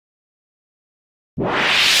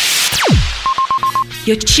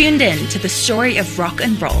You're tuned in to the story of rock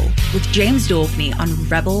and roll with James Dorkney on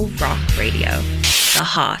Rebel Rock Radio, the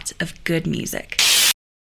heart of good music.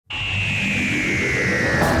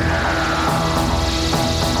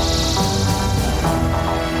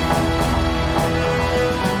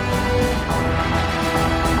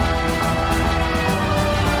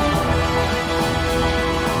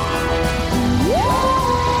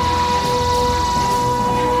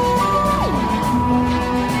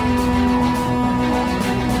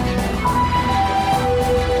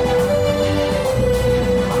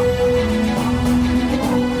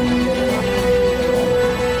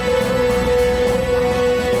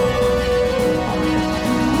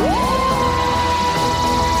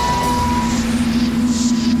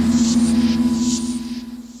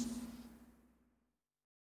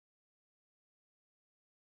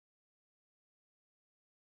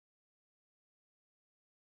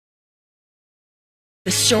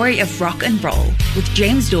 The story of rock and roll with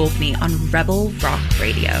James Dorkney on Rebel Rock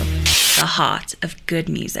Radio, the heart of good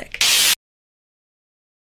music.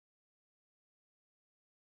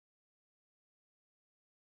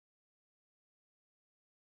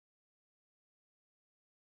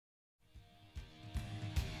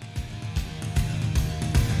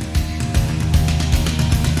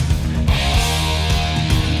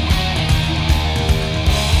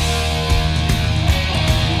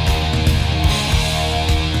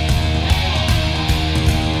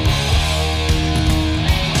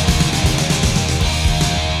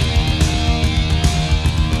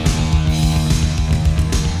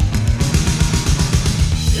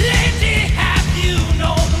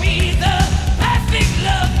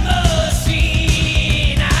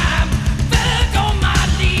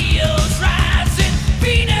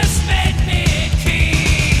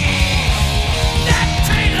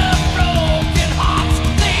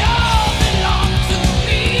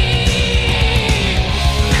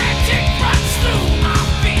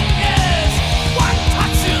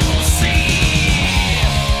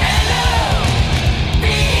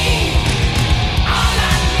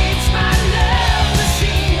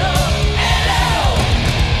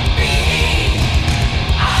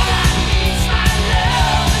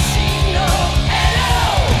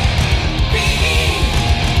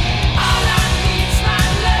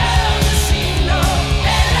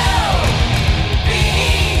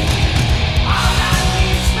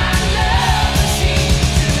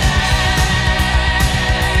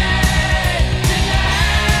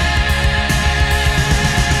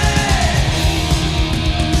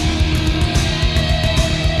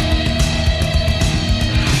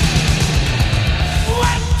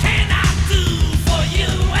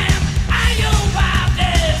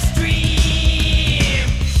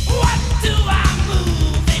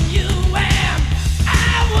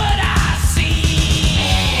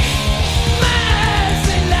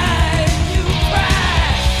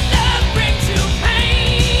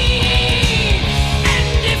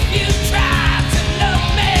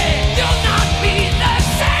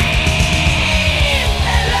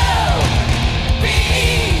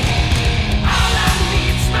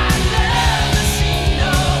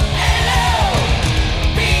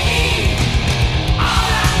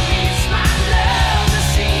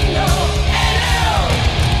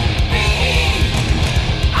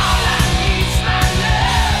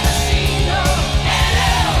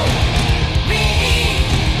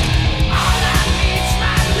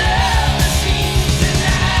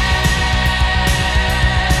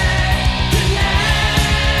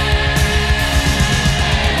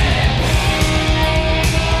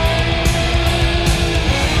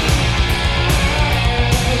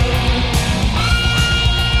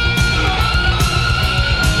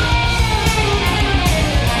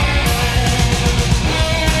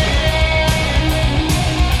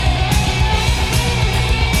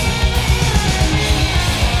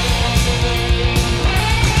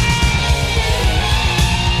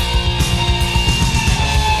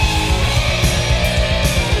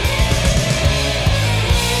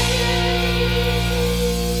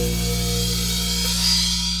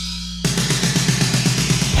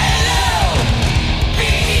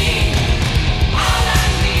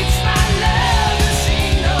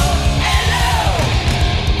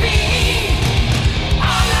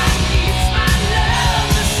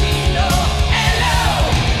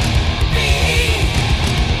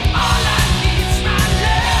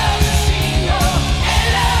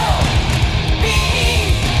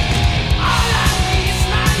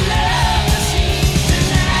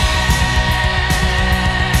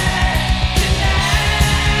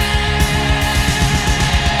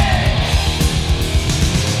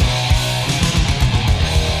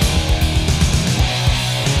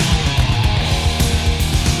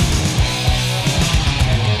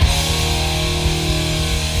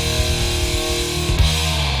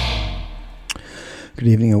 Good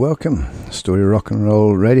evening and welcome. Story Rock and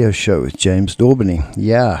Roll Radio Show with James Daubney.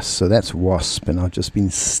 Yeah, so that's Wasp, and I've just been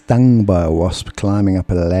stung by a wasp climbing up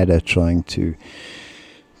a ladder trying to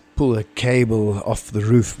pull a cable off the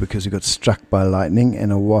roof because it got struck by lightning,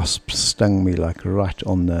 and a wasp stung me like right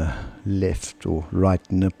on the left or right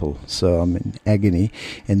nipple. So I'm in agony,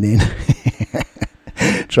 and then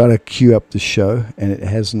try to queue up the show, and it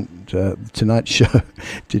hasn't. Tonight's show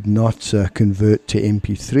did not convert to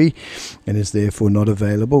MP3 and is therefore not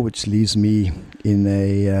available, which leaves me in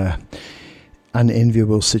a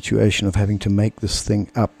unenviable situation of having to make this thing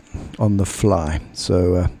up on the fly.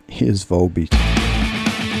 So here's Volbeat.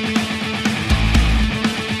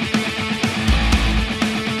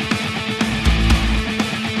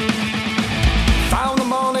 Found the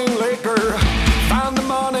morning liquor, found the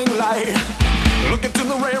morning light. Look into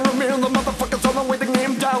the rear mirror, the motherfuckers on the way to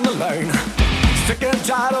game down the lane. Sick and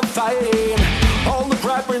tired of fighting, all the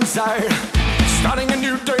crap inside. Starting a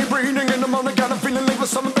new day, breathing in the morning, got a feeling leaving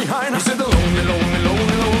something behind. Is it a lonely, lonely,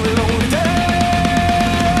 lonely, lonely, lonely day?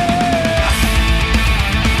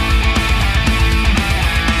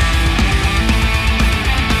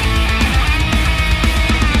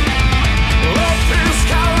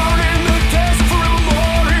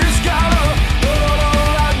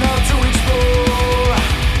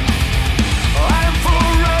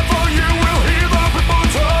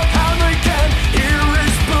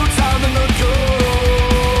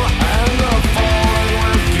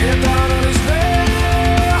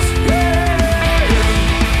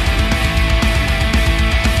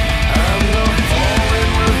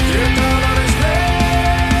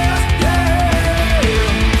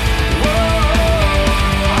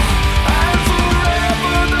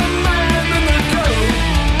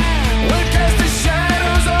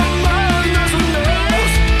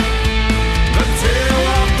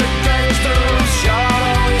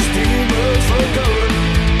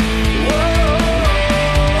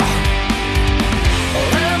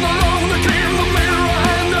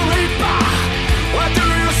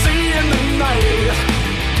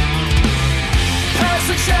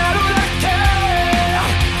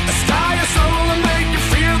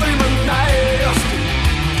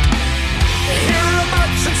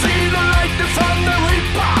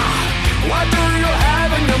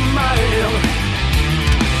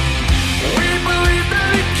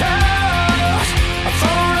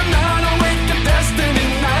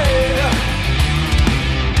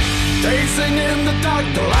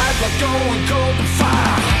 Going cold and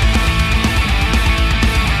fire.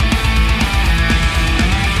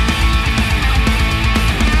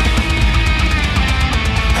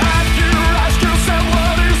 Have you asked yourself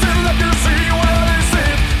what is it that you see? What is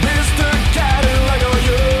it, Mr. Cadillac, are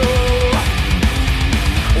you?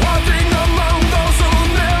 Walking among those who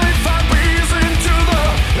nearly find peace into the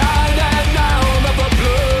light and down of the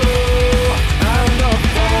blue. And the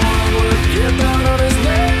boy would get down on his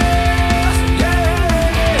knees.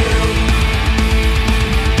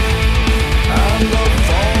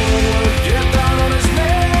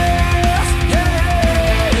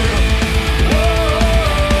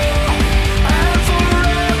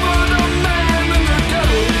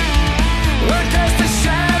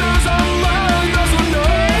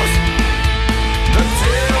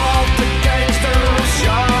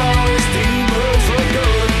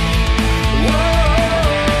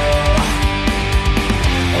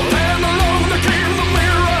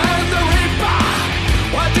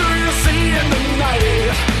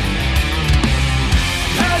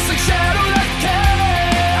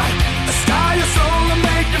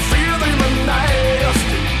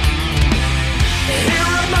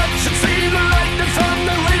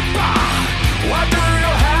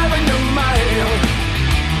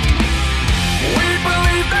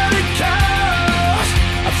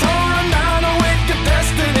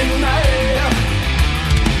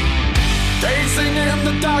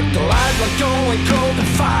 Going cold and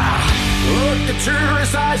fire. Look into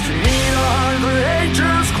his eyes, you need 100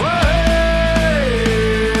 angels quails.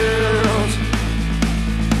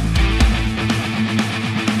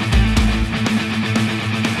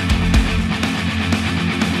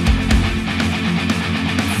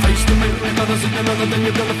 Face the mirror, we're gonna see another thing.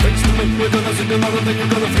 You're gonna face the mirror, we're gonna see another thing. You're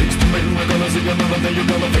gonna face the mirror, we're gonna see another thing. You're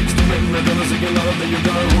gonna face the mirror, we're gonna see another thing. You're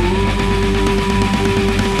gonna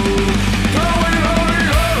going on.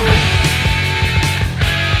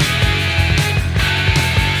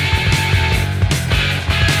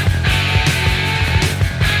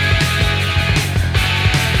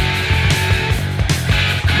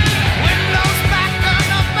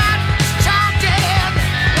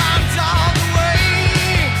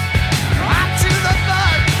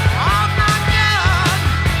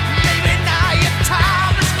 Tired.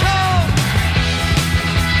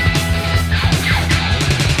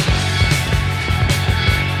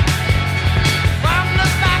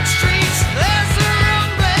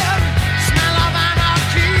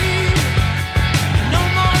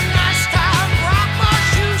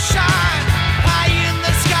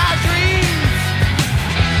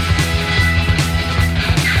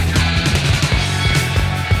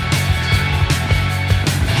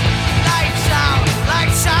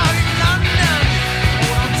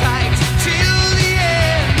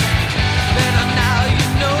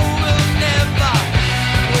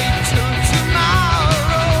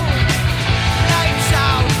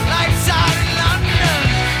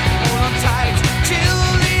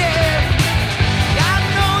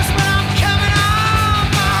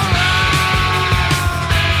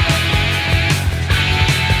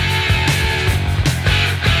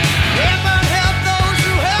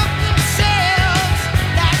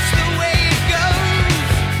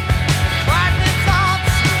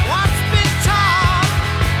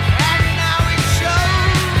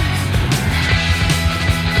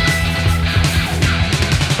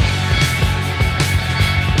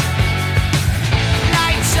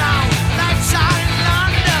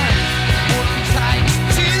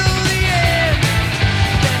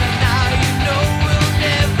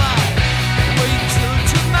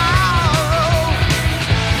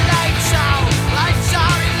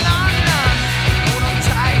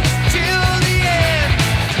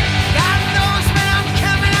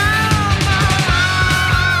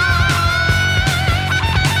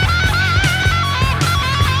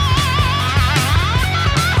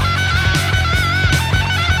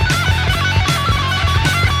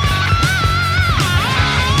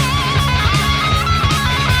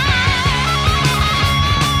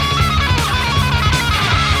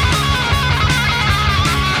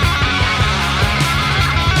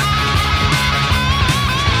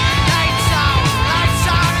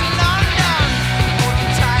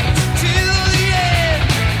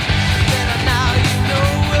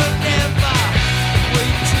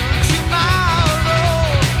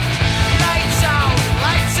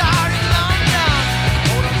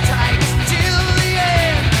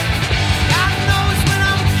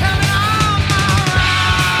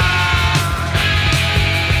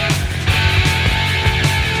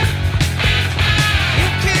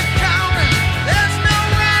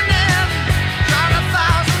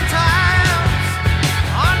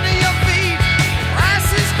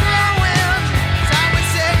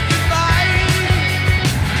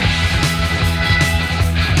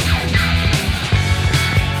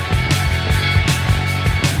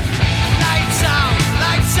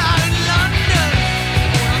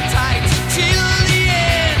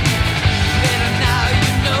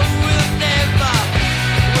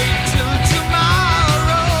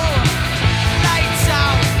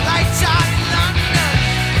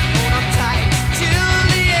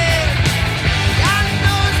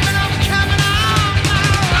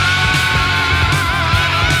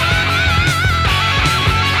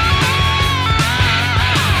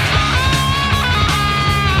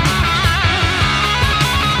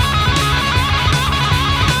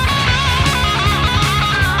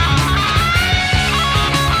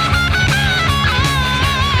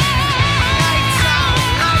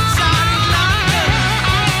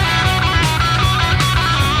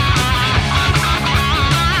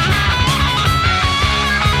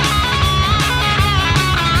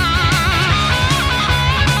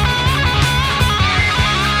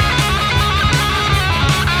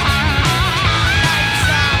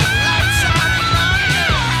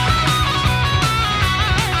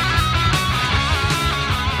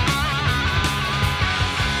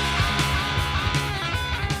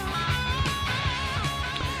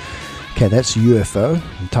 Okay, that's UFO,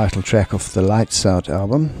 the title track off the Lights Out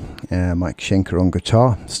album. Mike Schenker on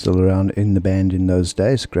guitar, still around in the band in those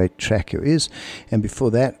days. Great track it is. And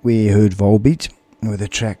before that, we heard Volbeat with a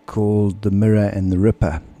track called The Mirror and the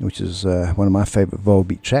Ripper, which is one of my favorite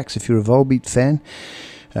Volbeat tracks. If you're a Volbeat fan,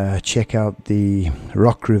 check out the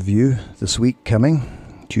rock review this week coming,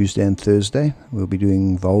 Tuesday and Thursday. We'll be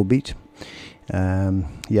doing Volbeat.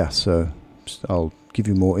 So I'll give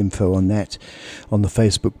you more info on that on the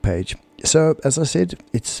Facebook page. So, as I said,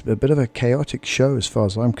 it's a bit of a chaotic show as far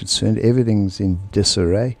as I'm concerned. Everything's in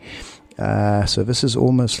disarray. So this is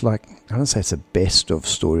almost like, I don't say it's a best of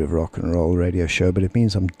Story of Rock and Roll radio show, but it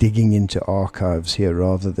means I'm digging into archives here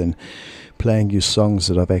rather than playing you songs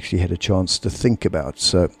that I've actually had a chance to think about.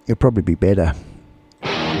 So it'll probably be better.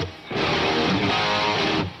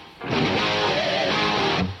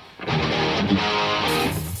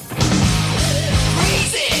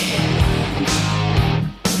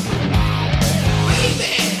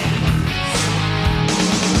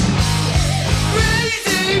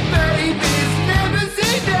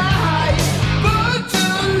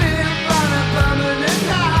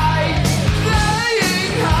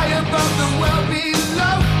 Above the world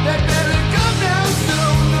below, they better come down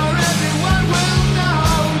soon or everyone will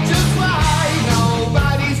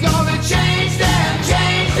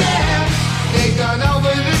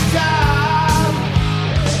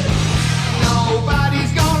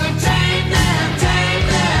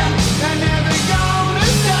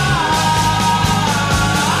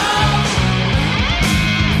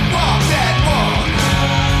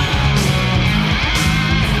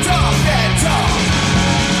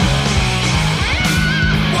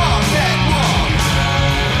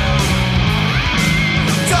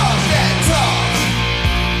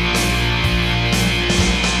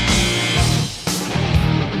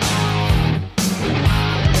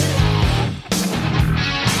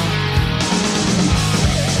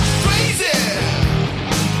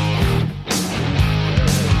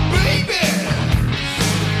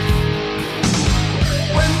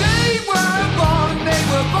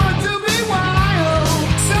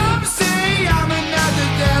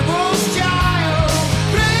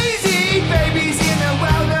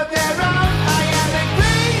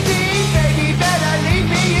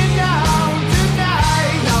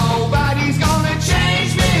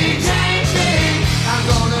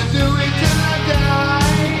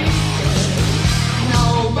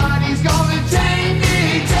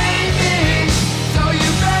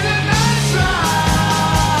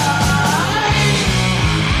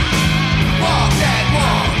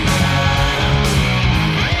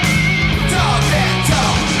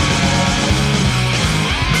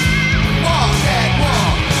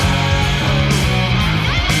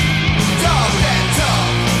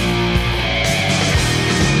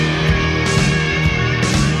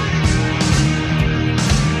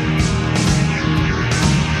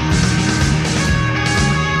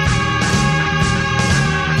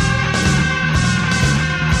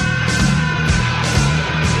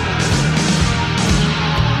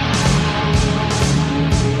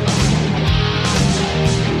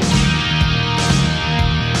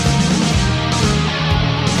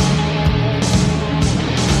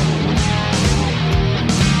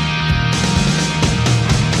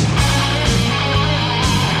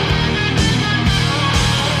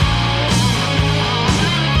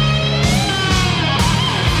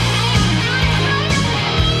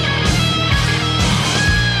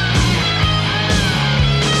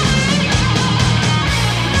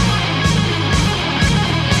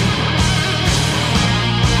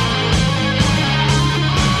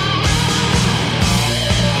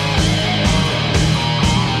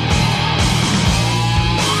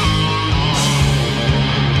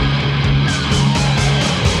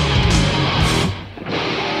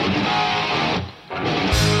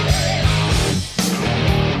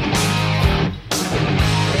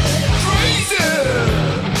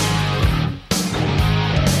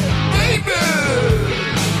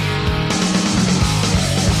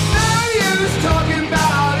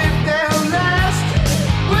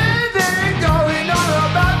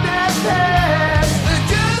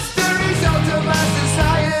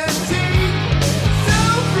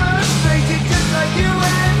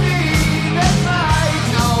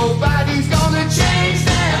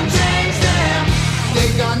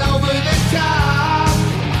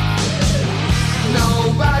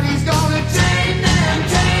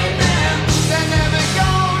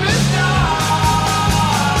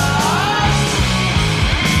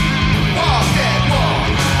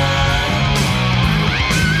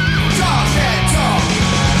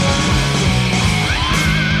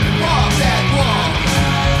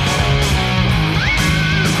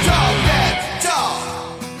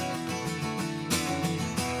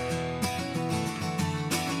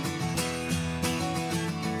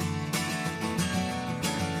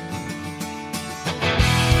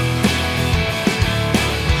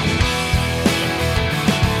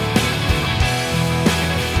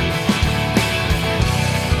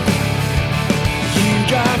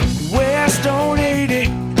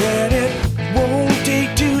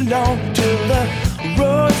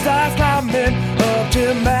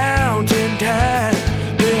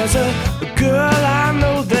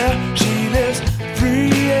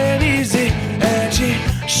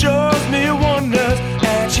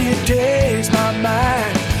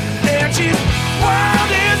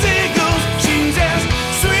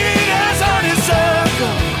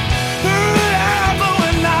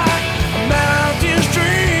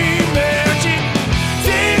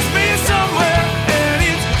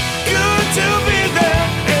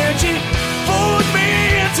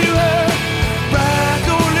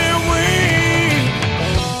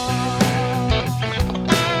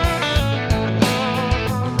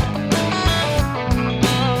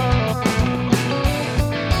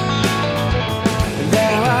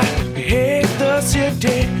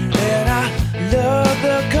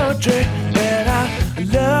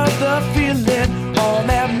the feeling on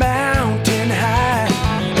that mountain high.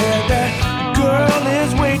 And that girl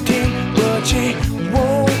is waiting, but she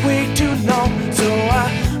won't wait too long. So I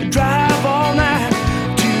drive all night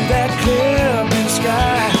to that clear blue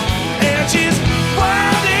sky. And she's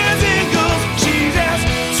wild as eagles, she's as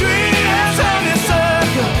sweet as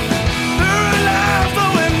honeysuckle. Her life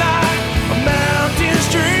flowing like a mountain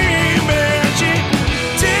stream. And she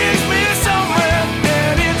takes me somewhere,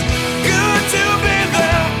 and it's good to be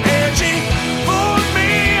there. And she pulls me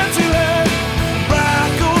into her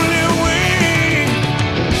bright golden wing.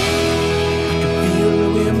 I can feel the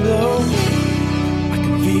wind blow, I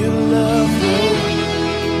can feel love flow.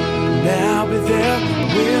 And I'll be there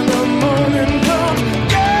when the morning comes.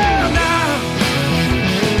 Yeah, now.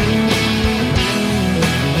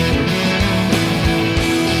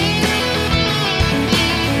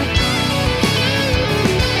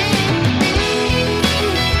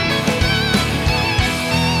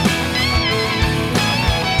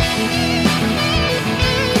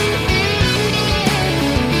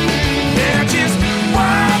 Yeah, she's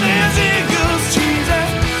wild as eagles, she's as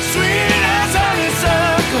sweet as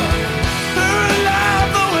honeysuckle. Her life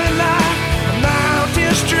flowing like a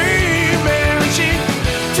mountain stream. And she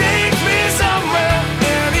takes me somewhere,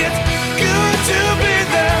 and it's good to be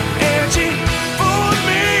there. And she pulls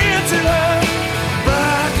me into her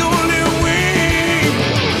bright golden wing.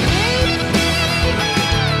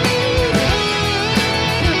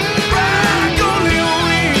 Bright golden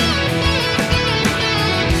wing.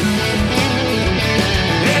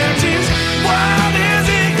 And she's wild as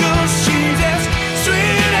eagles, she's as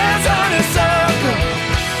sweet as honeysuckle.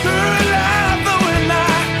 Her life flowing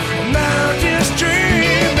like a mountain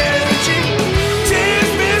stream. And she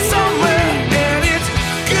takes me somewhere, and it's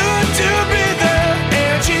good to be there.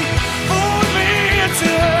 And she pulls me into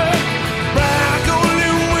her bright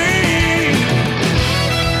golden wing.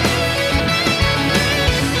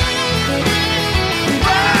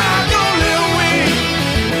 Bright golden wing.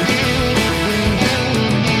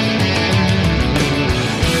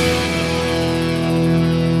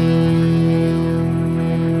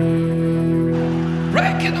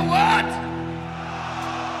 Breaking the what?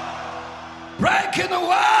 Breaking the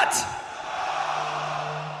what?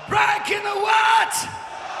 Breaking the what?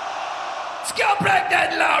 Let's go break that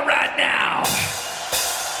law right now.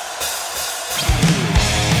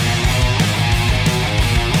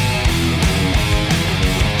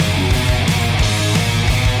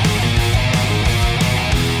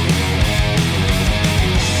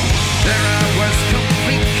 There I was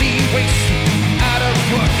completely wasted, out of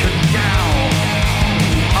work and down.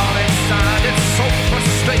 All inside, it's so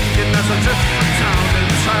frustrating as a different town in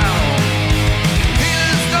town.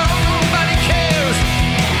 Feels though nobody cares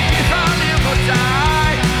if I live or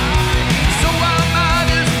die. So I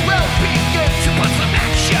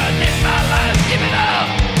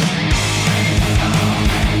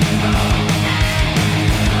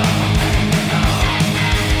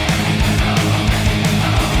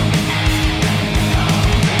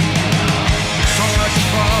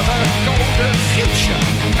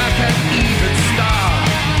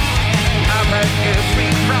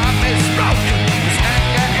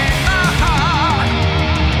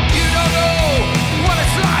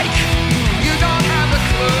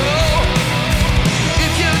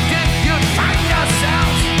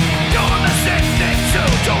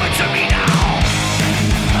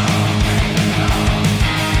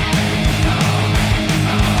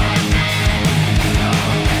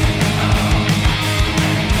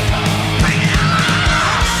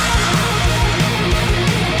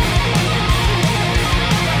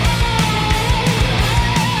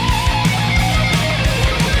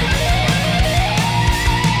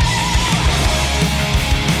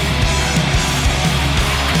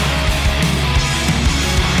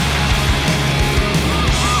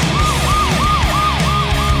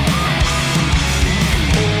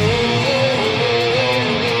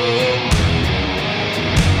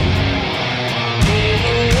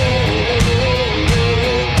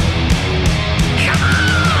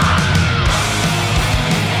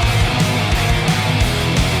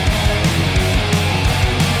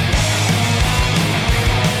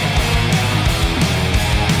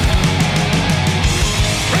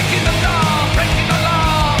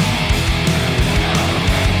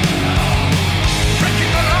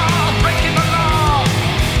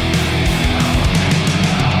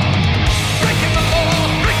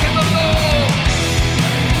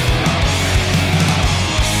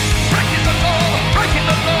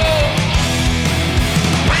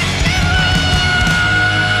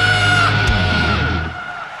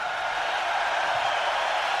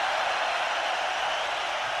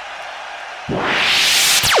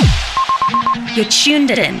You're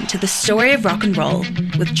tuned in to the story of rock and roll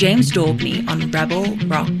with James Daubney on Rebel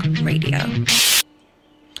Rock Radio.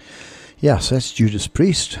 Yeah, so that's Judas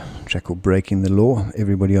Priest, a track called Breaking the Law.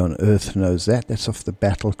 Everybody on earth knows that. That's off the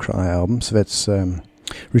Battle Cry album. So that's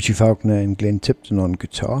Richie Faulkner and Glenn Tipton on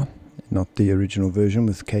guitar, not the original version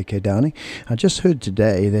with KK Downing. I just heard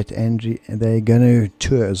today that they're going to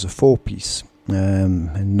tour as a four-piece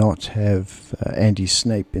and not have Andy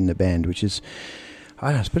Snape in the band, which is, I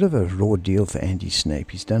don't know, it's a bit of a raw deal for Andy Snape.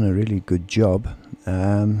 He's done a really good job,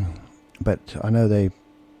 but I know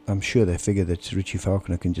I'm sure they figure that Richie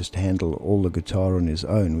Faulkner can just handle all the guitar on his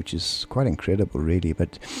own, which is quite incredible, really.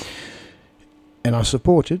 And I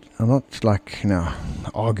support it. I'm not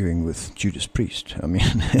arguing with Judas Priest. I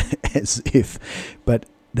mean, as if, but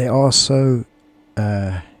they are so.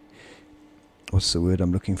 What's the word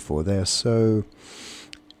I'm looking for? They are so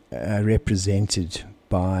represented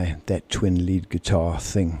by that twin lead guitar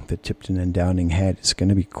thing that Tipton and Downing had. It's going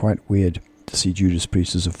to be quite weird to see Judas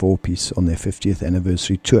Priest as a four-piece on their 50th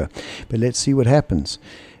anniversary tour. But let's see what happens.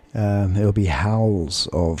 There'll be howls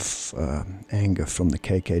of anger from the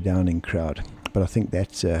KK Downing crowd, but I think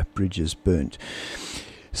that bridge is burnt.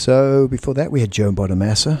 So before that we had Joe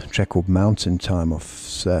Bonamassa, a track called Mountain Time off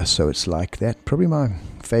So It's Like That. Probably my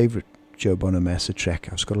favourite Joe Bonamassa track.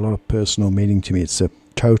 It's got a lot of personal meaning to me. It's a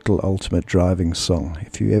total ultimate driving song.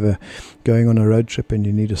 If you're ever going on a road trip and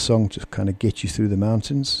you need a song to kind of get you through the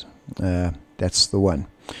mountains, that's the one.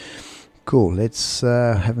 Cool. Let's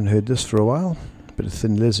haven't heard this for a while. Bit of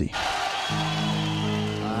Thin Lizzy.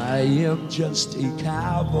 I am just a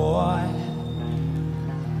cowboy,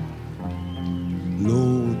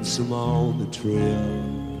 lonesome on the trail.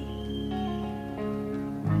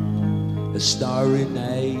 A starry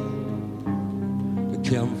night, a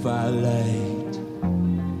campfire light.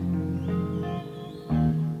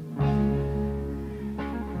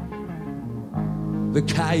 The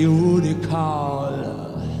coyote call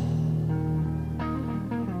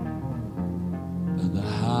and the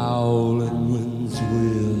howling winds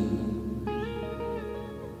will.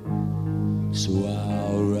 So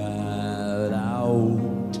I'll ride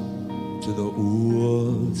out to the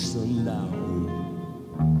old sundown.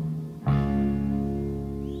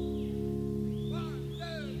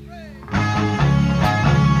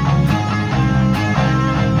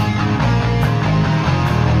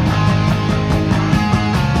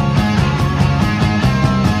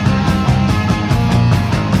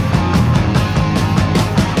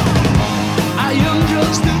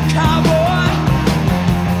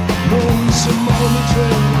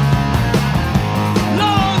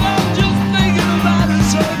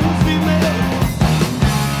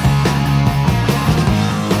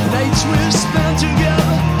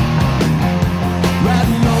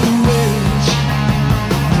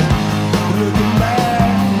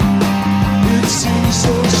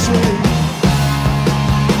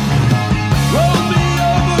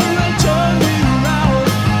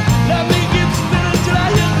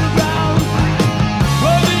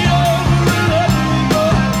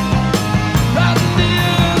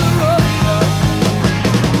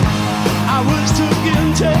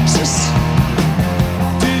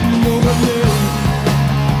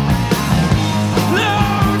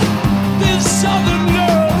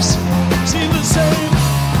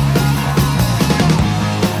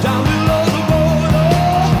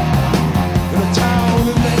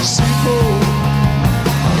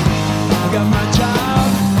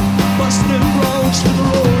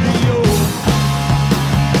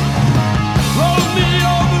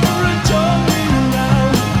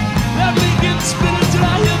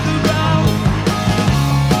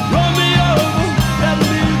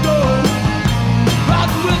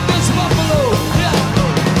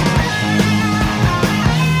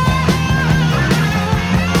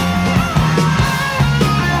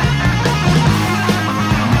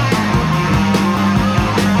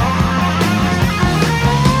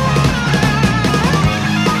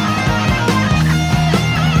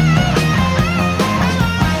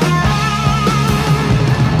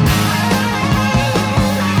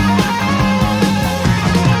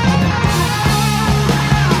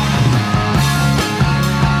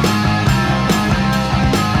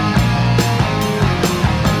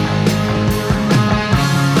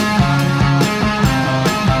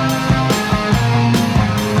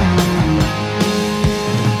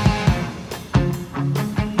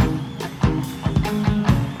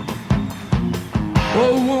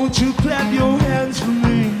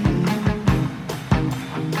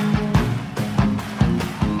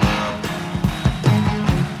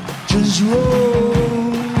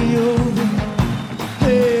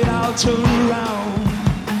 Turn around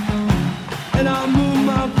and I move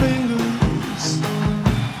my fingers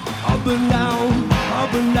up and down,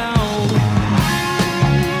 up and down.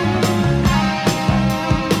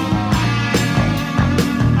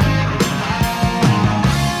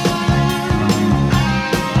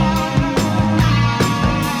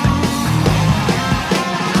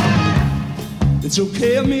 It's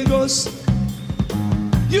okay, amigos.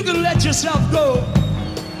 You can let yourself go.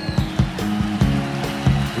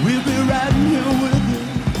 We'll be riding here with you,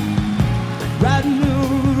 riding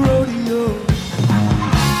the rodeo.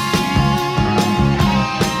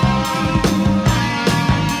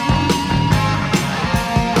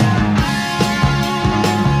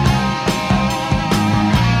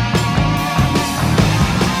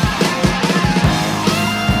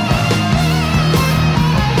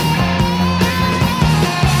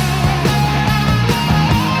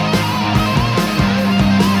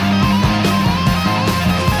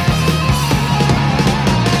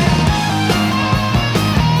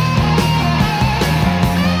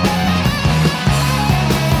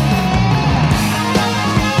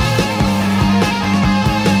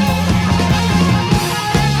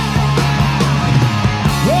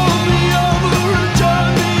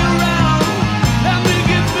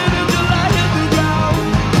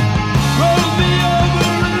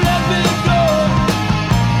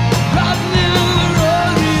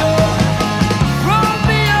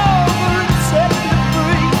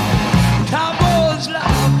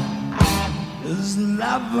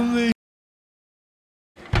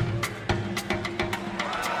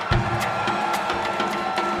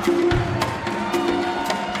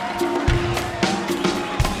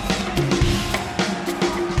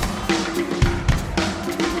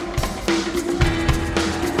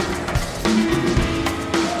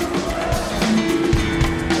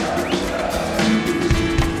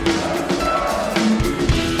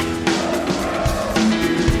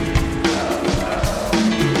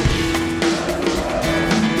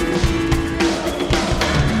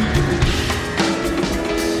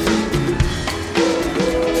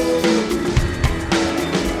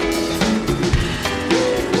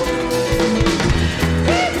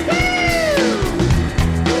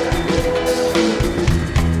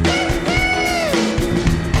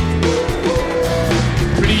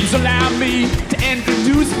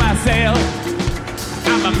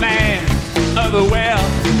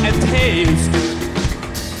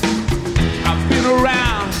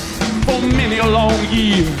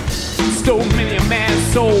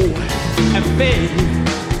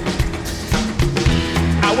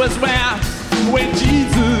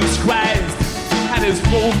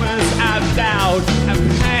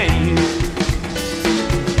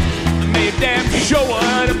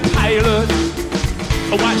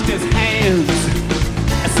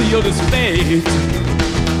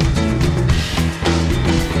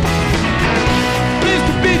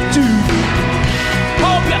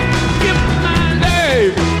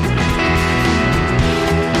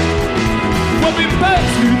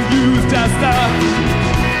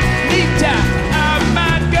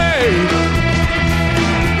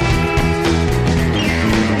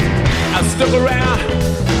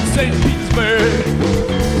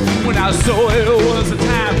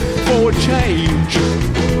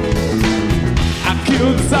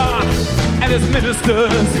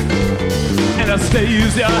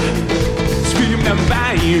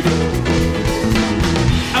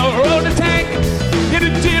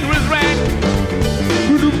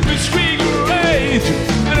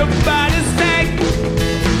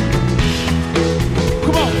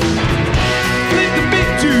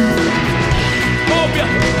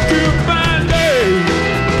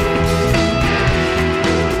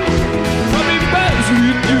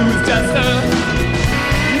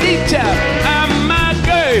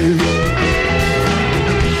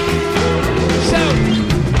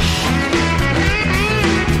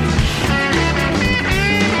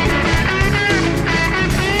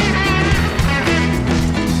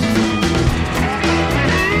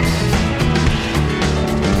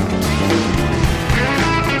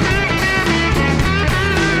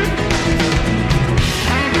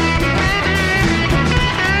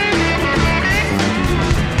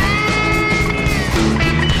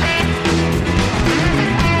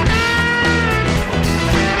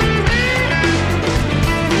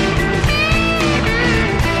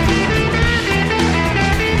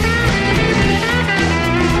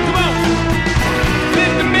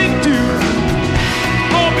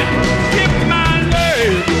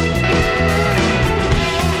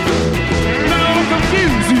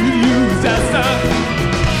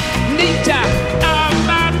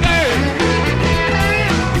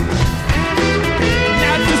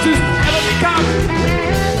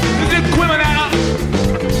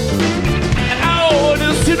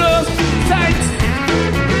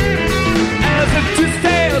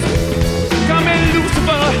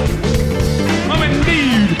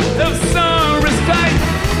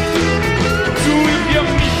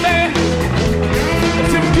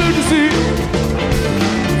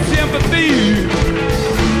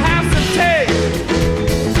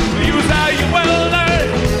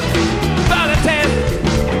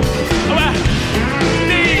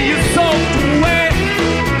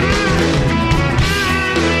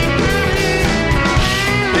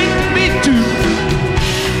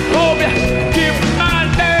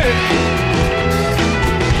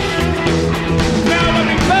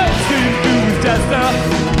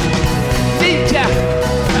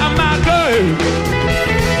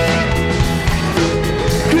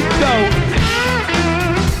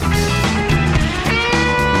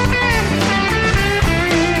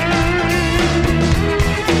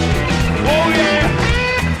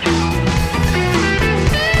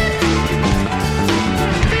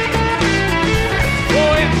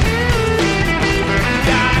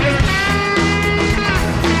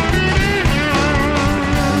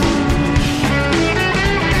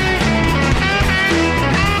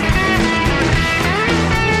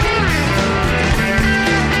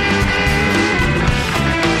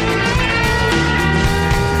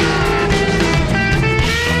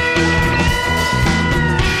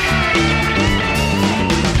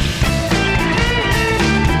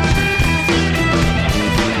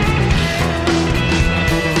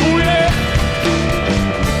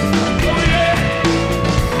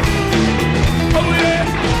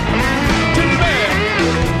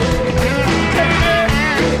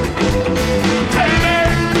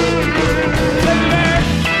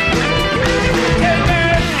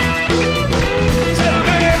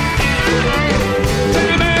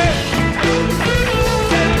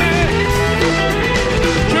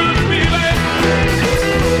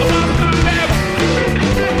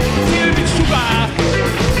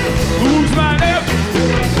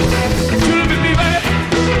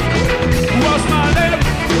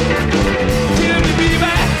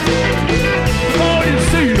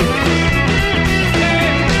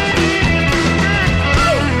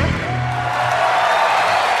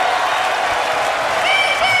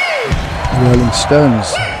 Rolling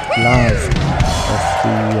Stones live off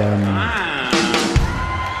the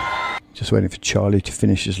just waiting for Charlie to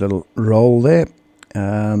finish his little roll there.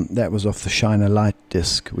 That was off the Shine a Light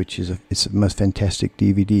disc, which is it's the most fantastic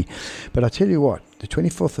DVD. But I tell you what, the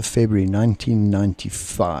 24th of February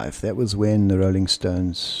 1995, that was when the Rolling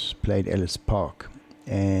Stones played Ellis Park.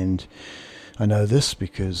 And I know this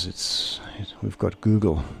because we've got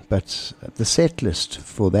Google, but the set list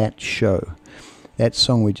for that show, that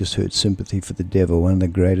song we just heard, Sympathy for the Devil, one of the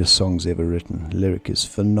greatest songs ever written. The lyric is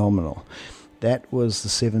phenomenal. That was the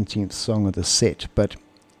 17th song of the set, but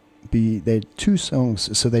they had two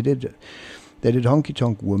songs. So they did Honky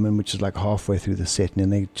Tonk Woman, which is like halfway through the set, and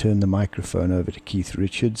then they turned the microphone over to Keith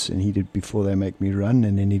Richards, and he did Before They Make Me Run,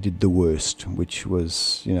 and then he did The Worst, which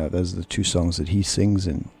was, those are the two songs that he sings,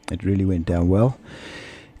 and it really went down well.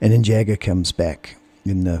 And then Jagger comes back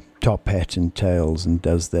in the top hat and tails and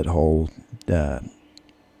does that whole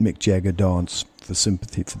Mick Jagger dance for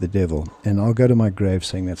Sympathy for the Devil. And I'll go to my grave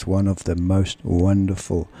saying that's one of the most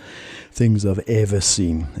wonderful things I've ever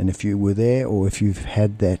seen. And if you were there, or if you've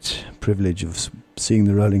had that privilege of seeing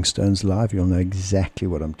the Rolling Stones live, you'll know exactly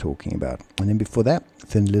what I'm talking about. And then before that,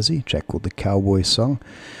 Thin Lizzy, a track called The Cowboy Song,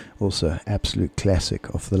 also absolute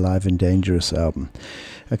classic off the Live and Dangerous album.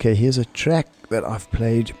 Okay, here's a track that I've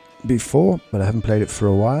played before, but I haven't played it for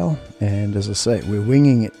a while. And as I say, we're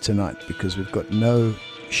winging it tonight because we've got no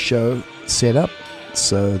show set up.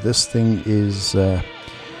 So this thing is,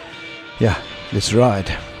 let's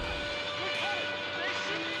ride.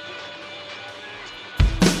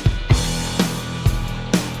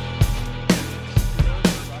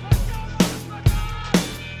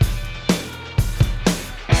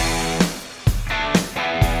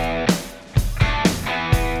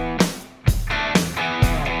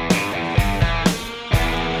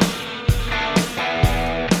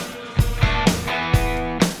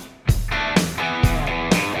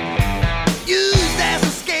 Used as a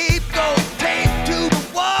scapegoat, taped to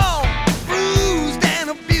the wall.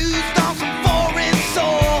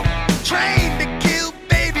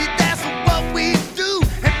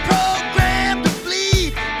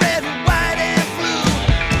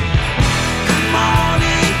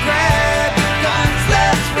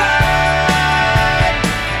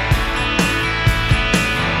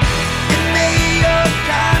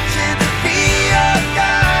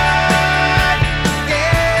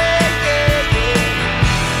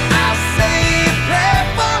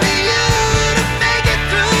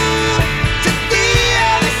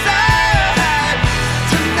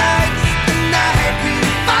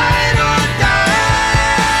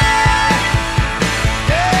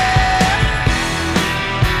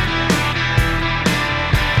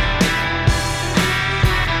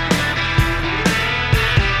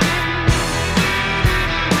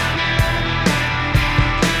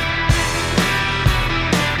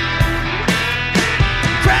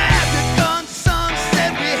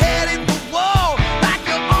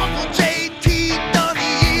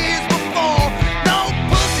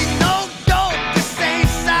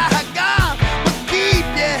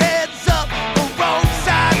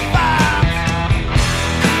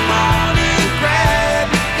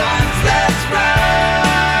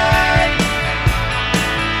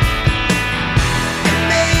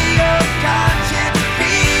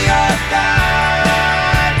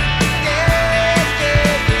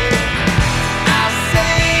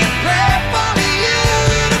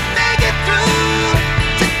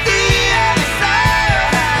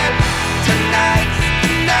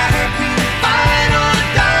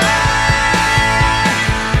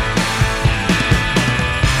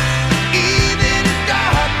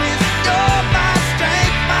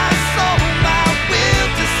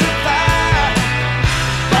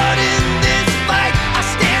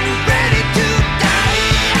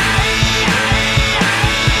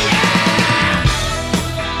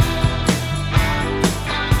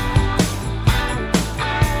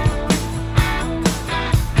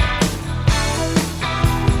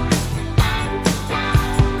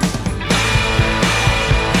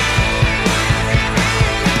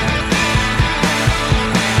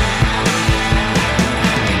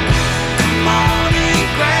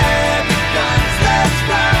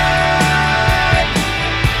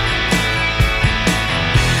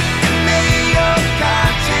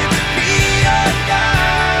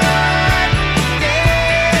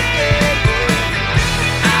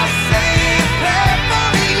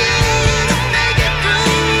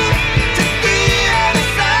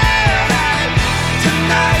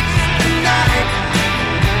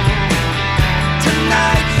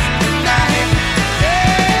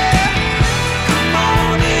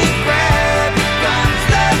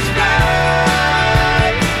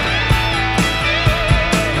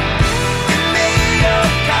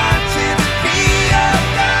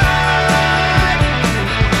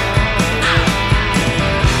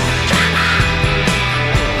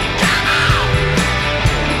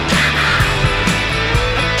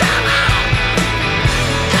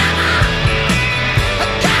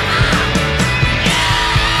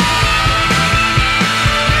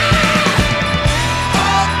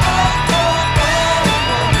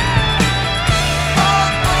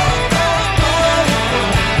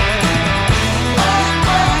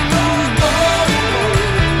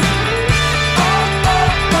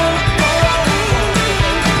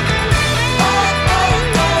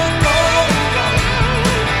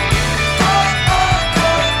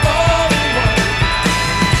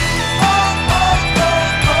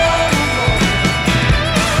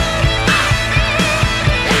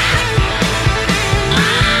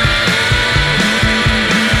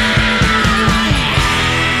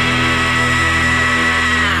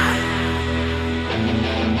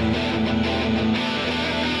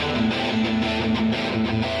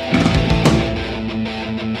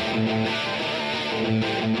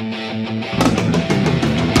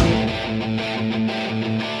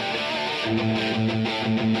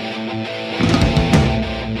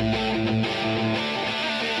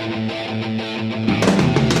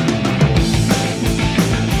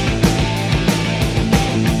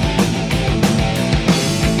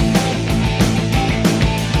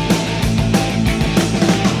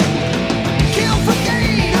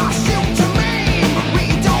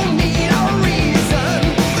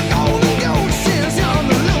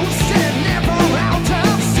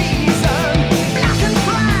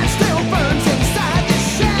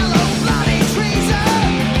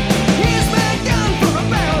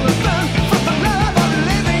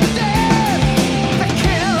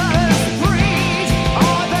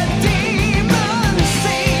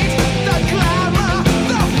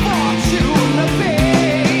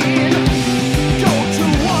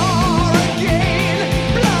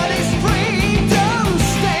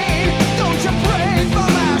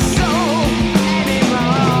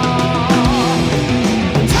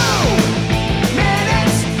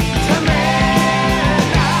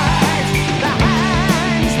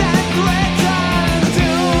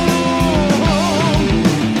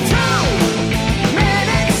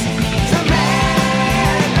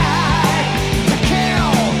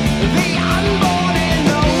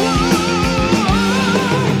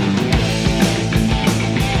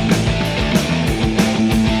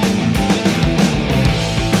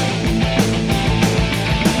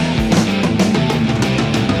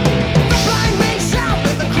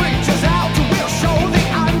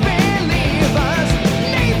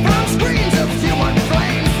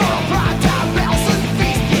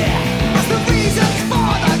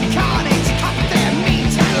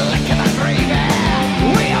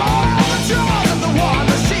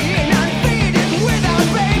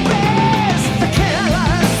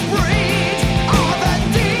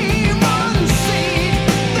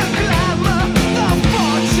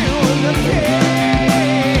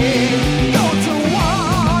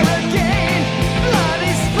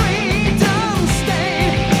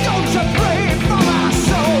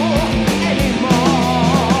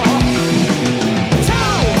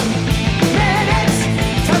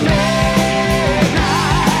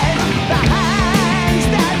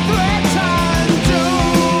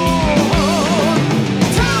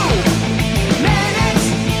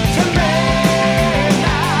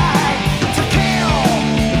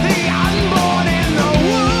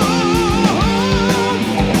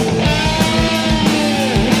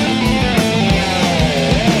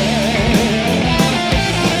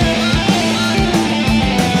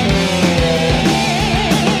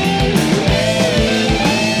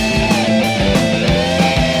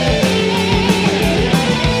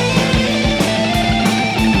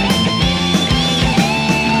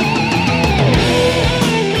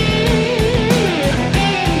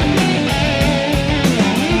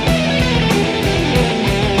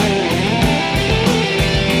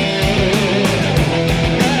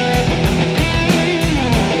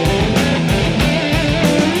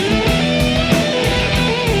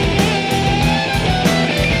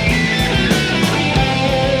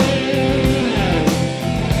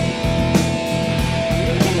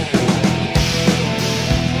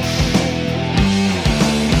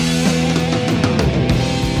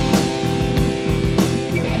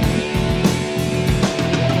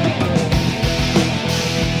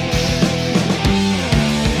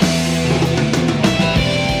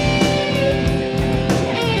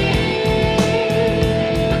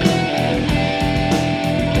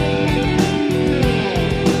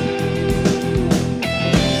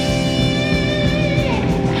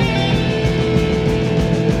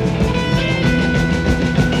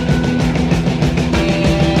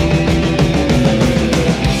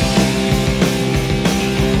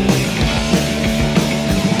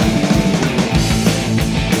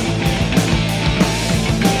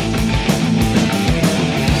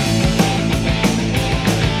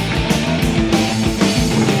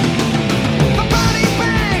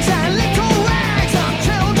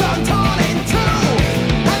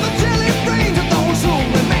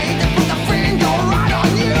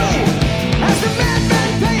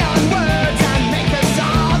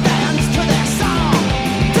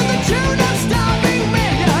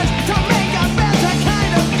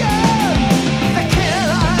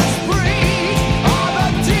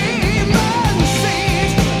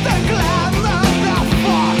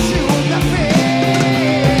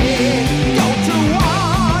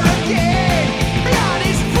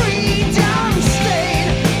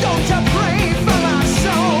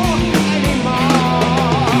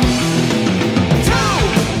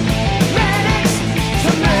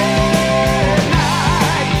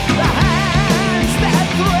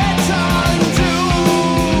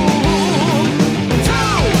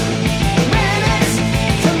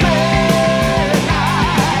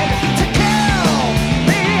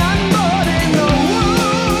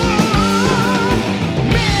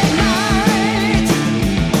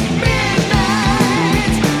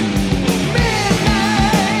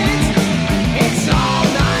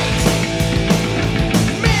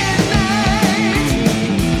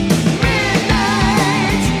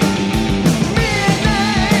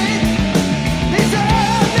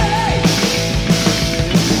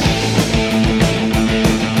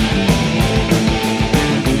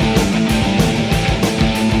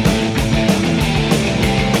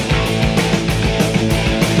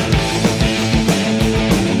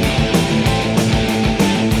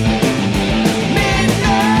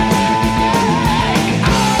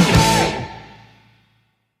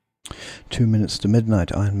 2 Minutes to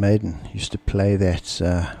Midnight, Iron Maiden. Used to play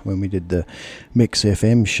that when we did the Mix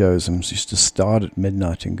FM shows. I used to start at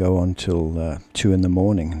midnight and go on till 2 in the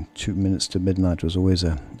morning. And 2 Minutes to Midnight was always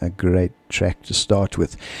a great track to start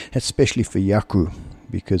with, especially for Yaku,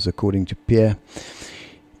 because according to Pierre,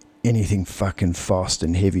 anything fucking fast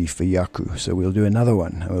and heavy for Yaku. So we'll do another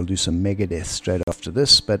one. We'll do some Megadeth straight after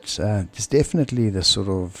this, but it's definitely the sort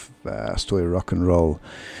of Story Rock and Roll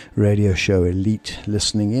radio show elite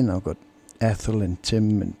listening in. I've got Athel and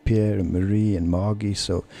Tim and Pierre and Marie and Margie,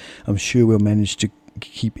 so I'm sure we'll manage to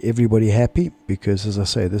keep everybody happy, because as I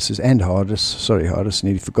say, this is, and Hardis,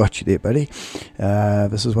 nearly forgot you there, buddy.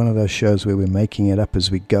 This is one of those shows where we're making it up as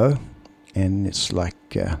we go, and it's like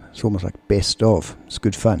it's almost like best of. It's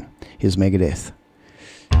good fun. Here's Megadeth.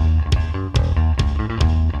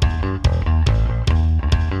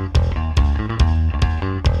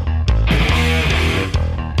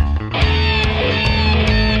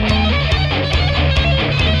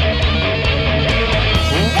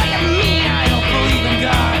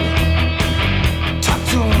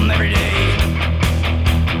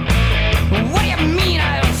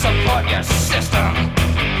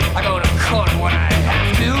 I go to court when I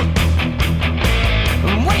have to.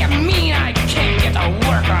 What do you mean I can't get to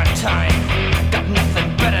work on time? Got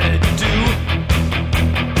nothing better to do.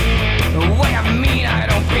 What do you mean I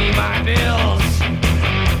don't pay my bills?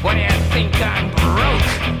 What do you think I'm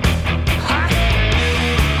broke? Huh?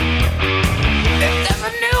 If there's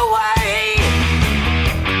a new way,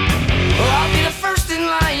 I'll be the first in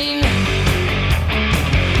line.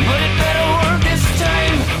 But it better work this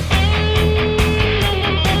time.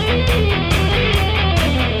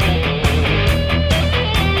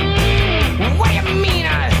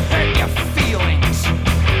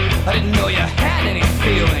 I didn't know you had any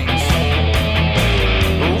feelings.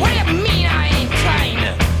 What do you mean I ain't kind?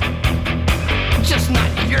 Just not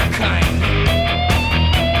your kind.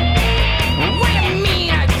 What do you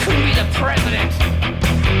mean I couldn't be the president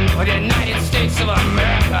of the United States of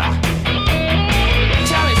America?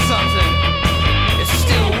 Tell me something. It's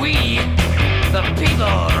still we, the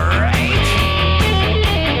people, right?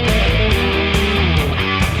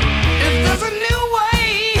 If there's a new way,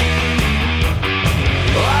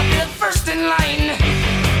 I'll be the first in line,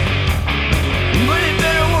 but it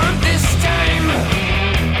better work this time.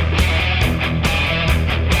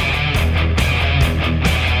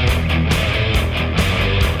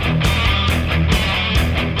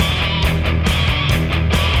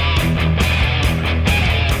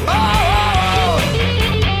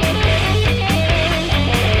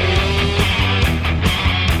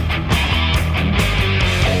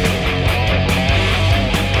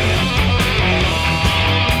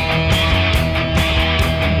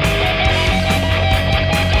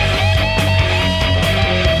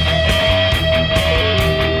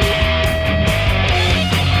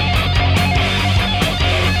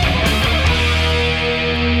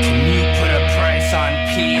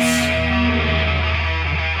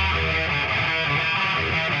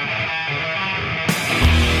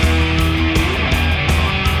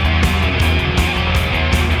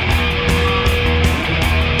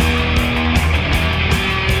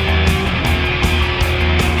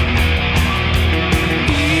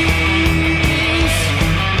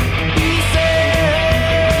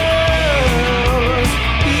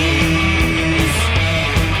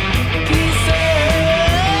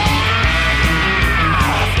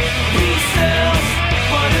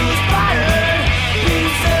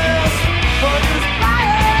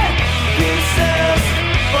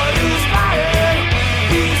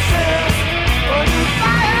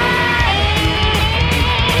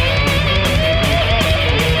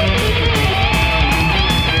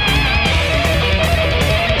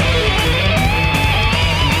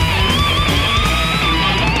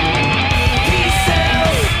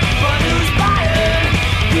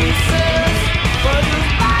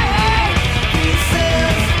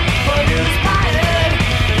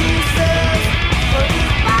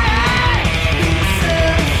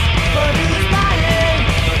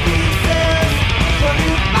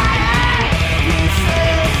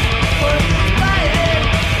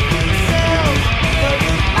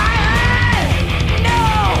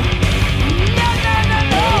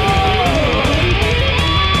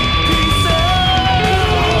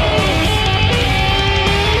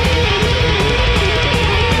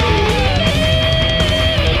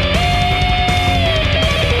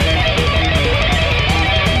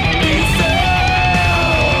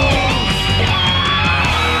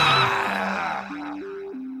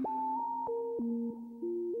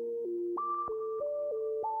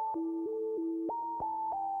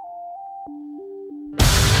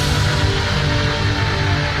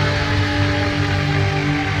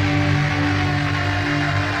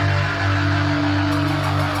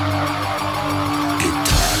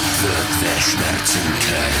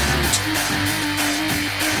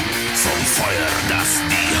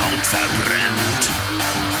 verbrennt.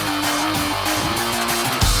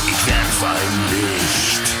 Ich werf ein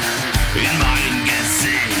Licht in mein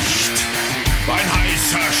Gesicht, ein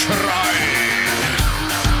heißer Schrei,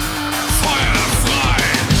 Feuer frei.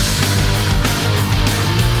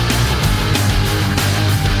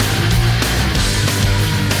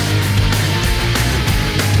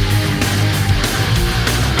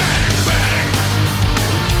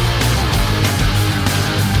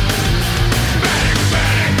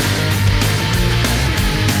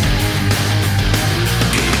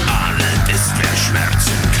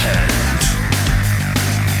 Schmerzen kennt,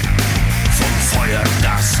 vom Feuer,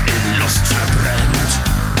 das in Lust verbrennt.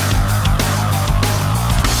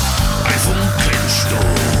 Ein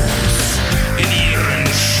Funkenstoß in ihren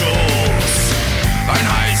Schoß, ein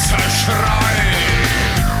heißer Schrei,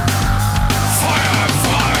 Feuer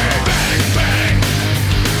frei, bang, bang,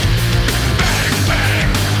 bang, bang,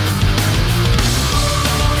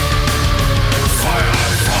 Feuer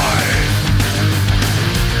frei,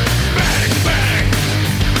 bang, bang.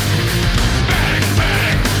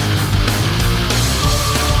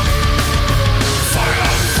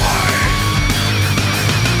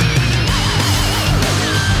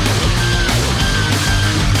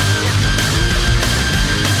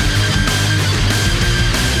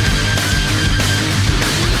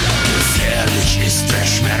 Ist wer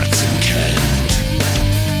Schmerzen kennt,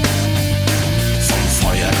 vom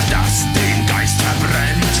Feuer, das den Geist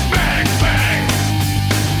verbrennt. Bang, bang.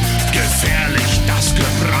 Gefährlich das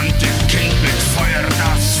gebrannte Kind mit Feuer,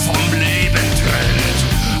 das vom Leben trennt.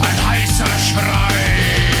 Ein heißer Schrei.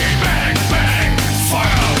 Bang, bang.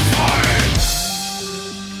 Feuer frei.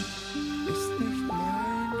 Ist nicht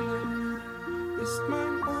mein Glück, ist mein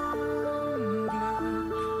Unglück.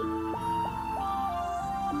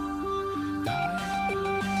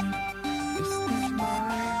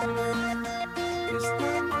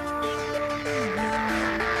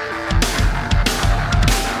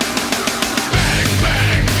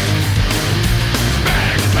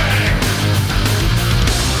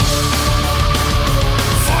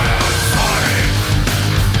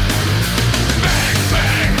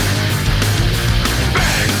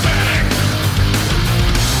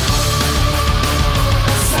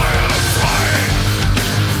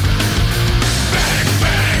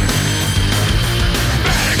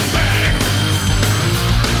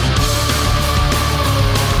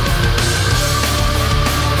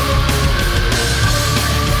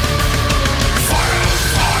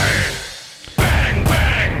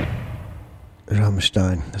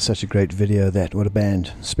 That's such a great video, that. What a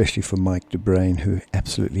band, especially for Mike DeBrain, who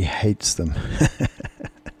absolutely hates them.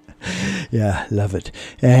 Yeah, love it.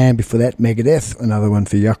 And before that, Megadeth, another one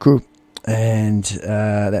for Yaku. And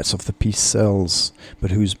that's off the Peace Sells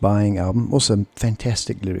But Who's Buying album. Also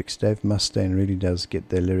fantastic lyrics. Dave Mustaine really does get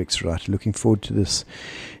their lyrics right. Looking forward to this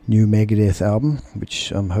new Megadeth album,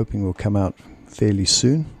 which I'm hoping will come out fairly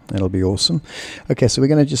soon. That'll be awesome. Okay, so we're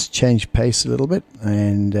going to just change pace a little bit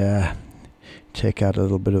and take out a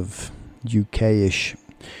little bit of UK-ish,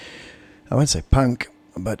 I won't say punk,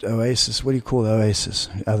 but Oasis. What do you call Oasis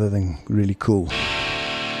other than really cool?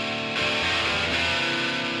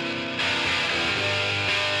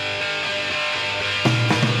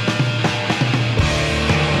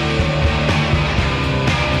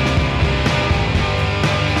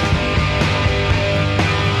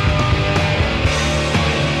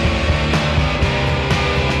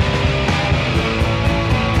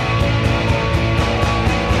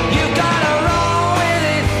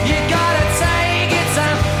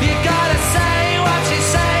 You gotta say what you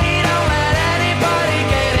say, don't let anybody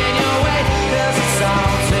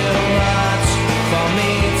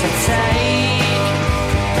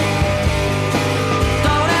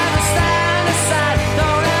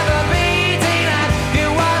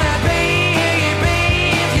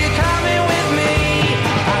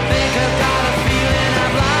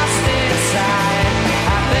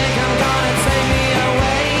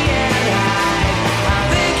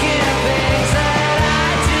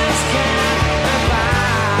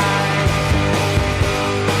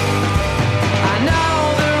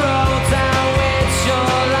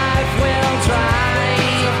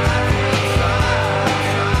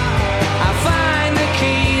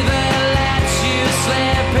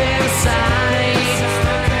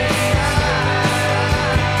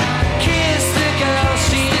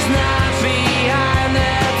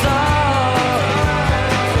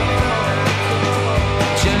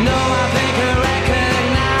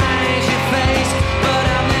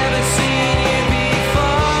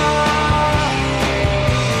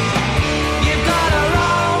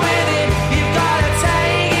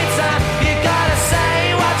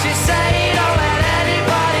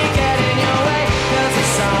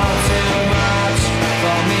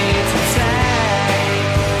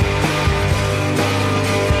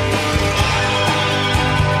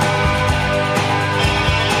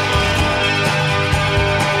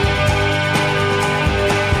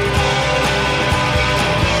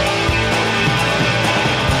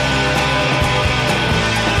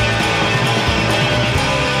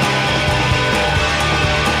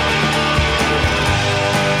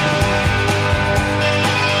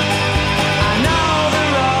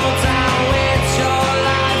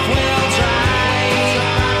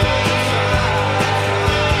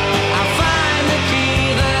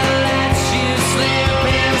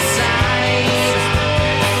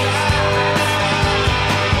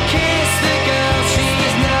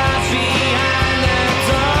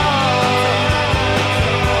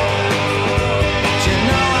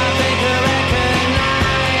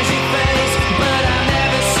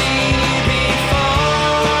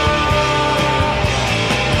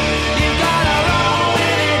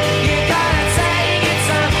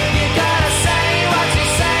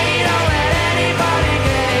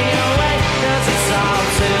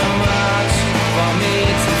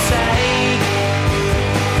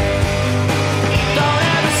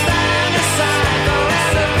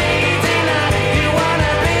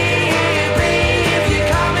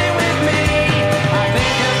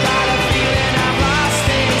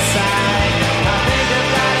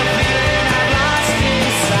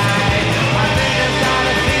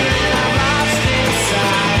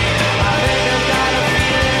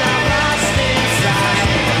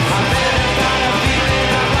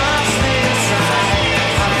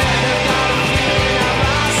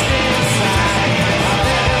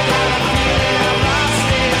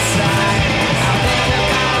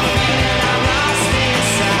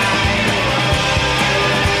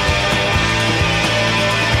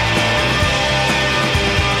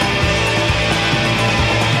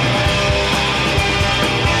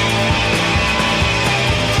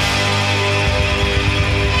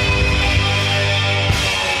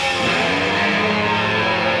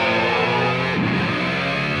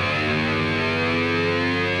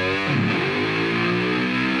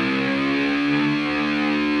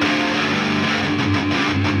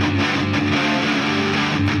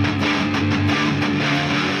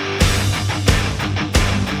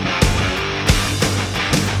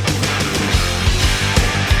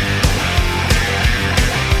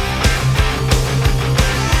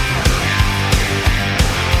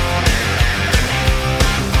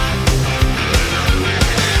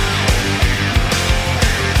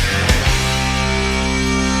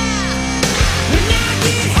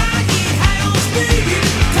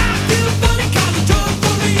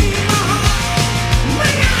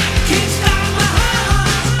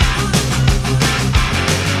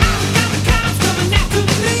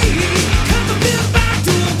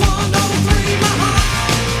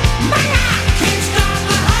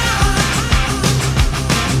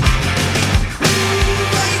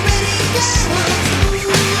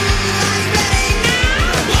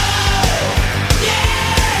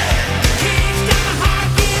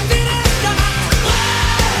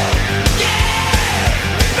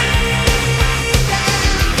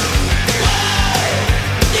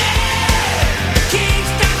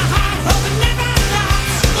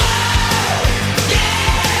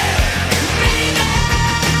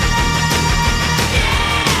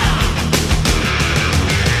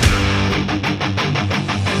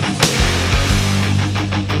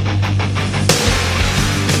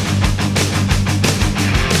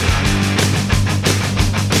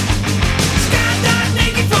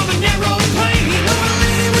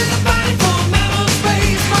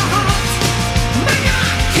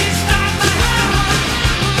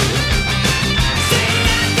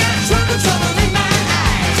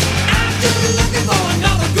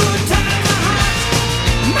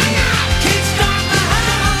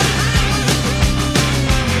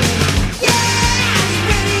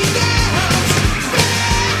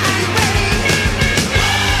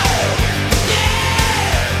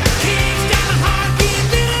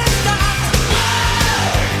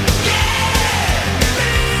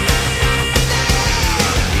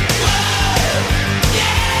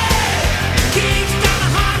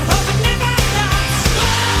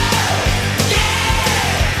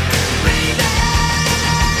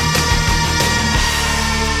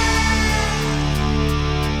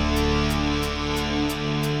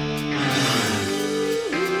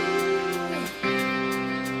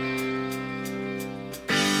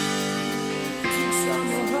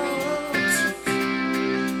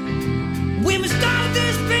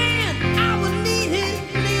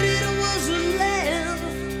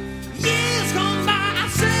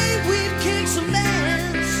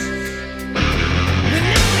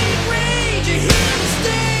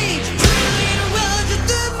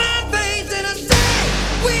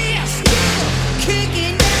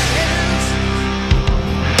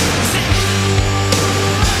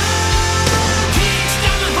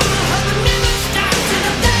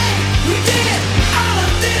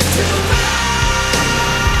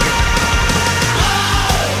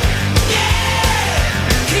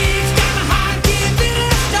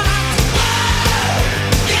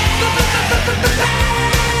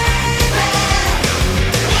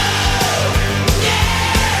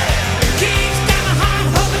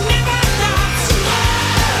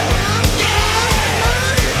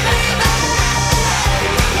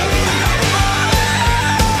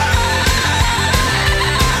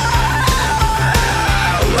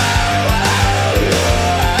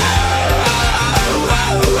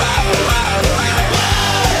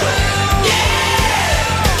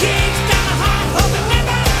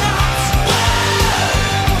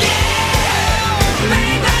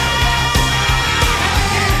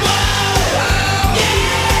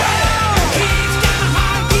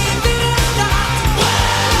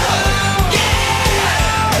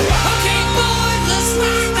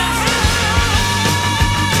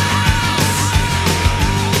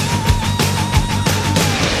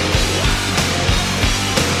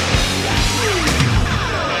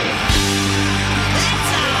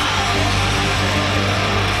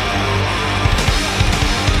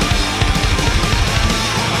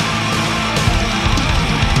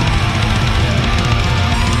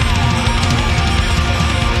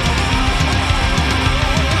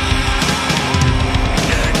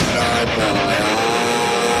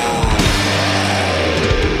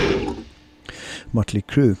Motley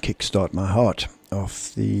Crue, Kickstart My Heart,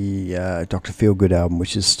 off the Dr. Feelgood album,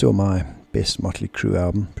 which is still my best Motley Crue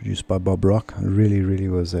album, produced by Bob Rock. It really, really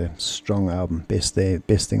was a strong album, best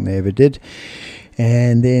thing they ever did.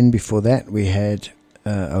 And then before that we had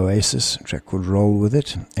Oasis, a track called Roll With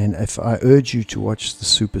It. And if I urge you to watch the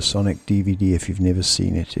Supersonic DVD if you've never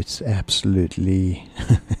seen it, it's absolutely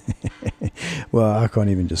well, I can't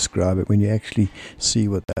even describe it. When you actually see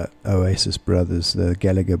what the Oasis brothers, the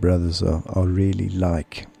Gallagher brothers are really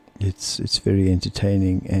like, it's very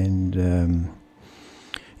entertaining and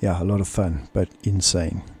a lot of fun, but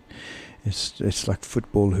insane. It's like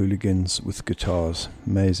football hooligans with guitars.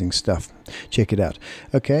 Amazing stuff. Check it out.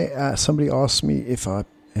 Okay, somebody asked me if I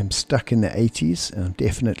am stuck in the 80s, and I'm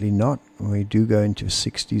definitely not. We do go into the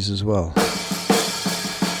 60s as well.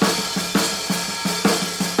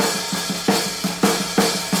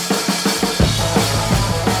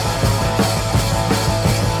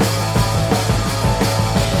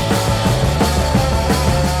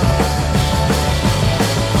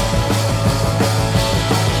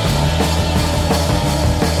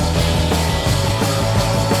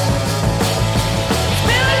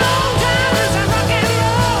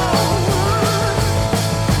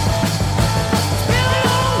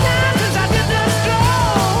 Did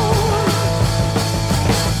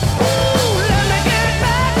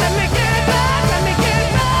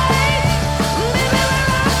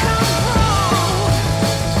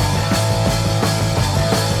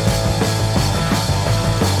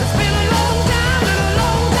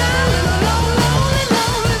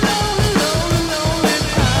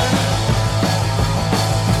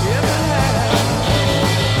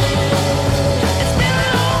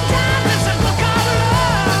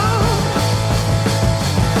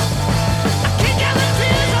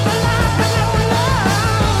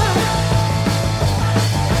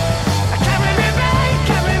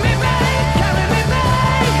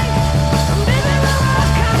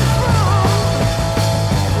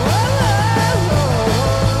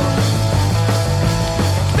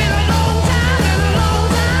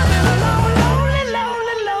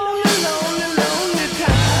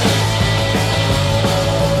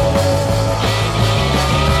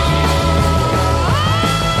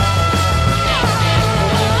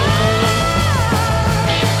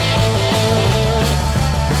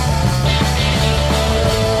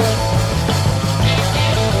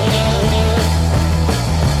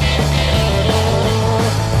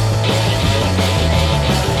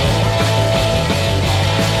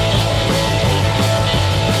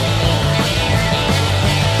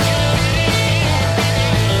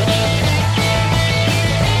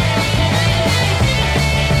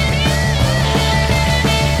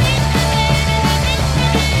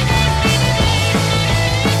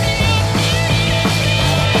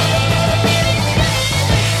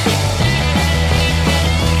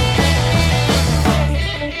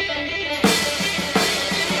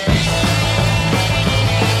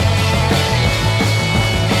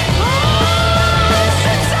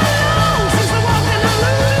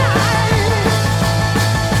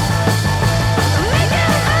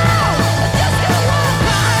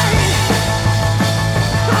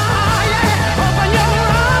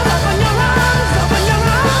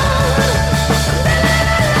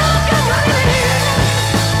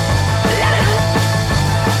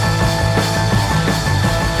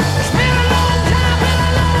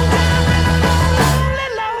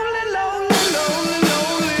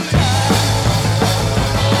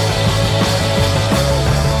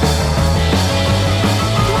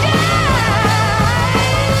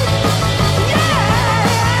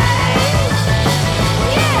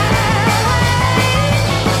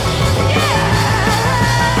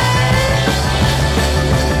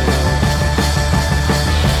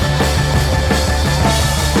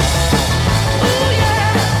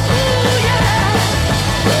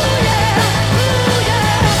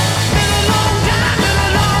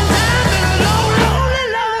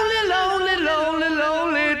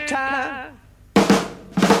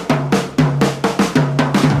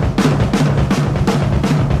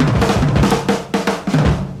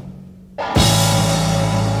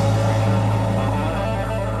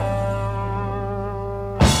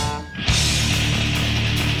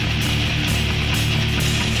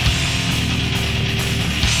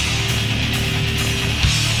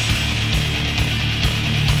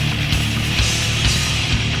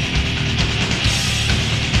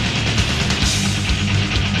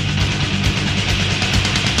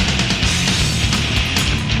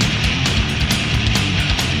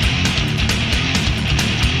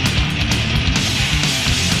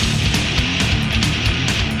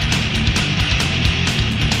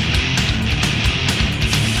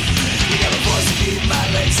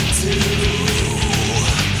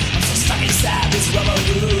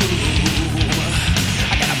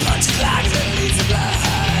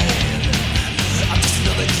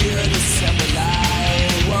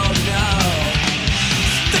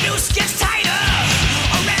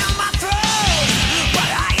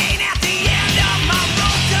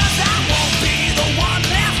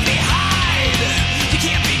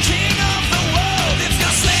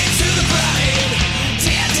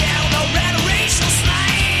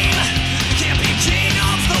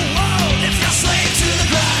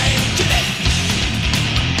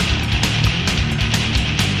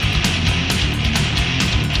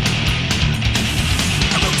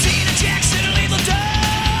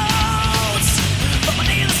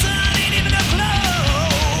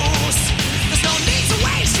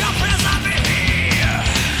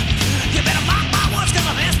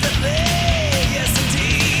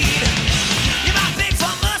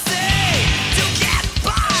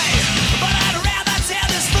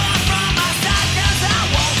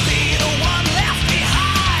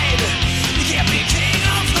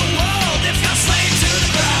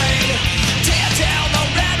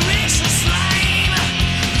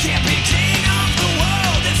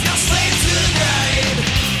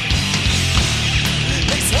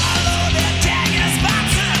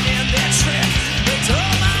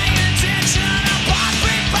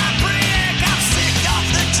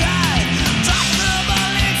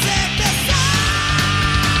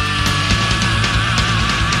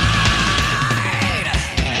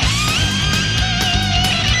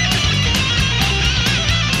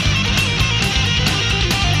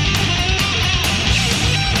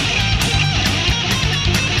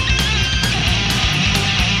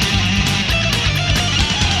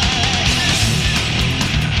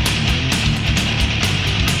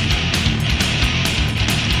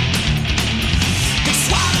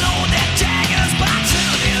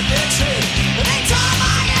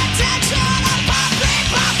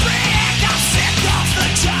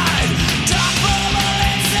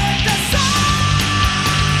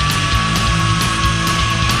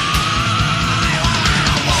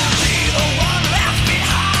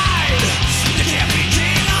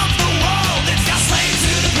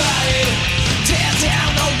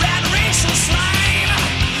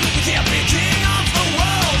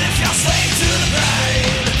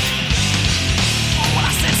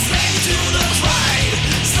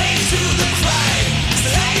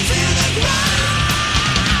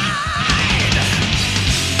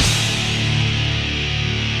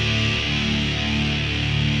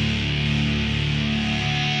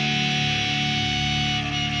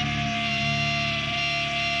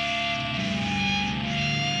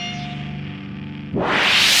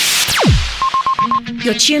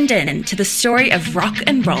You're tuned in to the story of rock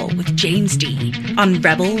and roll with James D on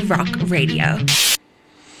Rebel Rock Radio.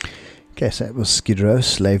 Okay, so that was Skid Row,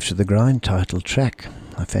 Slave to the Grind, title track.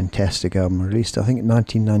 A fantastic album released, I think, in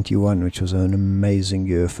 1991, which was an amazing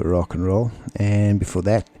year for rock and roll. And before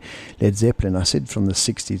that, Led Zeppelin. I said from the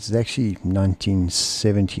 60s. It's actually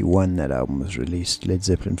 1971 that album was released. Led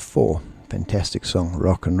Zeppelin 4. Fantastic song,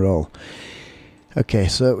 Rock and Roll. Okay,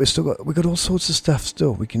 so we got all sorts of stuff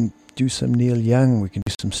still. We can do some Neil Young, we can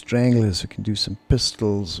do some Stranglers, we can do some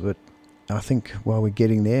Pistols, but I think while we're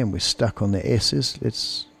getting there and we're stuck on the S's,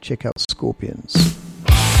 let's check out Scorpions.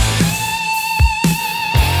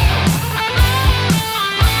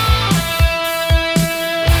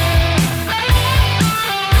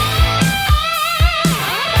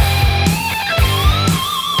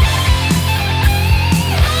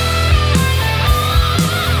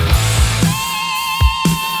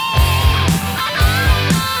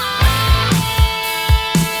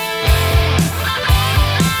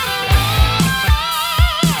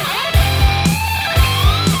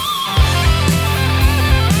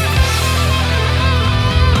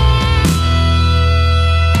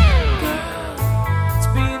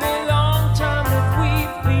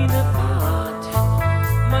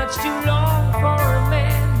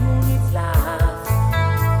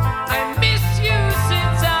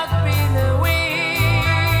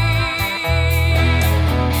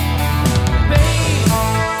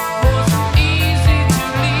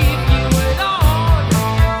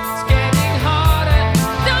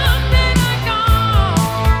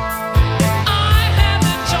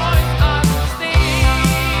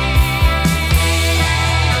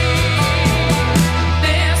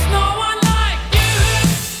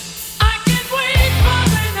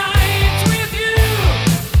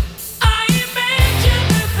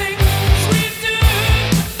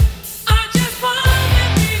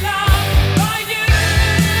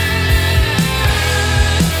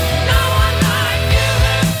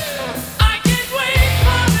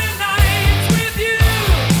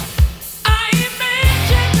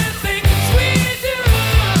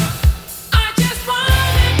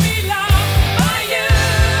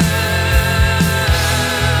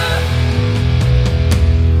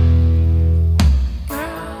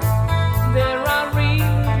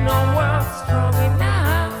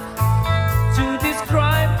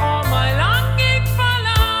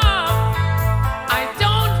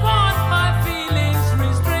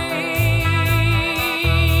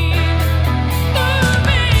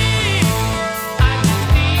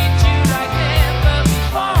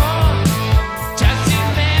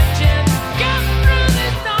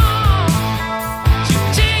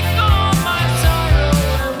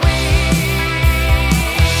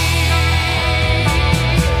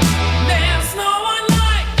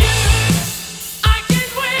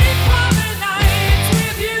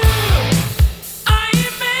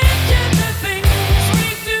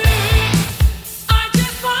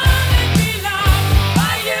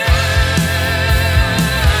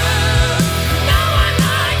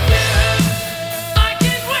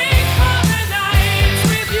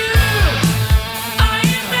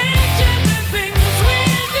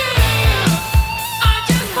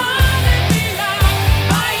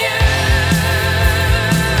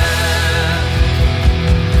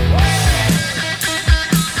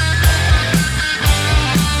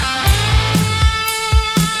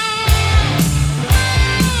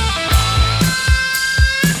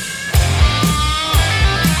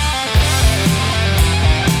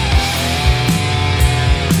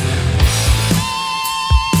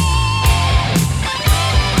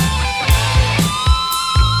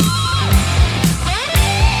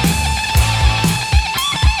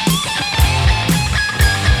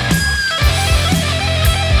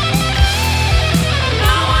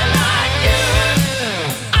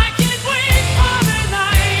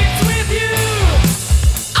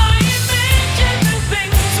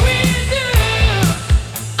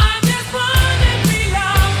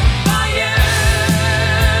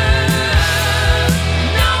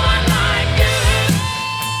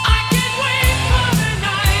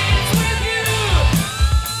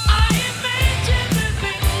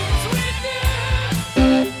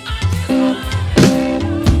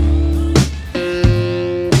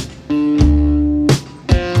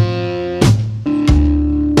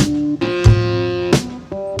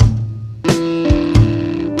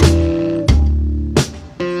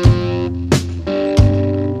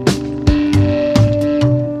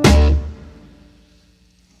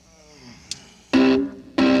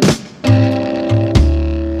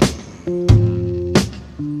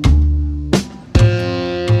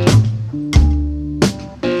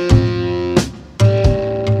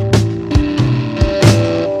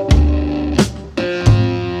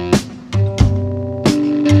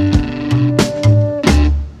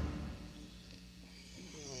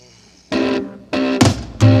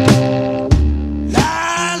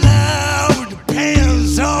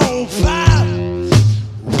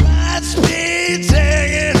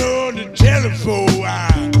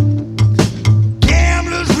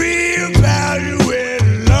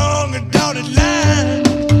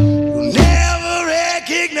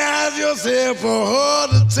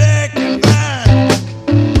 heart attack and mine.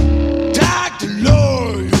 Doctor,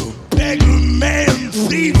 lawyer, beggar, man,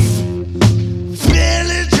 thief.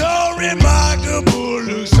 Village or remarkable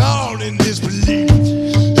looks all in disbelief.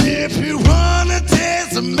 If you wanna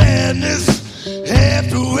taste the madness, have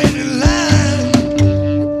to wait in line.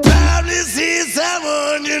 Probably see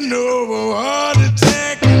someone you know with a heart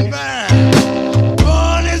attack and mine.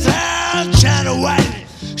 Born as high, China white,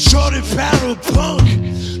 shorty powder punk.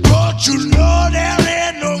 Don't you know there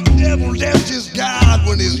ain't no devil, that's just God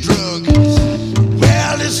when he's drunk.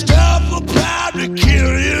 Well, this stuff will probably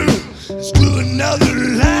kill you. Let's do another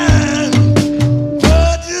line.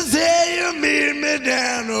 But you say you meet me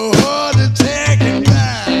down a heart attack and mine.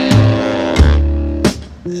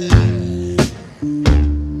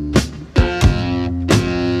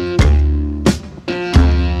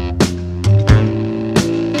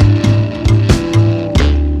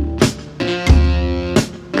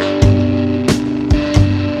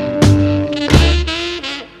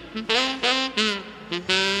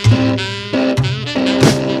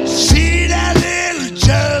 See that little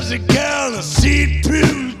Jersey girl, a seat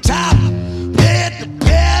through top. Hit the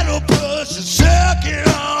pedal push and sucking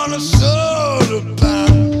on a soda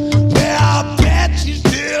pop. Well, I bet she's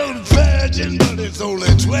still a virgin, but it's only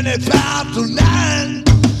 25 to 9.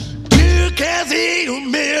 You can see a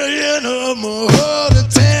million of my heart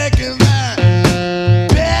attack and mine.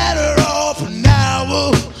 Better off an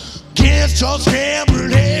hour against your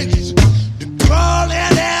scrambled eggs. The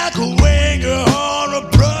crawling ankle winger on a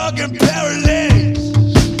broken pair of legs.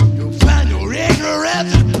 You'll find your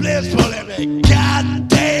ignorance in place for every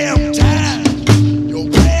goddamn time. You're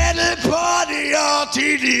planning for the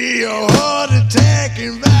RTD, a heart attack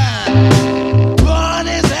and mine. Born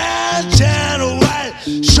as eyes, China white,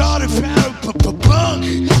 shorty found punk.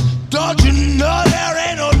 Don't you know there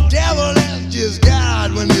ain't no devil, that's just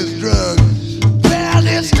God when he's drunk. Well,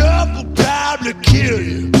 this stuff will probably kill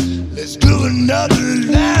you. Let's do another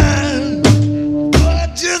line.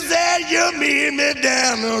 But you said you meet me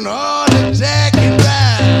down on heart attack and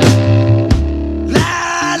mine.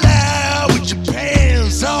 Lie, lie with your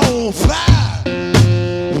pants on fire.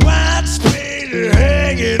 White spade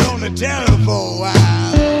hanging on the telephone wire.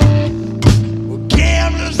 Well,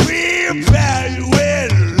 gamblers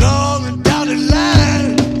reevaluate along the dotted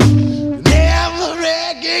line. Never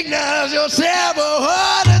recognize yourself a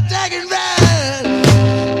heart attack and mine.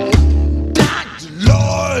 Doctor,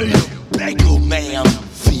 lawyer, banker, man,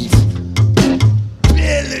 thief.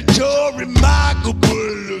 Billy Joe,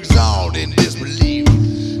 remarkable, looks all in disbelief.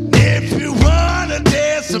 If you wanna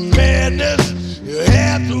dance some madness, you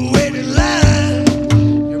have to wait in line.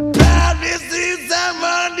 You probably see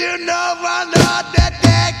someone you know for not that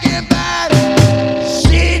can bite.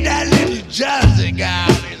 See that little Jersey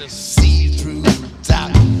girl in a see-through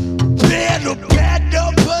top. Pedal,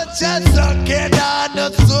 pedal, put your sucking on the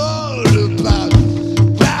soda pop.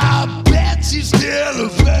 Well, I bet she's still a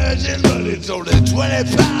virgin, but it's only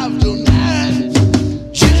 25 to 9.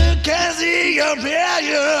 You can see your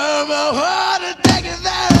million, my heart attack is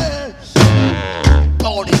there.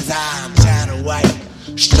 All these eyes, China white,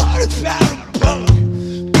 started found a punk.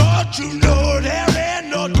 Don't you know there ain't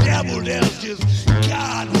no devil, there's just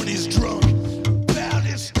God when he's drunk. Well,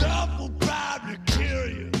 this stuff will probably kill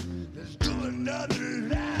you. Let's do another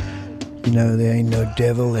line. You know, there ain't no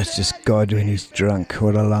devil, that's just God when he's drunk.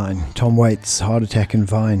 What a line. Tom Waits, Heart Attack and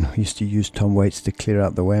Vine. We used to use Tom Waits to clear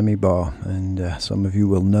out the whammy bar, and some of you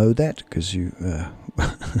will know that because you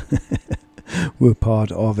were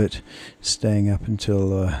part of it, staying up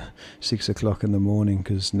until 6 o'clock in the morning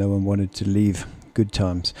because no one wanted to leave. Good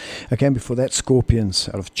times. Okay, before that, Scorpions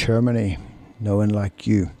out of Germany. No One Like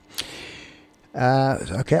You.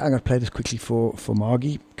 Okay, I'm going to play this quickly for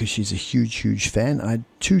Margie because she's a huge fan. I had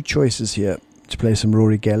two choices here to play some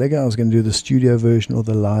Rory Gallagher. I was going to do the studio version or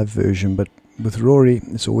the live version, but with Rory,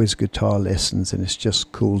 it's always guitar lessons, and it's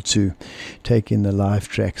just cool to take in the live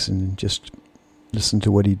tracks and just listen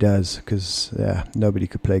to what he does because nobody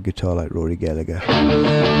could play guitar like Rory Gallagher.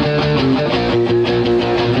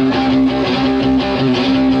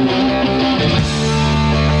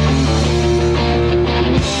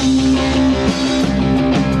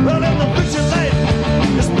 Well, in the picture light,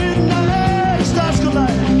 it's midnight, stars collide.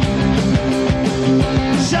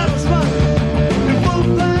 Shadows run, in full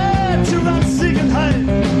flight, to run, seek and hide.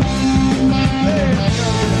 Hey,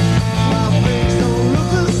 my face don't look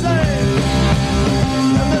the same.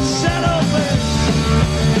 And the shadow fades,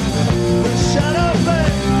 the shadow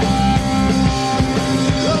fades.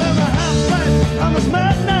 Well, in the house.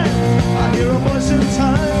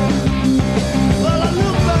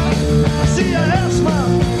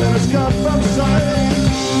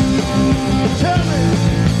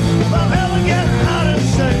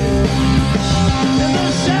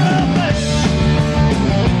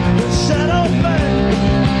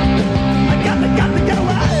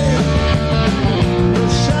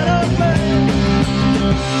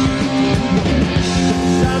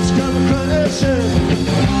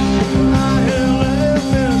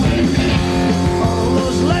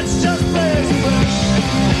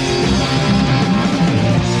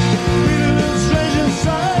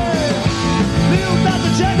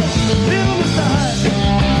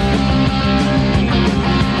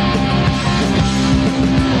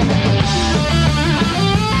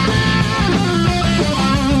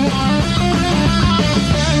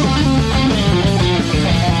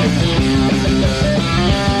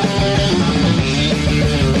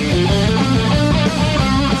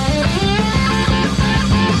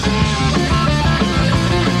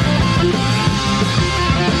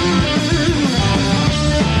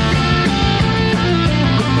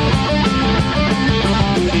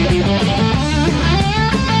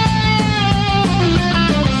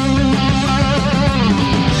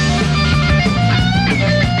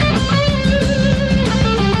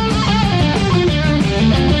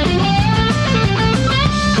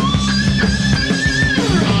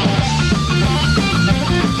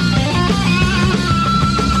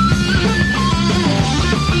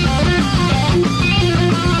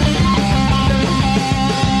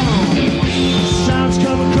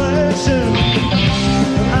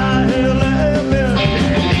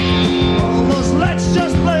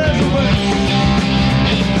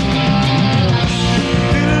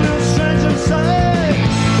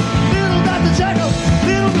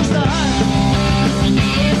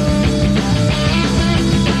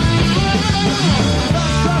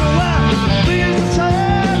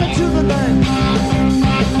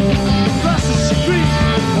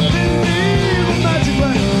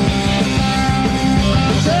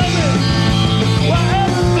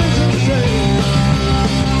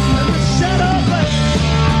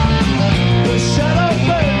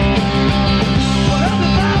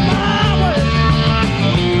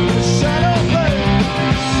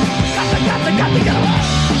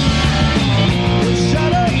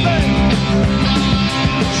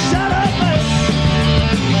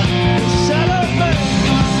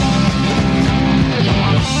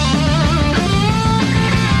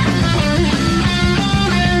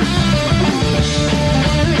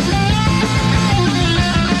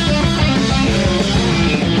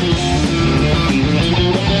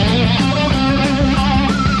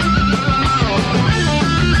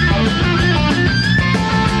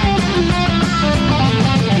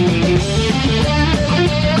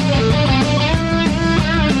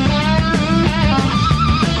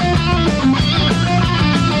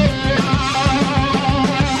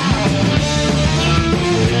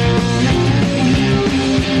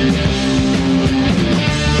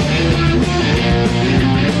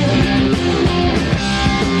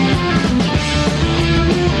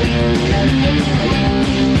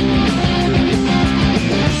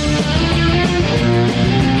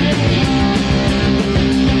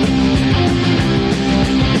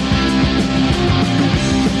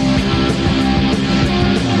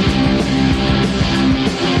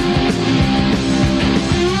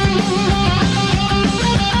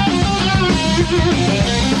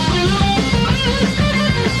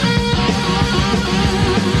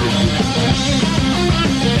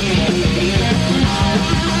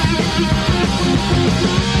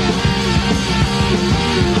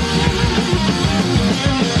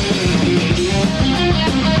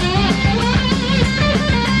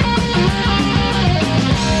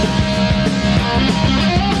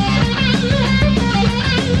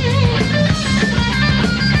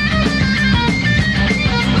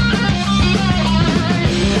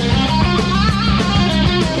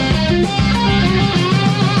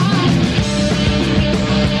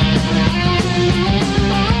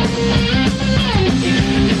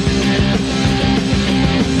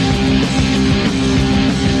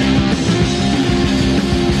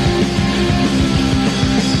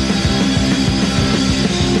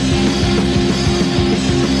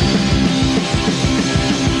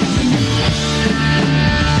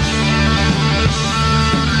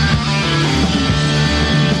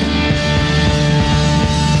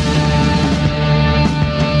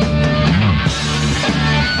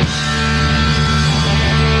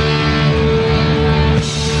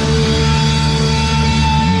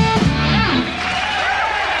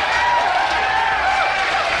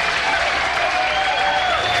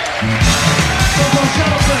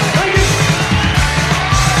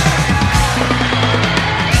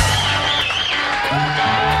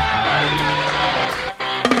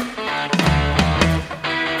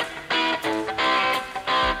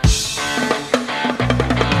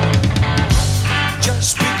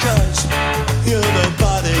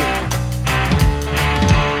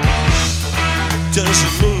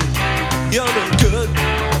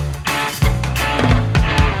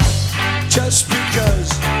 Just because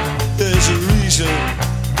there's a reason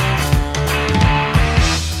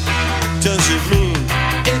doesn't mean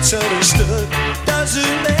it's understood.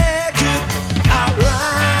 Doesn't make it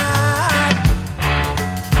alright.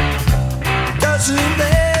 Doesn't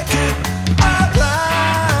make it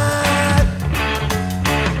alright.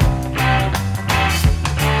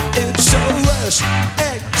 It's the worst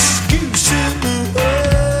excuse in the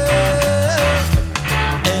world,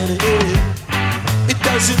 and it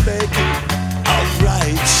doesn't make it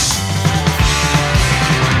alright.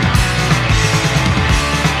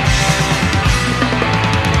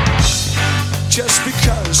 Just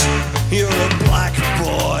because you're a black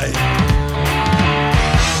boy,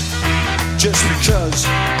 just because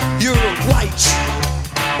you're a white,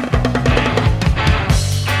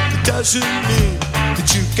 it doesn't mean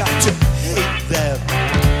that you got to hate them.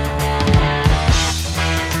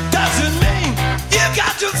 Doesn't mean you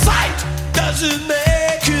got to fight. Doesn't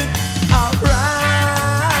make it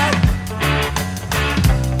alright.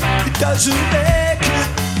 It doesn't make it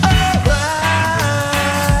alright.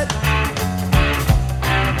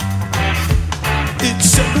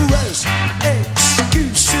 It's the worst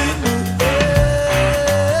excuse in the world,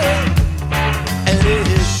 and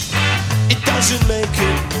it doesn't make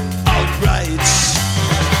it alright.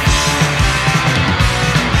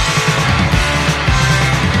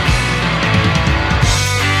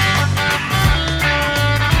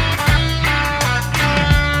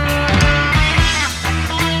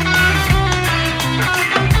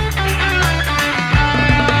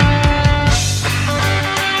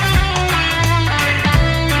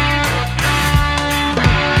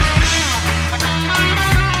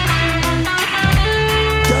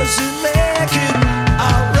 Doesn't make it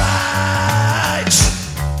alright.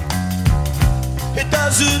 It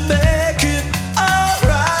doesn't make it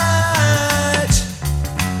alright.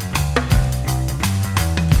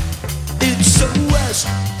 It's the worst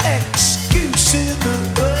excuse in the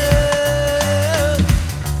world,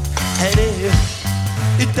 and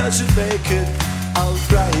it doesn't make it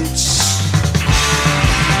alright.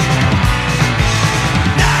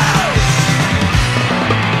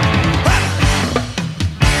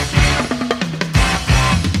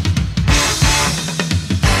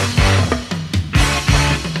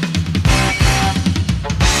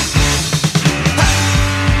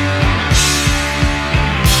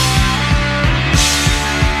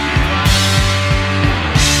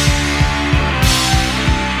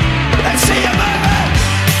 Let's see you move it.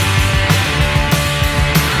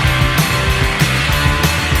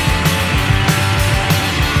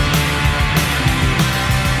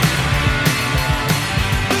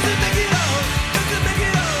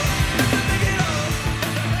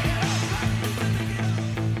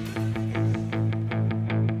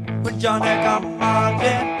 Put your neck up,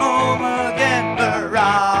 marching home again,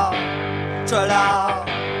 hurrah, tra-la.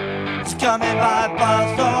 It's coming by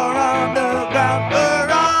bus or underground,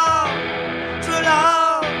 hurrah, tra-la.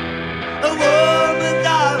 A woman's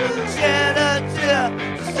eyes shed a tear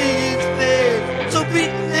to see his face, so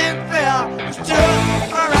beaten and fair. It's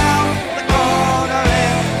just around the corner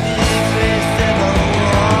and the X-ray Civil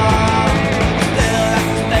War. Still at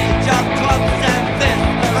the stage of clubs and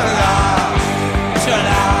fists, hurrah,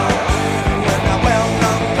 tra-la.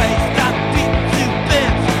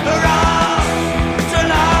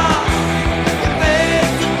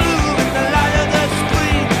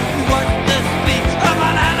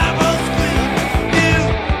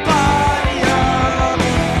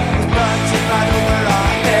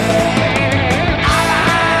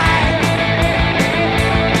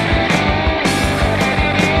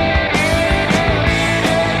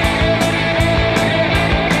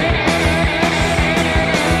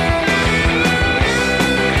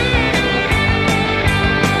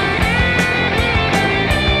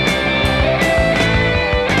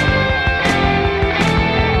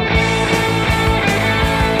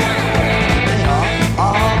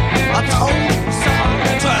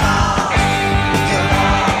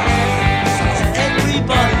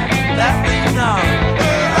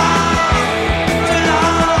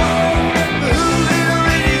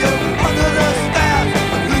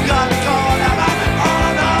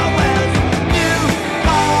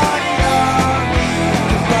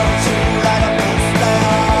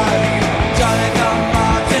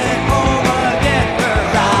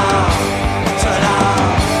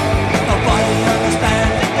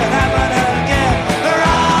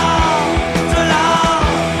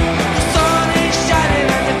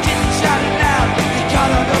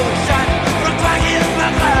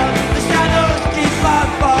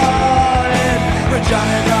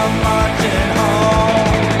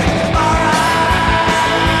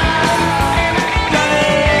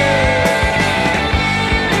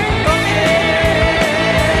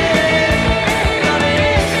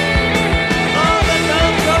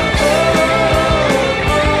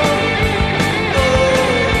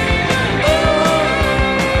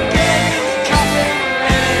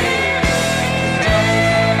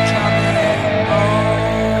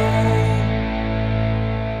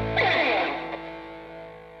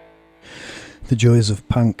 joys of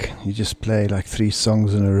punk. You just play like 3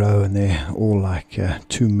 songs in a row and they're all like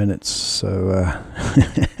 2 minutes, so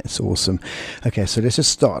it's awesome. Okay, so let's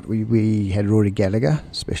just start. We had Rory Gallagher,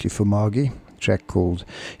 especially for Margie, a track called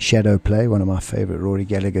Shadow Play, one of my favorite Rory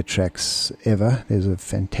Gallagher tracks ever. There's a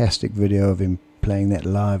fantastic video of him playing that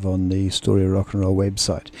live on the Story of Rock and Roll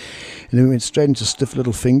website. And then we went straight into Stiff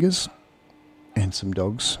Little Fingers and some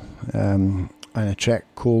dogs, and a track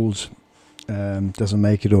called Doesn't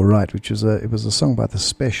Make It Alright, which was it was a song by the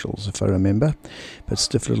Specials, if I remember, but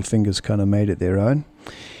Stiff Little Fingers kind of made it their own.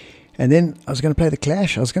 And then I was going to play The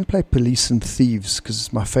Clash. I was going to play Police and Thieves, because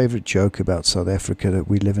it's my favourite joke about South Africa, that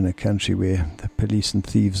we live in a country where the police and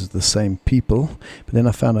thieves are the same people. But then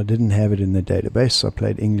I found I didn't have it in the database, so I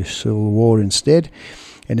played English Civil War instead.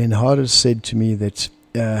 And then Harder said to me that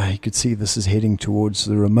he could see this is heading towards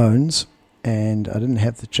the Ramones, and I didn't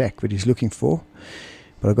have the track that he's looking for,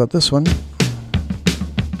 but I got this one.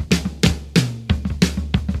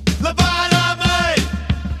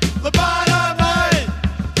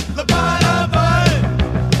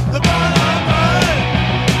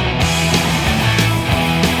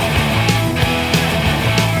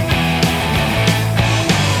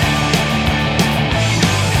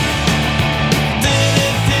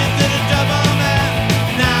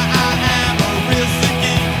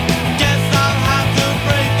 Guess I'll have to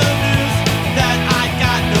break the news that I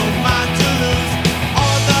got no mind to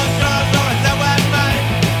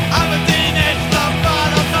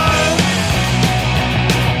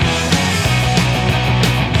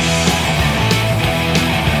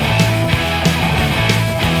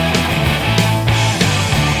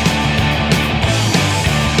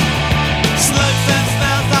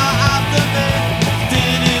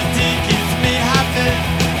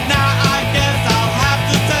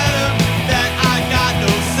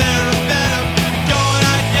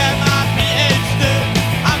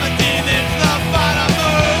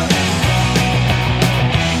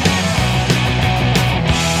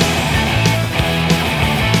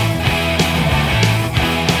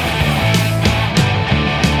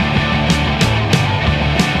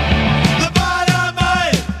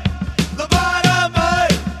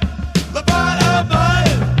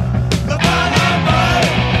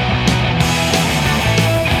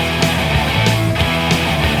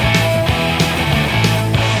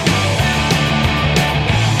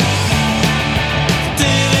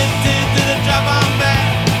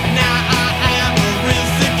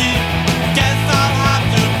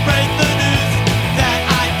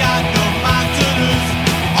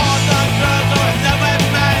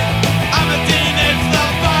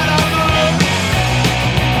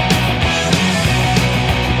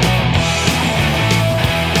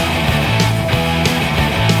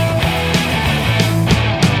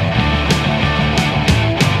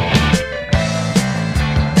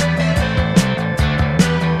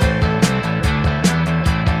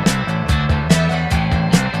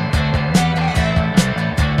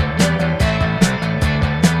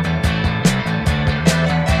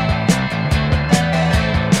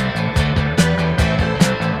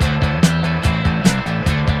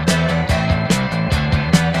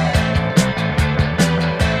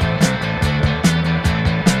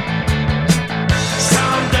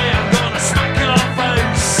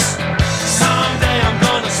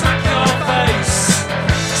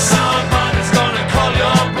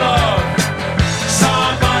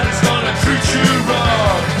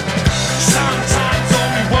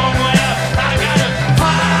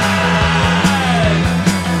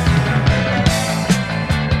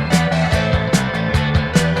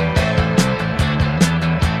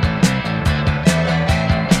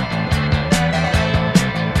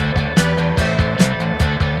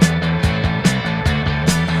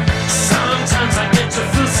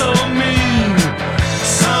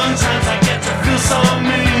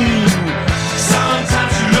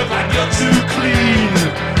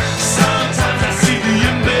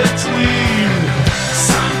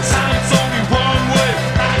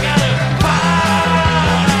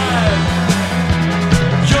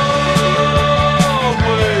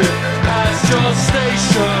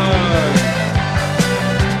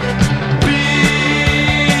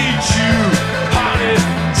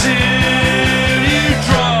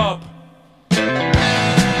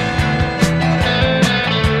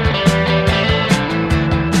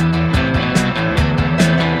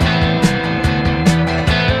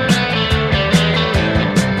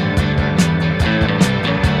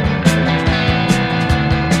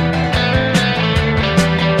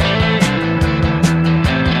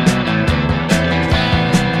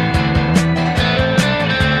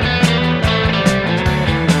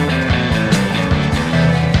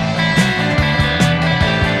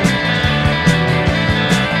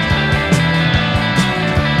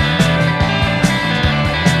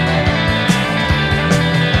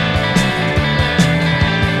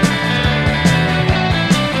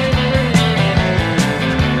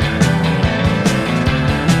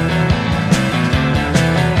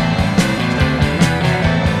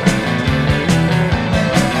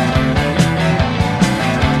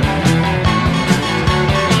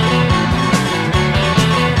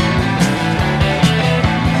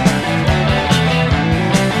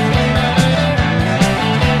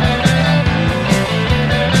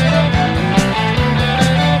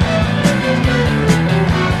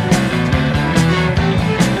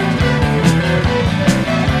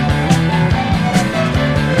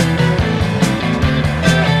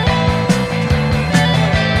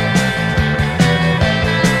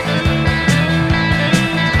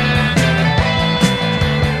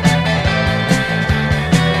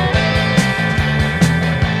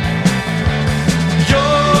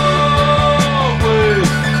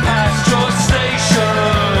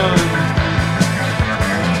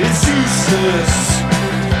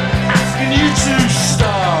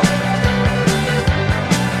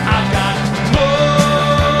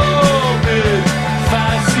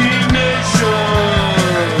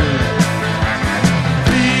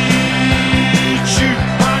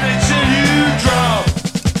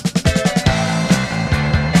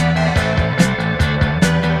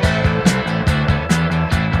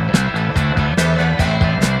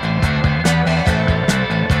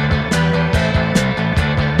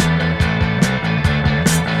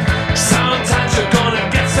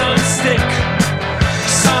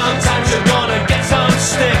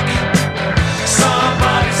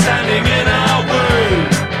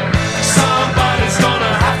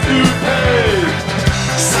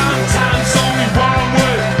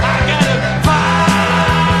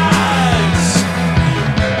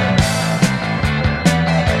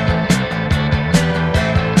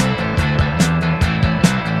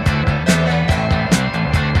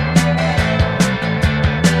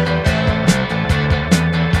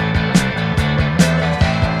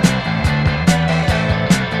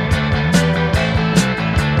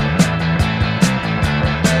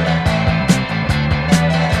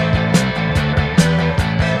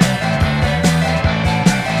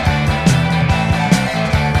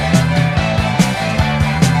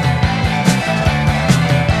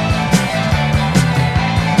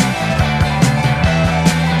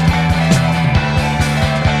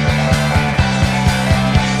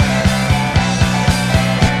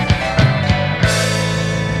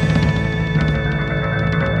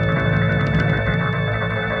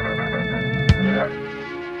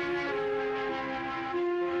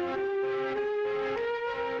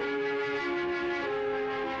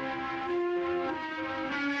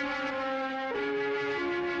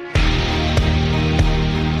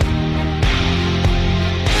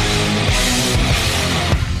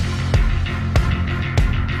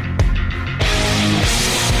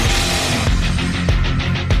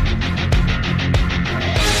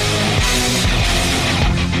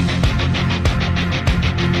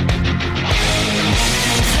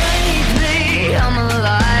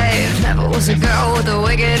was a girl with a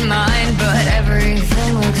wicked mind, but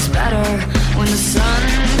everything looks better when the sun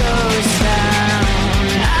goes down.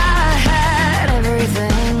 I had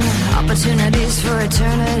everything, opportunities for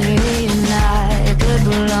eternity, and I could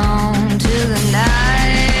belong to the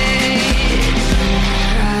night.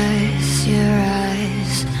 Eyes, your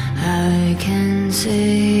eyes, I can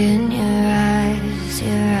see in your eyes,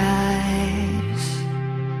 your eyes.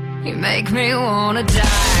 You make me wanna die.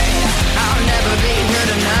 I'll never be good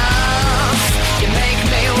enough. You make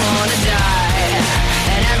me wanna die.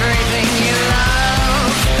 And everything you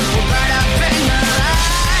love will burn up in the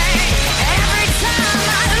light. Every time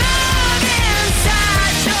I look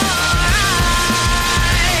inside your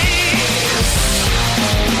eyes,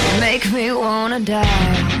 you make me wanna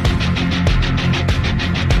die.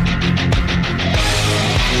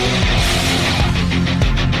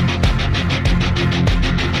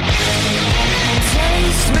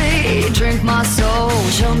 Drink my soul,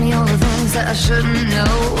 show me all the things that I shouldn't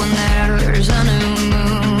know. When there's a new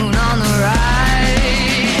moon on the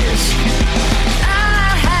rise,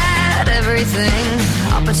 I had everything,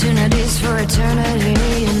 opportunities for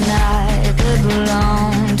eternity, and I could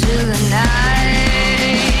belong to the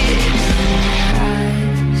night.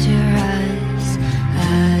 Eyes, your eyes,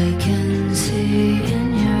 I can see in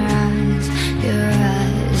your eyes, your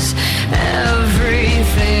eyes,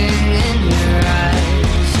 everything in your eyes.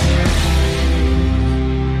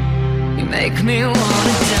 Make me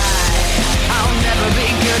wanna die. I'll never be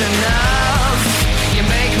good enough. You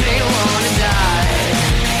make me wanna die.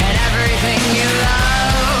 And everything you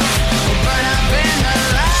love will burn up in the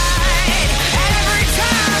light. Every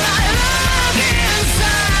time I look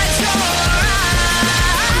inside your eyes,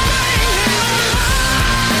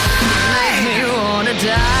 you make me wanna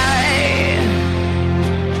die.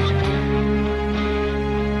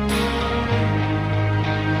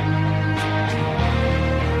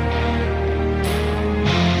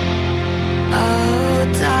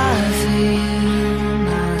 Die for you,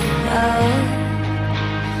 my love,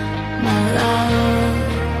 my love.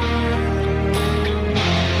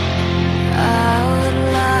 I would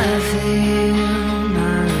lie for you,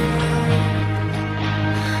 my love,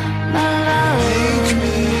 my love. Make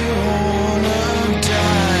me wanna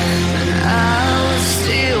die. And I would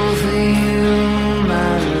steal for you,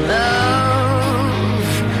 my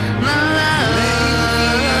love, my love. Make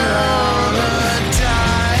me wanna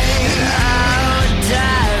die. I would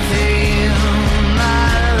die for you,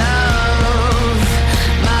 my love,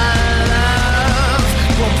 my love.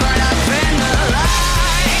 Will burn up in the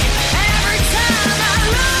light. Every time I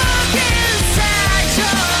look inside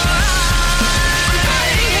your eyes, look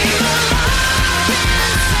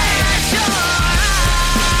inside your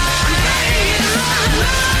eyes,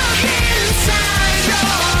 look inside your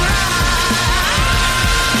eyes.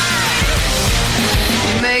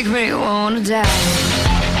 You make me wanna die.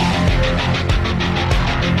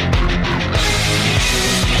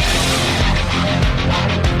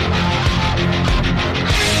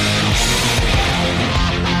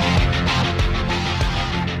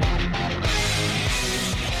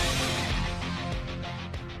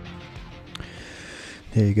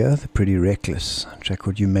 There you go, the Pretty Reckless track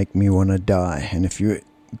called You Make Me Wanna Die. And if you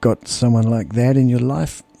got someone like that in your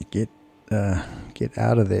life, get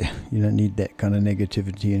out of there. You don't need that kind of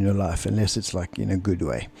negativity in your life unless it's like in a good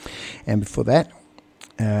way. And before that,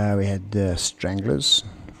 we had Stranglers,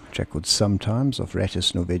 a track called Sometimes of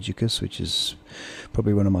Rattus Norvegicus, which is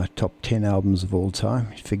probably one of my top 10 albums of all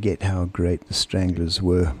time. You forget how great the Stranglers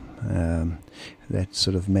were. That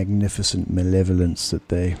sort of magnificent malevolence that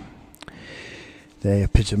they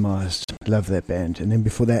epitomized. Love that band. And then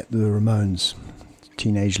before that, the Ramones,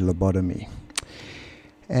 Teenage Lobotomy.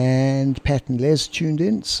 And Pat and Les tuned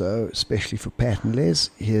in, so especially for Pat and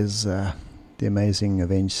Les, here's the amazing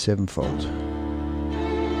Avenged Sevenfold.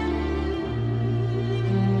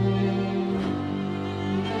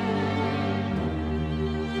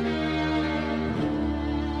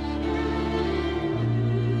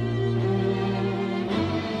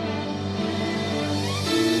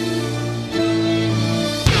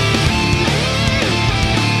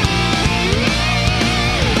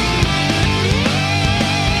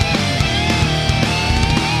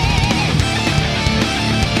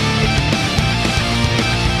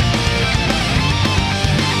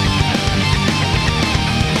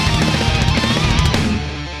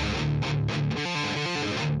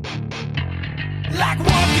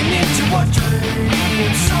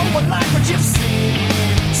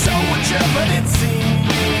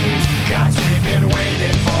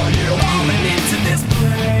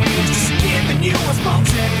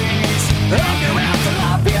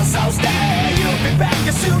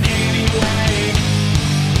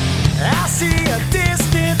 I'll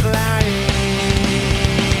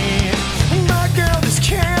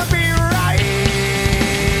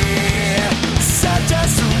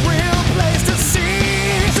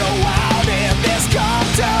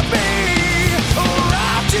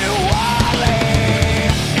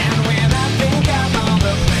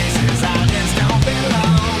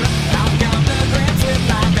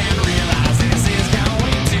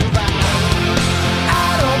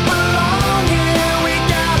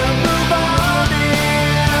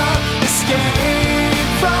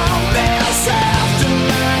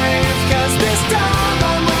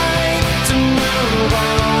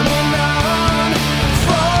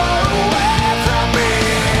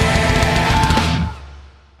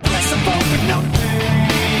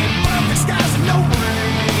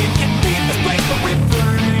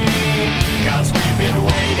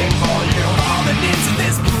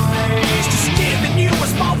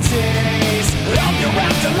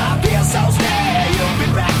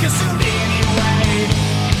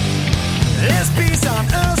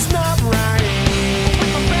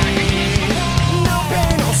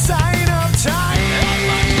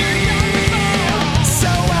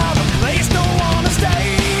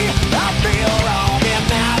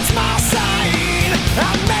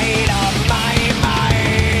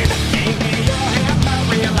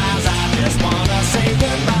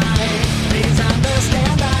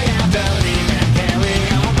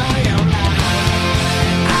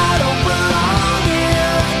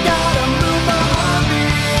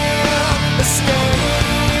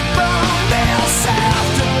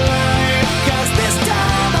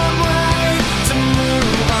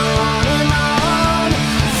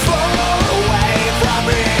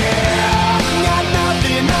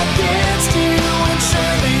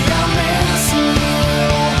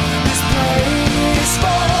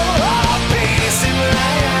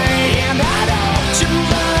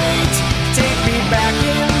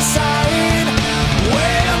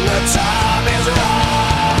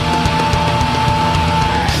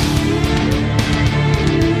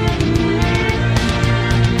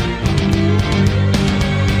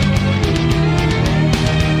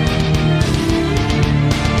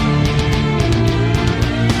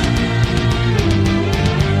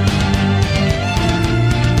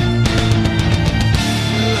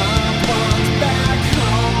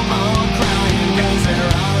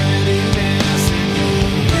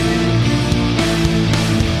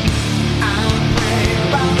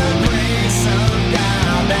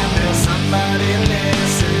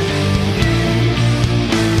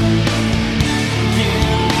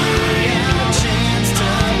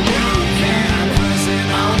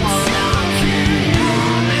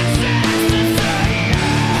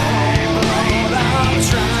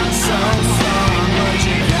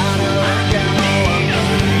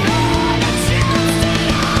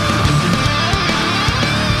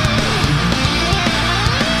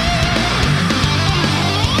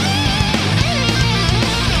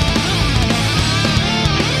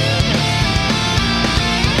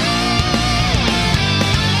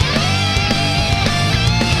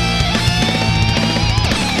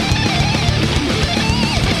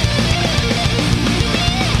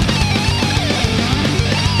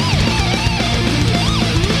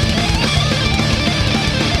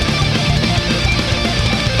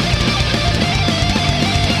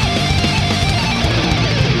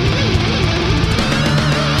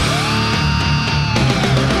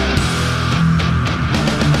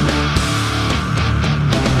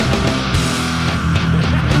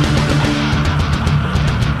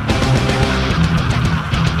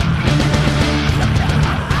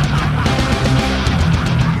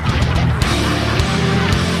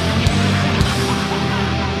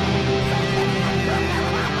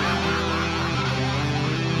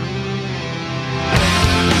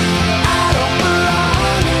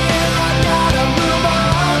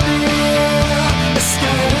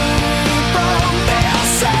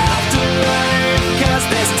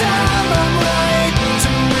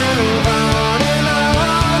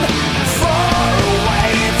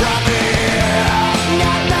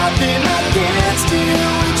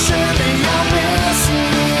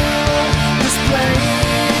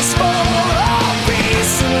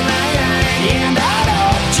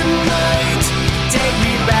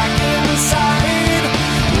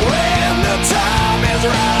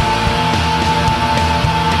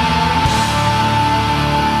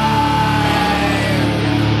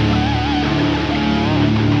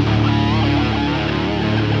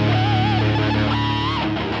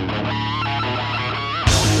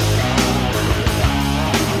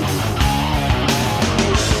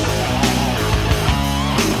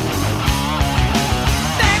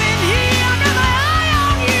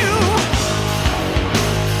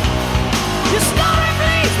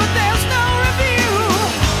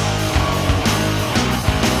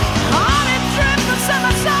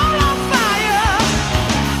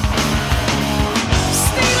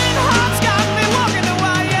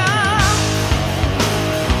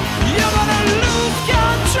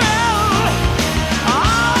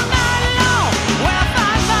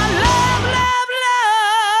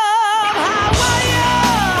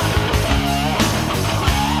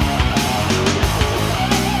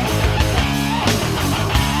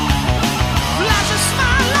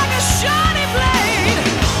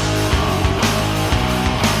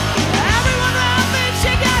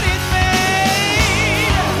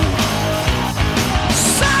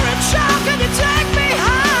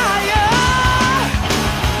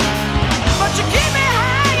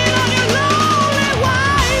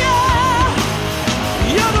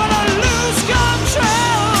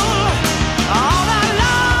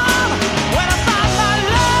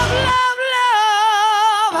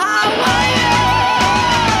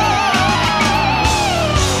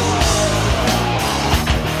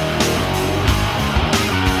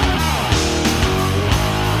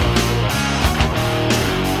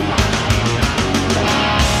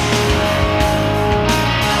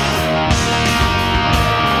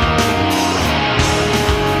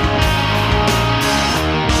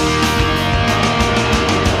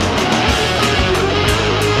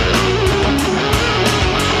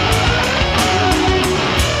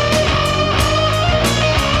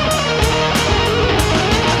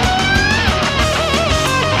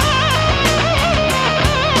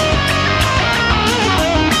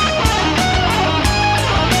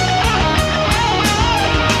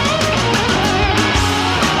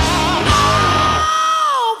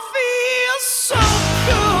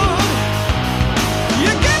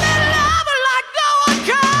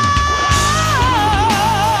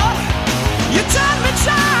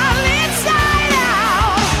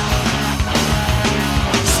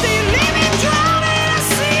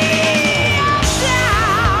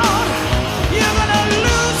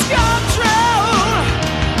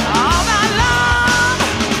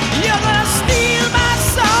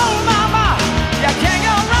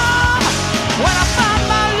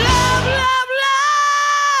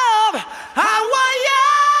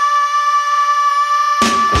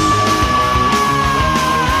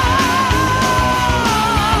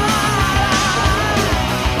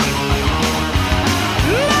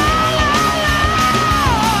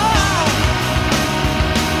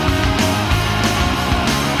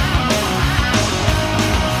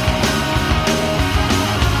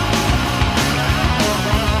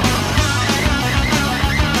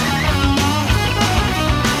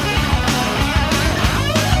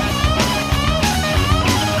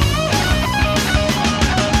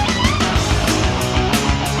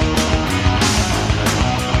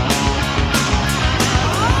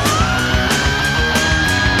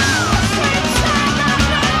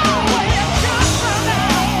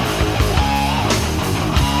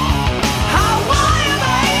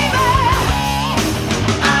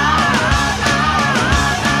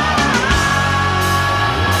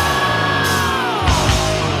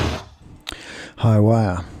High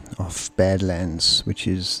Wire off Badlands, which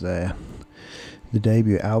is the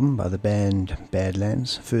debut album by the band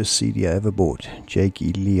Badlands. First CD I ever bought.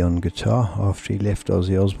 Jakey Lee on guitar after he left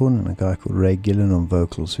Ozzy Osbourne, and a guy called Ray Gillen on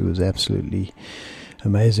vocals, who was absolutely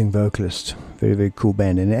amazing vocalist. Very, very cool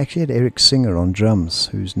band. And it actually had Eric Singer on drums,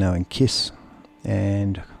 who's now in Kiss.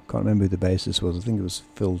 And I can't remember who the bassist was. I think it was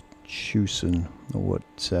Phil Chewson or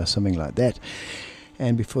something like that.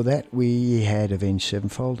 And before that, we had Avenged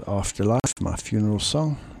Sevenfold, Afterlife, my funeral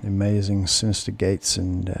song. Amazing Sinister Gates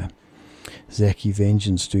and Zachy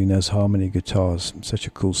Vengeance doing those harmony guitars. Such a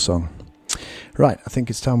cool song. Right, I think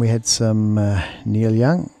it's time we had some Neil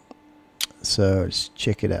Young. So let's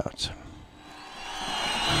check it out.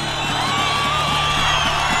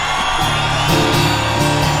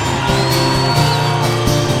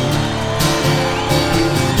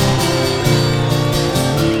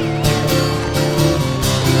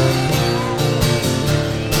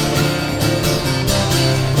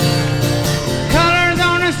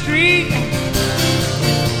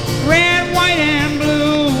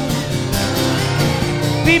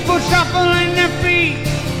 People shuffling their feet,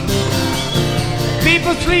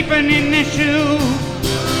 people sleeping in their shoes.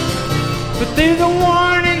 But there's a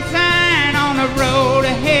warning sign on the road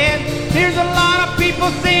ahead. There's a lot of people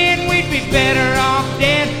saying we'd be better off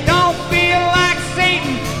dead. Don't feel like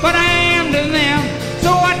Satan, but I am to them,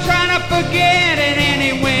 so I try to forget it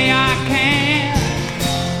any way I can.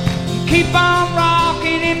 Keep on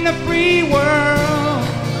rocking in the free world.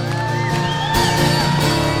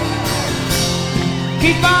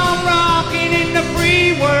 Keep on rocking in the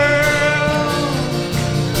free world.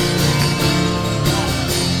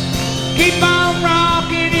 Keep on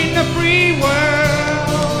rocking in the free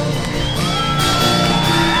world.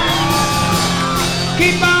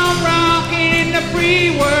 Keep on rocking in the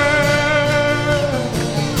free world.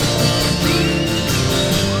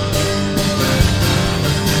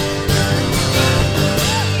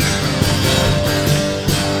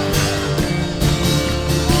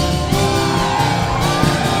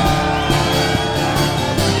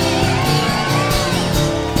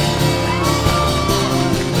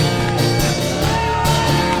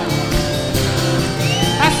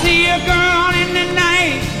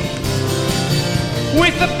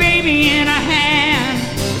 With a baby in her hand,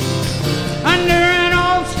 under an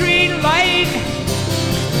old street light,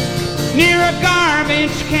 near a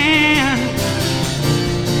garbage can.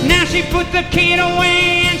 Now she put the kid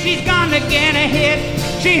away and she's gone to get a hit.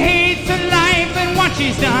 She hates her life and what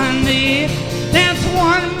she's done to it. That's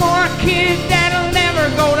one more kid that'll never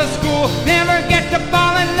go to school, never get to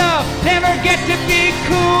fall in love, never get to be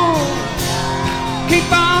cool.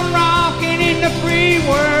 Keep on rocking in the free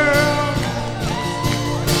world.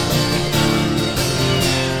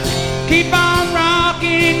 Keep on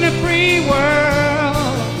rocking in the free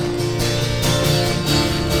world.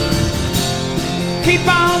 Keep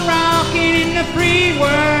on rocking in the free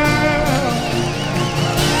world.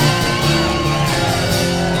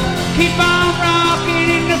 Keep on rocking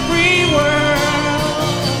in the free world.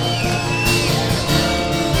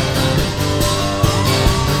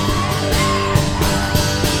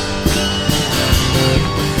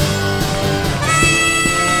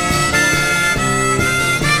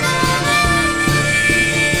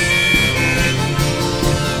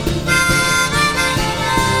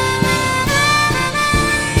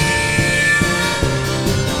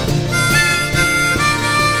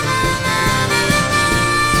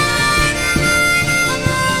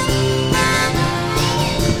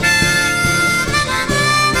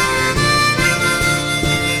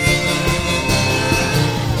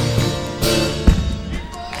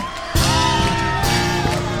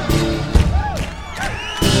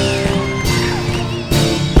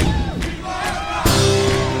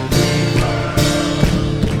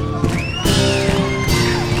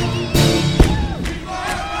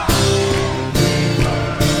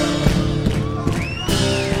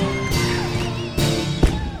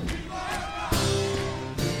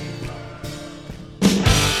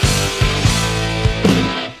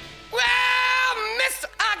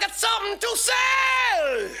 something to say.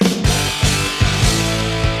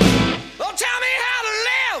 Don't tell me how to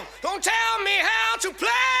live. Don't tell me how to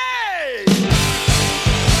play.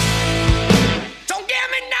 Don't give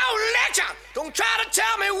me no lecture. Don't try to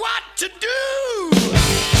tell me what to do.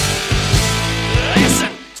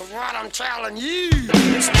 Listen to what I'm telling you.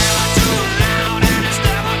 It's never too loud and it's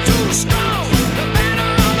never too strong. The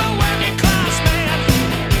banner of the working class man.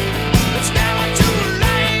 It's never too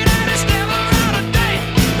late and it's never out of date.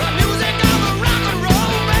 The music of a rock and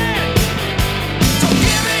roll band. So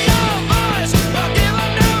give me your voice, or give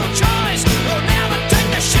them no choice. They'll never take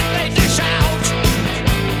the shit they dish out.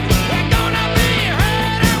 We're gonna be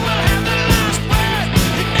heard and we'll have the last word.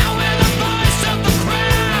 You know we're the voice of the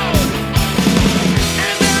crowd.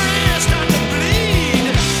 And there is not to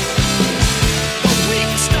bleed. The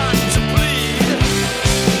weak start to bleed.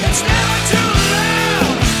 It's never too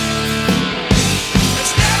loud.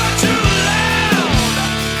 It's never too loud.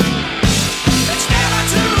 It's never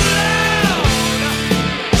too loud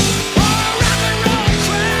for a rock and roll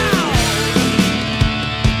crowd.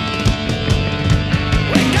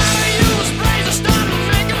 We gotta use praise to start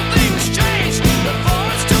making things change before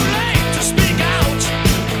it's too late to speak out.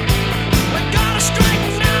 We gotta strike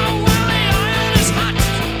now while the iron is hot.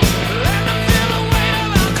 Let them feel the weight of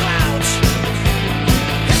our clouds.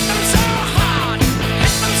 Hit them so hard,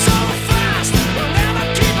 hit them so fast. They'll never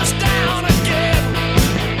keep us down again.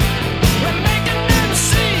 We're making them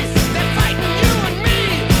see they're fighting you and me.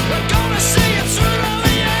 We're gonna see it through to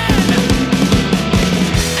the end.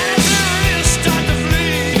 As there is start to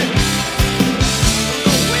bleed,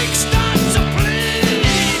 the weak start to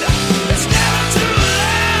bleed. It's never too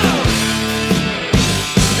loud.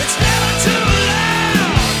 It's never too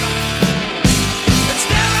loud. It's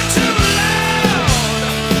never too loud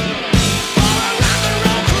for a rock and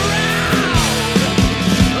roll crowd.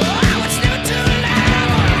 Oh, it's never too loud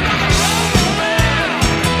for a rock and roll crowd.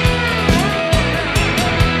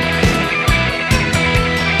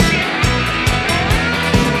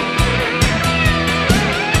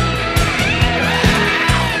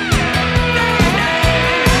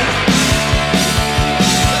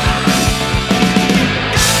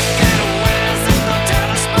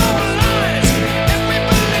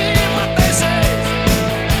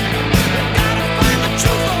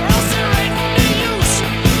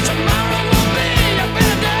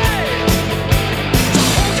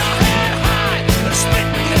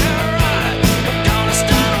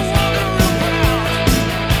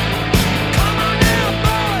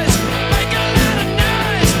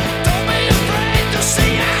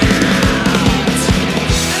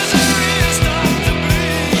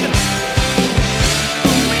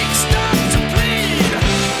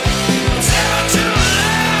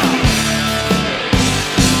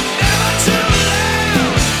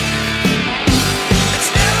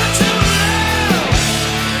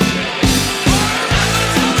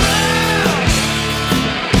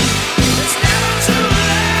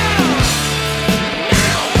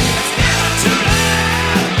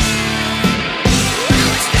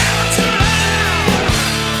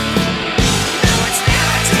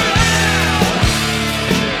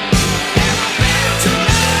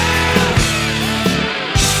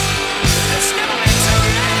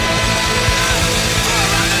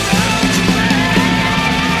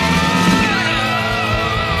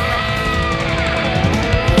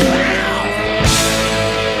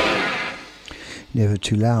 Never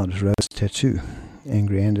Too Loud, Rose Tattoo,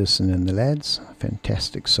 Angry Anderson and the Lads,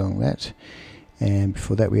 fantastic song that. And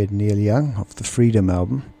before that we had Neil Young off the Freedom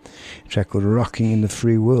album, a track called Rocking in the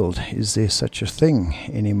Free World. Is there such a thing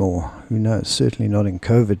anymore? Who knows? Certainly not in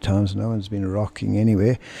COVID times. No one's been rocking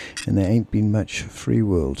anywhere and there ain't been much free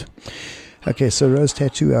world. Okay, so Rose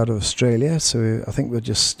Tattoo out of Australia, so I think we'll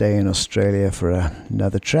just stay in Australia for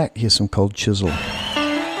another track. Here's some Cold Chisel.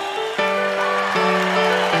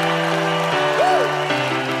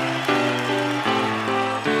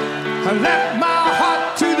 I left my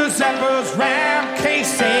heart to the Zeppers round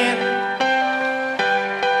casing,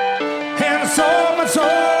 and I sold my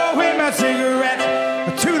soul with my cigarette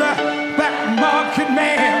to the black market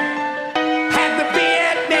man. Had the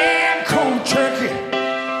Vietnam cold turkey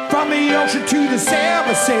from the ocean to the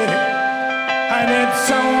Silver City, and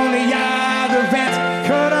it's only other vets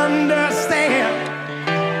could understand.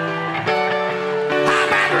 I've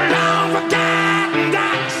been long forgotten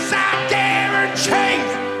docs out there and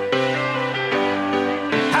changed.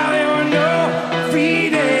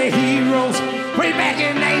 Way back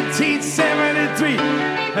in 1973,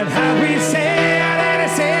 and how we sailed in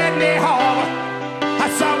Sydney Harbor. I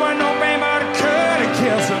saw an old man but I couldn't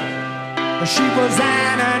kiss her. She was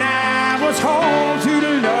out and I was home to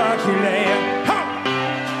the lucky land.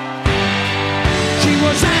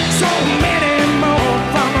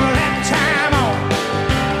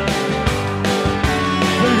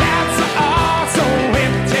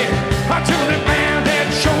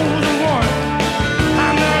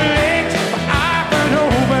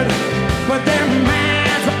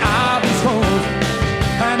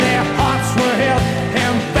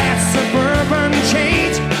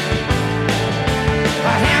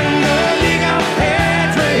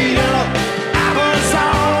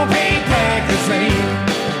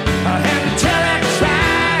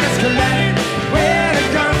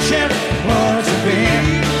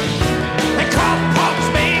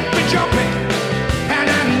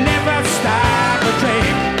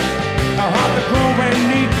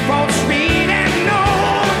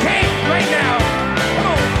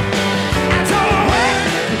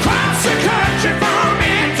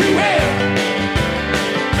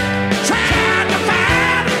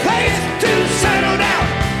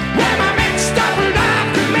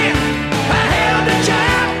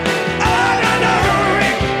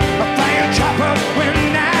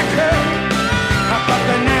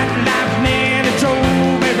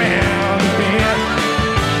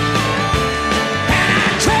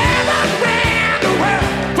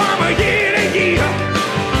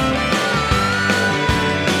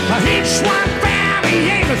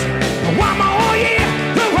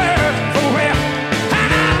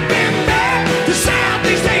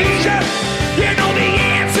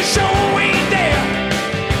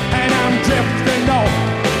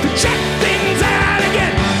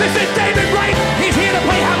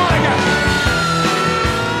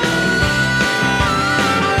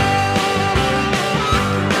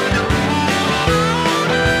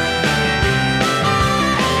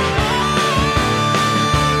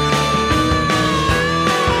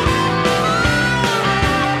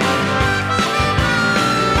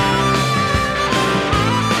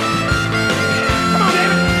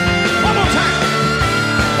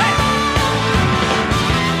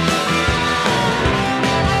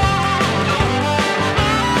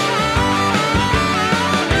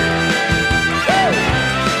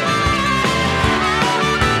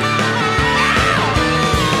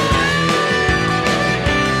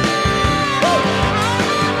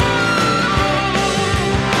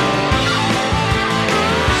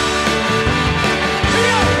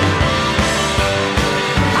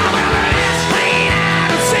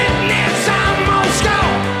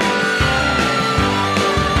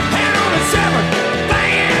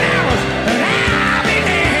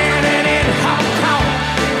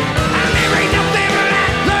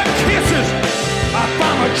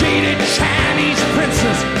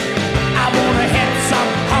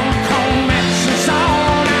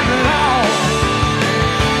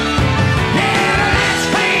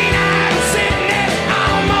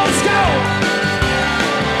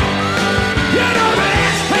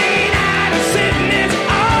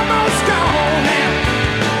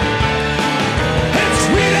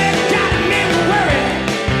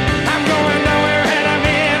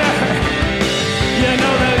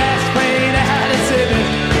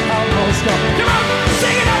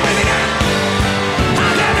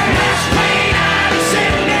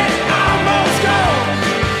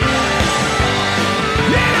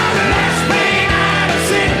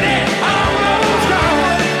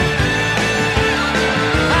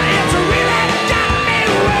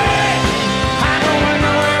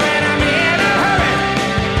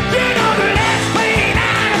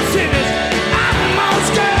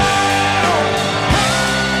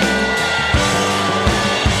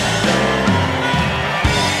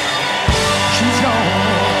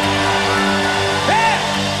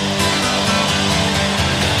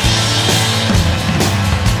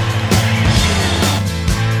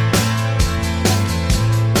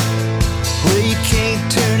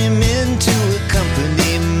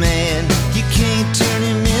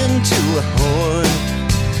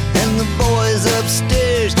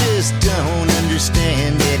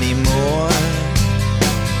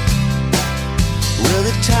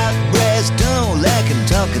 top brass don't like him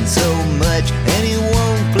talking so much, and he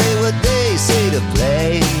won't play what they say to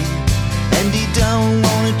play. And he don't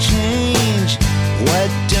wanna change what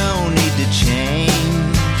don't need to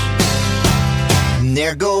change. And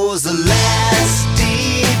there goes the last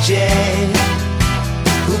DJ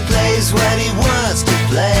who plays what he wants to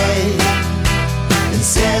play and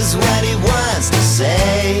says what he wants to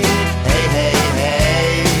say. Hey, hey,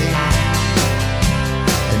 hey.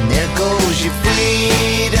 And there goes your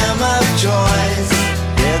freedom of choice.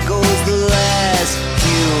 There goes the last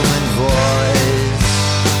human voice.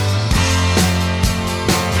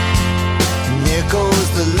 And there goes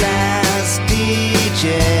the last DJ.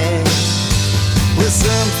 Well,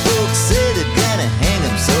 some folks say they're gonna hang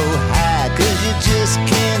him so high, 'cause you just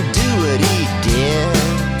can't do what he did.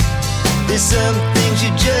 There's some things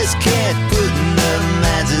you just can't put in the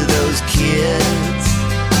minds of those kids.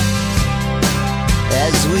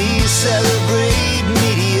 As we celebrate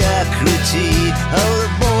mediocrity, all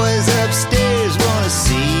the boys upstairs wanna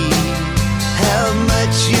see how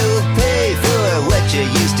much you'll pay for what you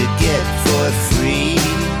used to get for free.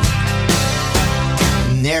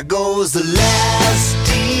 And there goes the last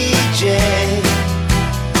DJ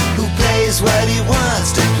who plays what he wants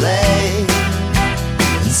to play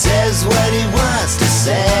and says what he wants to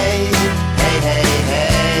say. Hey, hey,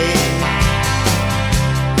 hey.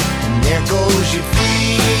 And there goes your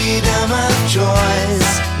freedom of choice.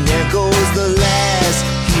 And there goes the last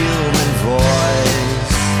human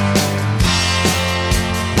voice.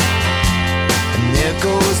 And there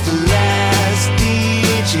goes the last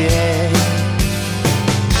DJ.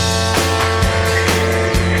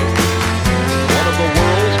 One of the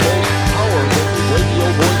world's most powerful radio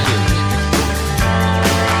voices.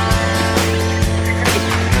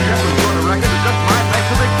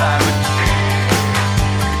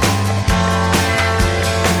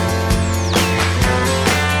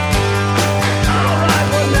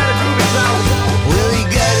 Well, he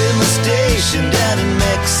got him a station down in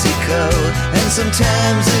Mexico, and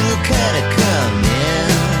sometimes it'll kinda come in,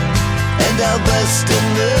 and I'll bust a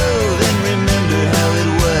move and remember how it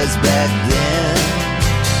was back then.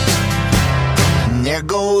 And there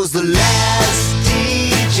goes the last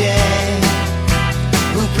DJ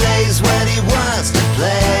who plays what he wants to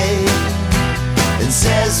play and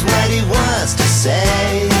says what he wants to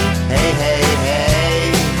say. Hey, hey,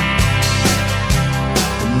 hey.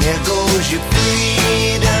 And there goes your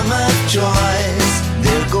freedom of choice.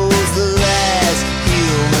 There goes the last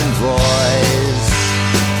human voice.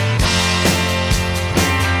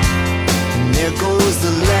 And there goes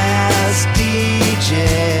the last DJ.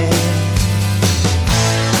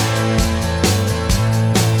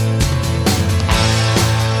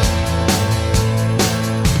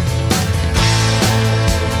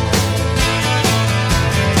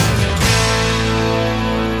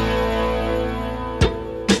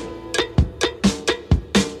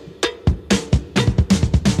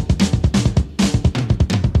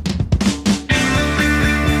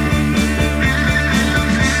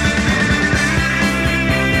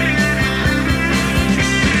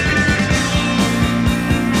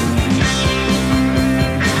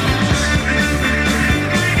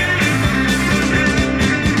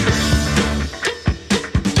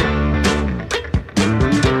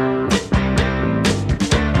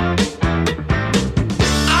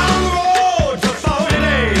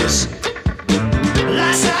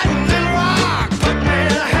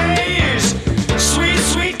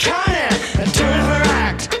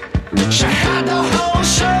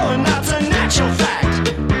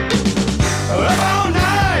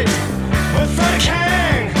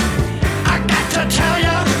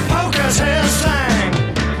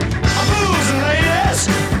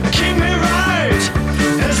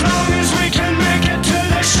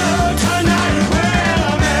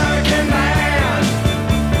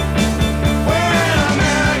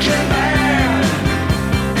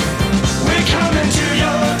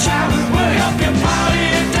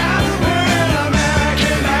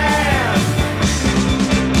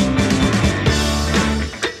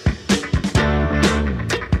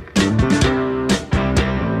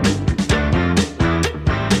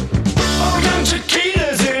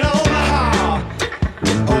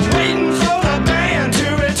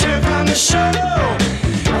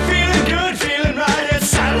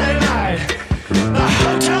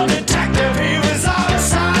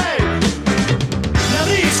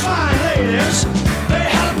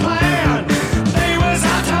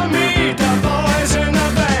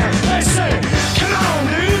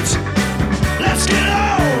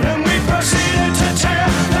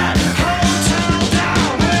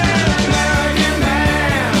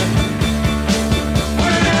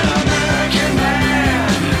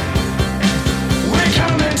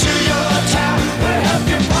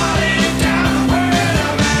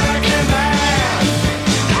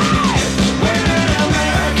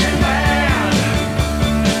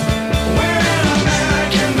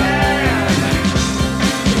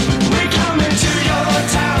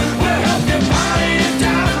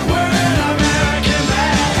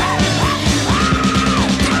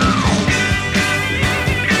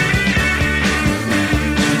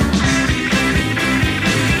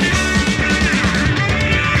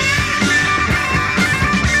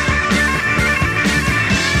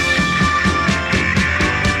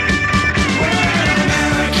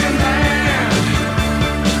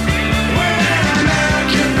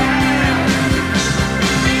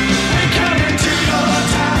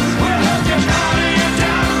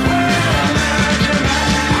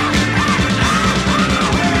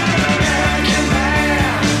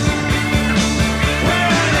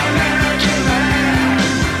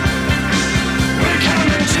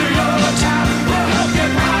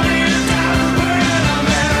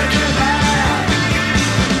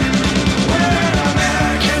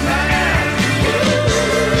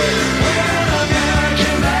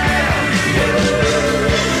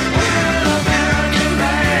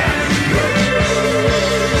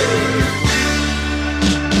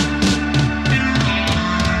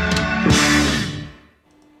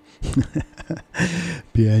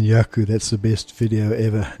 Bian Yaku, that's the best video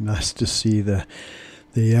ever. Nice to see the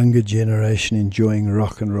younger generation enjoying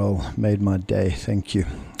rock and roll. Made my day, thank you.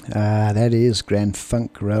 That is Grand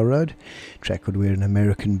Funk Railroad. Trackwood, we're an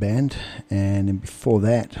American band. And then before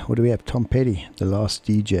that, what do we have? Tom Petty, the last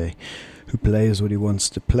DJ who plays what he wants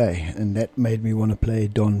to play. And that made me want to play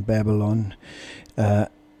Don Babylon. And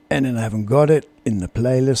then I haven't got it in the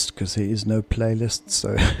playlist because there is no playlist,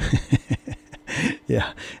 so...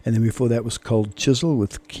 Yeah, and then before that was Cold Chisel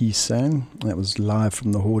with Key Sang. That was live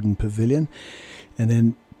from the Horden Pavilion. And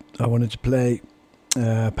then I wanted to play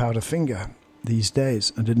Powderfinger These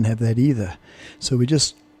Days. I didn't have that either. So we're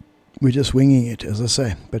just winging it, as I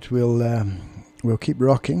say. But we'll keep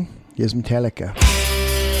rocking. Here's Metallica.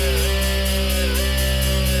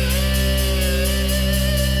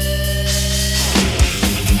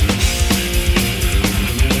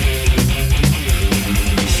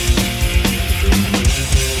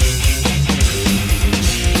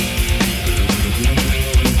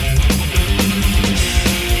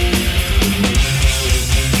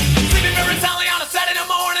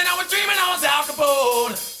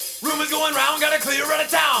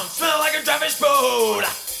 Smell like a traffic boat.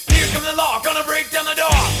 Here comes the law, gonna break down the door.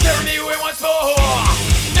 Carry me away once more.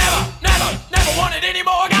 Never, never, never want it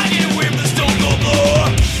anymore. Gotta get away from the stone cold floor.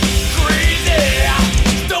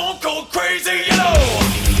 Crazy, stone cold crazy, you know.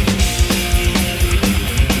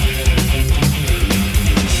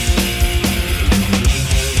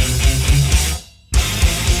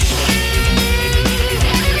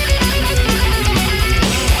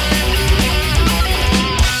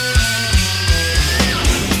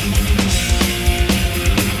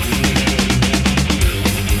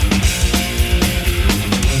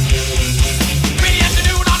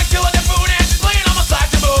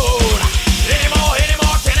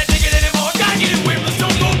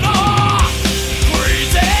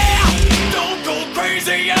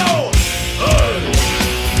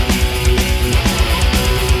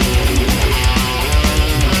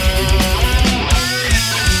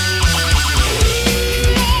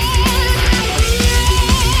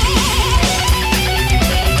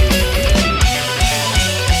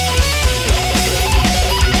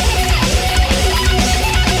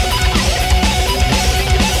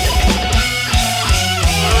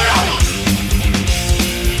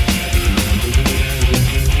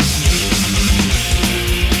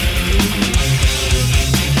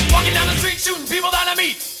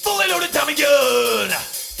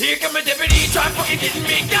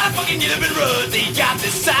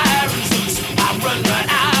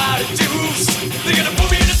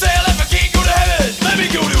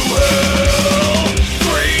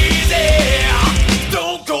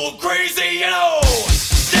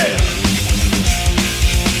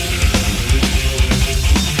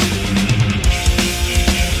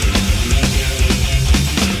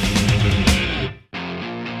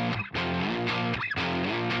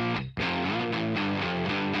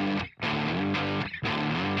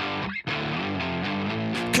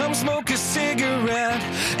 Come smoke a cigarette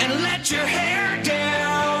and let your hair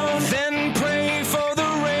down. Then pray for the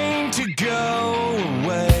rain to go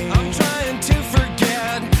away. I'm trying to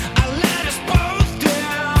forget I let us both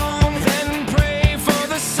down. Then pray for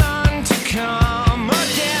the sun to come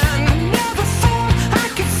again. I never thought I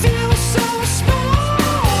could feel so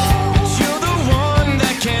small. But you're the one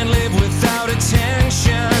that can't live without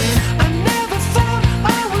attention. I never thought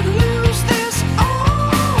I would lose this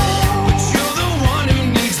all. But you're the one who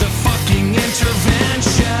needs the fucking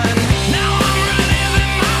intervention. Now I'm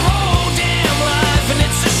reliving my whole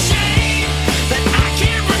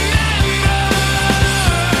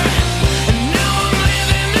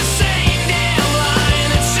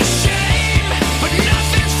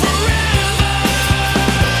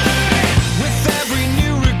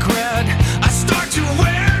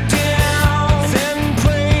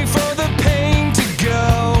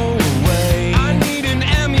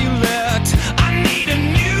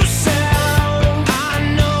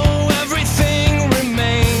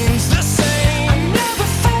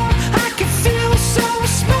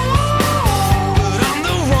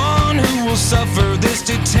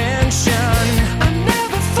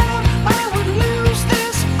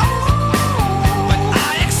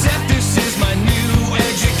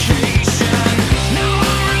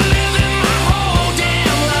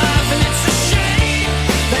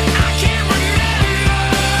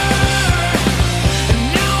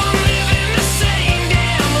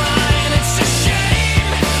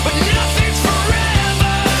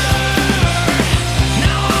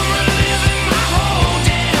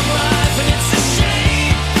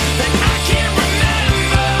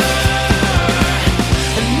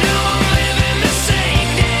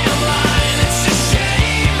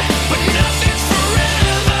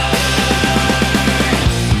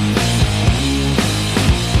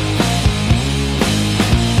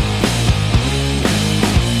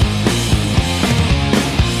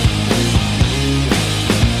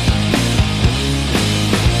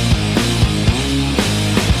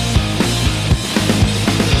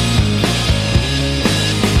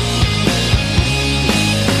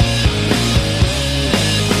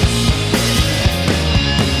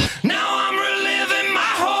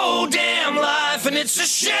it's a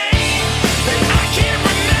shame that I can't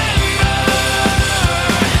remember.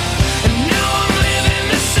 And now I'm living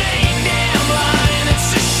the same damn lie, and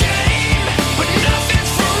it's a shame, but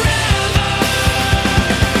nothing's forever.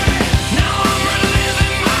 Now I'm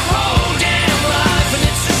reliving my whole damn life, and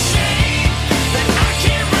it's a shame that I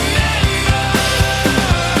can't remember.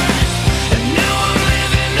 And now I'm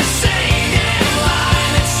living the same damn lie,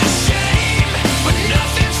 and it's a shame, but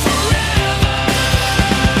nothing's forever.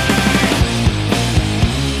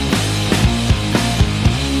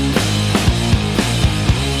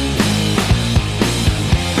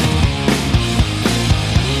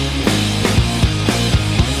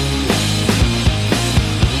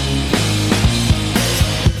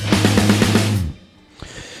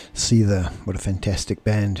 Seether, what a fantastic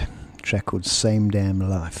band. Track called Same Damn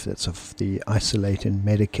Life. That's off the Isolate and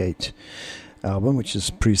Medicate album, which is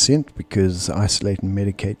prescient because Isolate and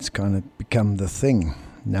Medicate's kind of become the thing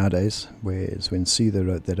nowadays, whereas when Seether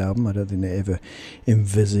wrote that album, I don't think they ever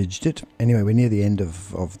envisaged it. Anyway, we're near the end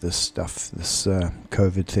of this stuff, this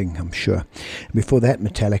COVID thing, I'm sure. Before that,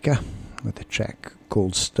 Metallica with a track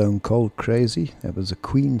called Stone Cold Crazy. That was a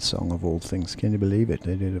Queen song of all things. Can you believe it?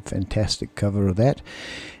 They did a fantastic cover of that.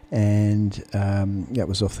 And that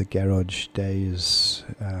was off the Garage Days.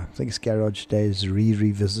 I think it's Garage Days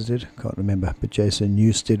revisited. Can't remember. But Jason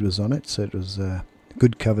Newsted was on it, so it was a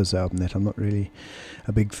good covers album. That I'm not really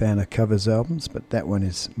a big fan of covers albums, but that one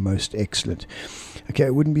is most excellent. Okay,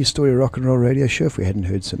 it wouldn't be a Story Rock and Roll Radio Show if we hadn't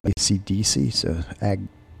heard some AC/DC. So Ag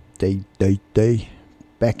Day,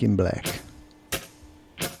 Back in Black.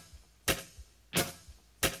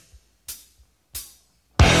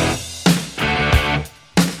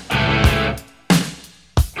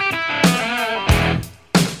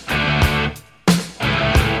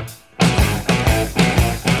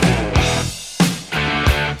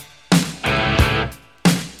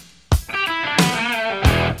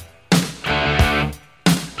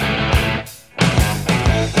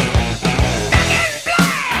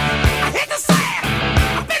 I hate to say it,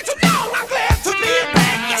 I've been too long.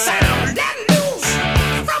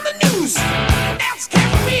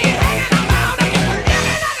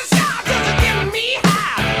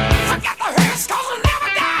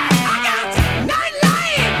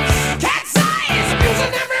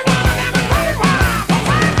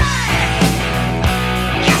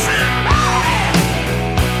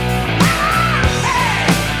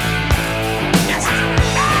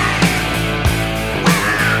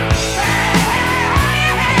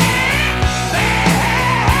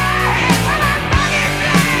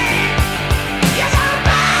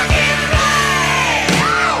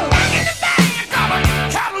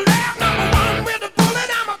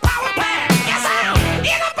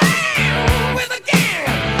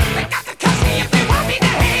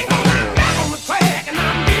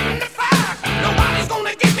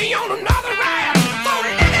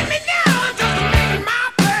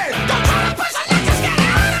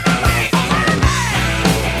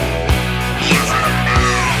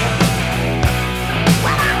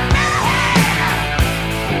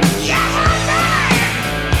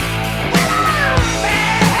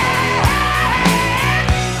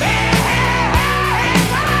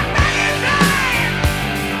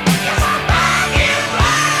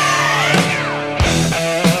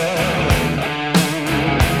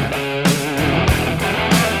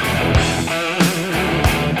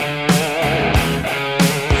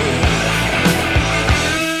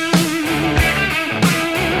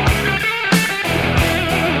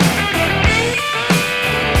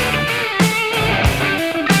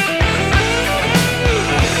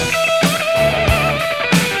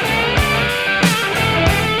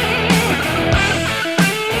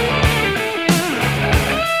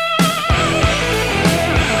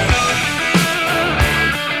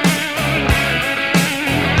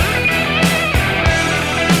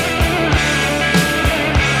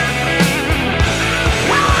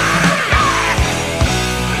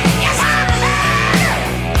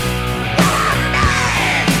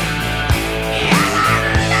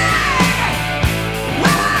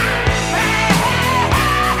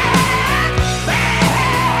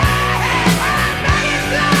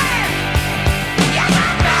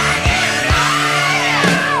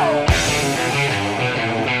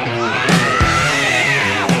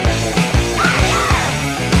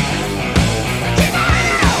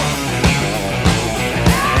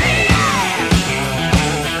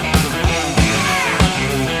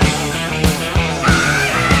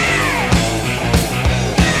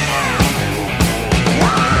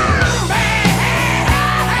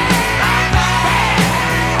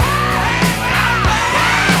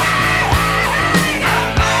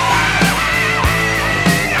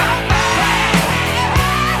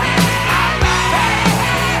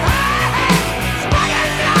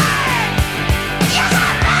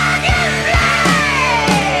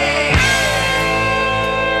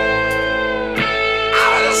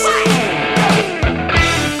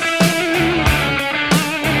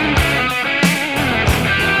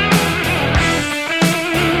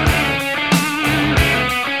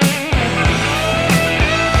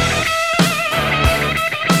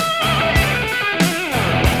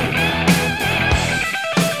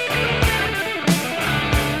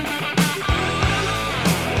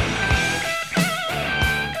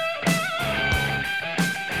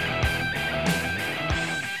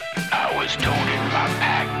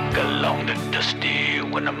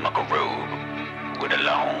 muckle road. When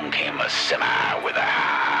along came a semi with a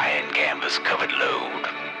high-end canvas-covered load.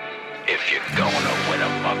 If you're gonna win a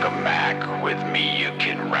mucker mac, with me you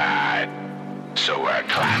can ride. So I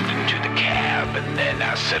climbed into the cab and then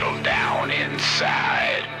I settled down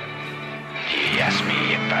inside. He asked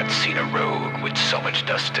me if I'd seen a road with so much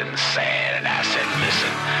dust and sand, and I said,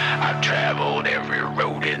 listen, I've traveled every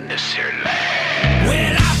road in this here land.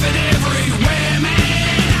 Well, I've been everywhere, man.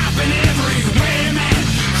 I've been everywhere, man.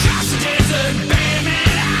 Crossed the desert, bare,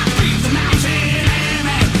 man. I breathed the mountain air,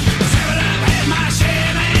 man. Traveled up, had my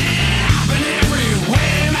share, man. I've been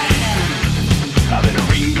everywhere, man. I've been to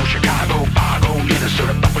Reno, Chicago, Fargo,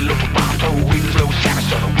 Minnesota, Buffalo, Toronto, Winslow,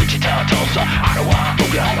 Sarasota, Wichita, Tulsa, Ottawa,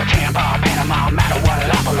 Oklahoma, Tampa, Panama, Mattawa,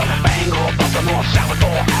 Buffalo, Bangor, Baltimore,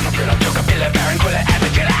 Salvador, Amarillo, Tucapilla, Barranquilla,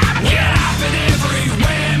 Abigail, Yeah, I've been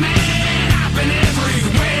everywhere, man. I've been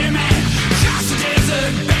everywhere, man. Crossed the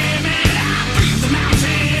desert, bare, man. I breathed the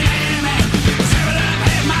mountain air, man. Traveled up,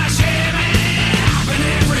 had my share, man. I've been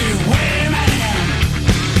everywhere, man.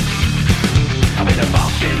 I've been to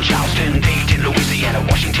Boston, Charleston, Dayton, Louisiana,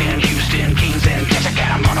 Washington, Houston, Kingston,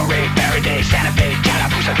 Texarkana, Monterey, Faraday, Santa Fe,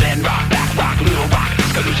 Tallapoosa, Glen Rock, Black Rock, Little Rock,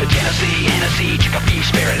 Tuscaloosa, Tennessee, Hennessy, Chicopee,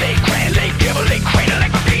 Spirit Lake, Grand Lake, Devil Lake, Crater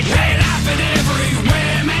Lake, Repeat Lake. I've been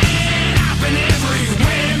everywhere, man. I've been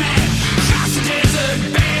everywhere, man. Crossed the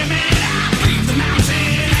desert, bare, man. I breathed the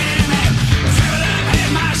mountain air, man. Traveled up, had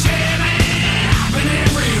my share, man. I've been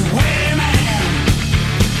everywhere, man.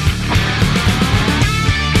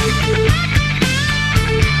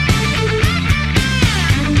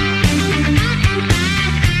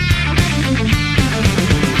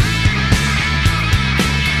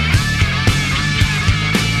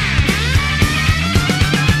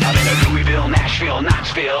 Nashville,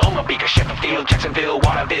 Knoxville, Omaha, Sheffield, Jacksonville,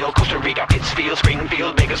 Waterville, Costa Rica, Pittsfield,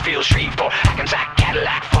 Springfield, Bakersfield, Shreveport, Hackensack,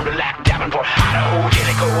 Cadillac, Fond du Lac, Davenport, Idaho,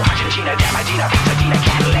 Jellicoe, Argentina, Diamantina, Pasadena,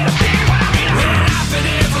 Catalina, City, I've been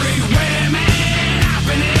everywhere, man. I've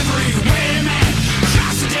been everywhere, man.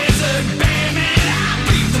 Crossed the desert, bare, man. I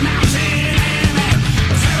breathed the mountain air, man.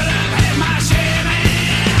 Traveled up, had my share, man.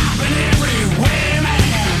 I've been everywhere,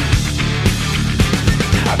 man.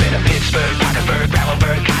 I've been to Pittsburgh, Parkersburg,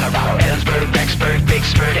 Gravelburg, Colorado, Ellensburg, Rexburg,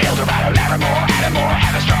 Vicksburg, Eldorado, Larimore, Adamore,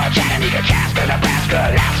 Haverstraw, Chattanooga, Jasper,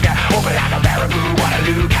 Nebraska, Alaska, Opelika, Baraboo,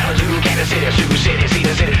 Waterloo, Kalamazoo, Kansas City, Sioux City,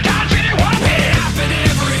 Cedar City, Dodge City, Winnipeg. I've been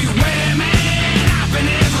everywhere, man. I've been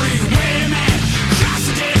everywhere, man. Crossed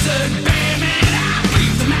the desert, bare, man. I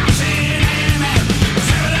breathed the mountain air, man.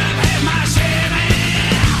 Traveled up, had my share, man.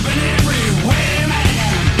 I've been everywhere, man.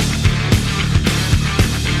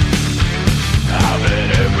 I've been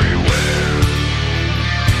everywhere.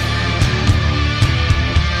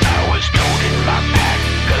 I was toting my pack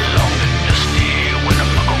along the dusty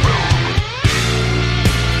Winnemucca Road.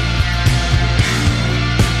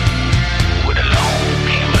 When along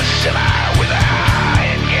came a semi with a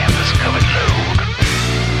high-end canvas-covered load.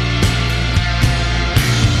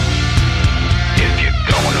 If you're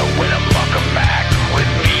gonna win a mucker mac,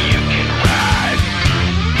 with me you can ride.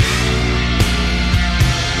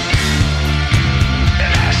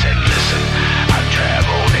 And I said, listen, I've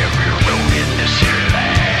traveled every road in this here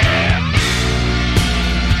land.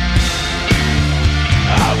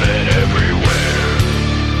 I've been everywhere.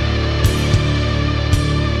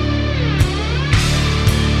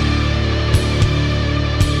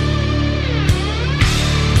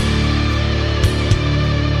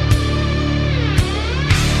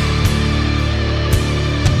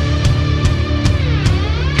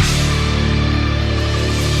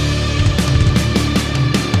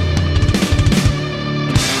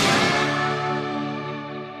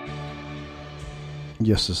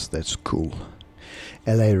 Yes, that's cool.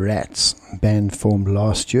 LA Rats, band formed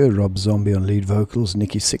last year. Rob Zombie on lead vocals,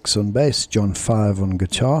 Nicky Six on bass, John Five on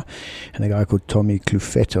guitar, and a guy called Tommy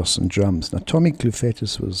Clufetos on drums. Now, Tommy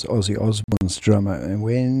Clufetos was Ozzy Osbourne's drummer, and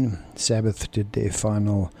when Sabbath did their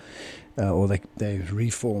final, or they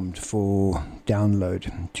reformed for Download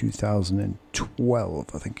in 2012,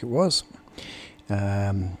 I think it was,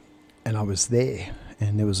 and I was there,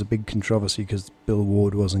 and there was a big controversy because Bill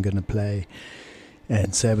Ward wasn't going to play,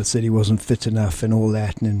 and Sabbath said he wasn't fit enough and all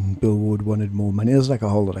that, and then Bill Ward wanted more money. It was like a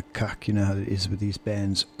whole lot of cuck, you know how it is with these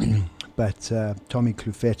bands. But Tommy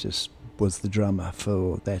Clufetos was the drummer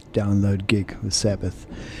for that Download gig with Sabbath,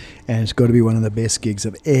 and it's got to be one of the best gigs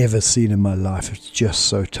I've ever seen in my life. It's just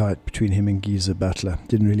so tight between him and Geezer Butler.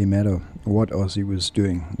 Didn't really matter what Ozzy was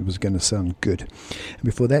doing, it was going to sound good. And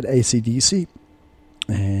before that, AC/DC,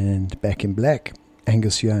 and Back in Black,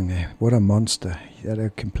 Angus Young. What a monster.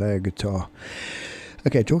 That can play a guitar.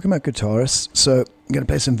 Okay, talking about guitarists. So I'm going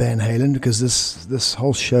to play some Van Halen because this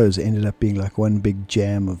whole show's ended up being like one big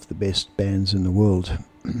jam of the best bands in the world.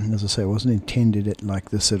 As I say, it wasn't intended it like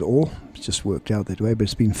this at all. It just worked out that way, but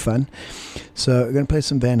it's been fun. So we're going to play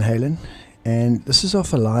some Van Halen. And this is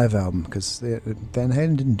off a live album because Van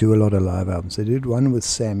Halen didn't do a lot of live albums. They did one with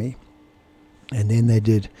Sammy, and then they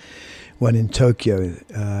did one in Tokyo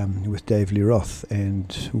with Dave Lee Roth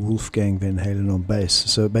and Wolfgang Van Halen on bass.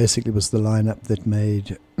 So basically it was the lineup that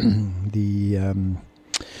made the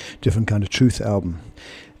Different Kind of Truth album.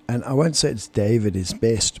 And I won't say it's Dave at his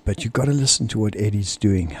best, but you've got to listen to what Eddie's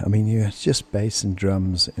doing. I mean, it's just bass and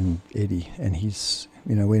drums and Eddie, and he's,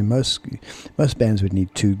 when most bands would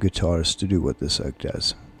need two guitarists to do what this oak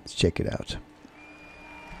does. Let's check it out.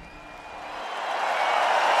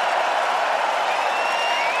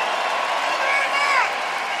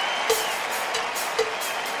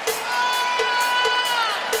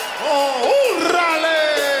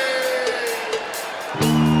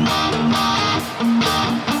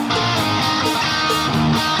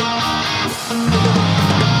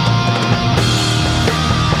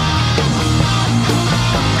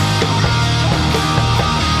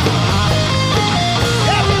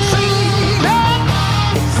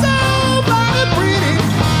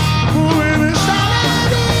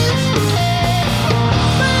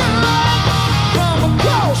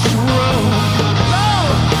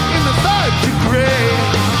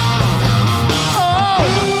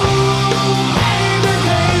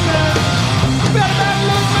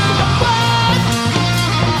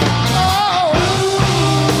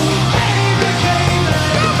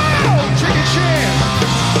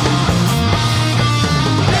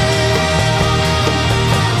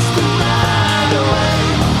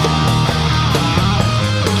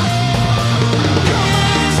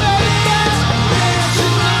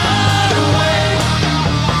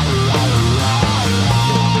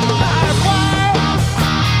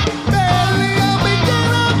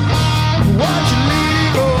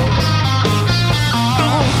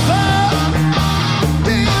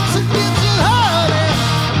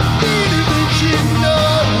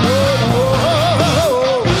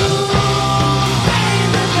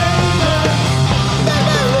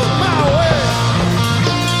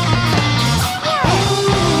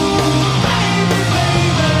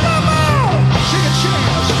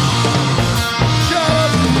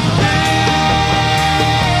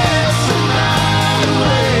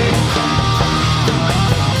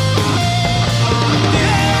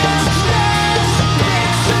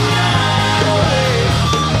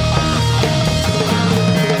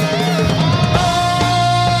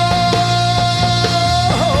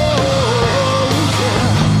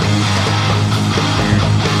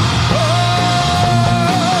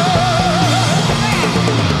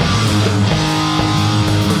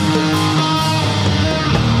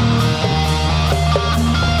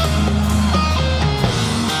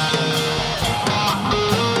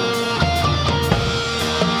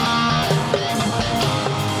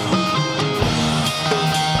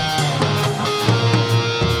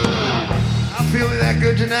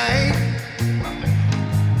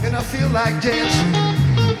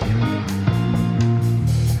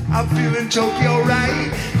 Tokyo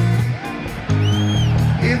right,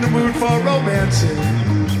 in the mood for romancing,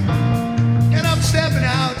 and I'm stepping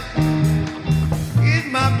out in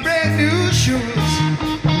my brand new shoes,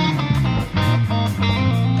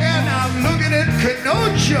 and I'm looking at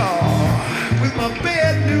Kenosha with my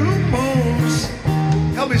brand new moves.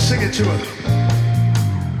 Help me sing it to her.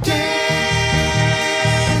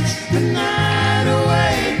 Dance the night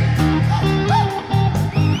away.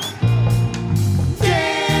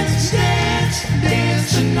 Dance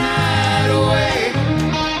the night away.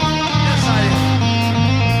 Yes, I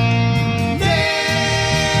am.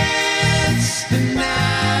 Dance the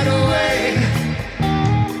night away.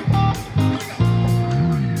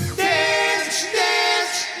 Dance,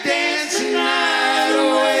 dance, dance the night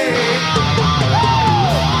away.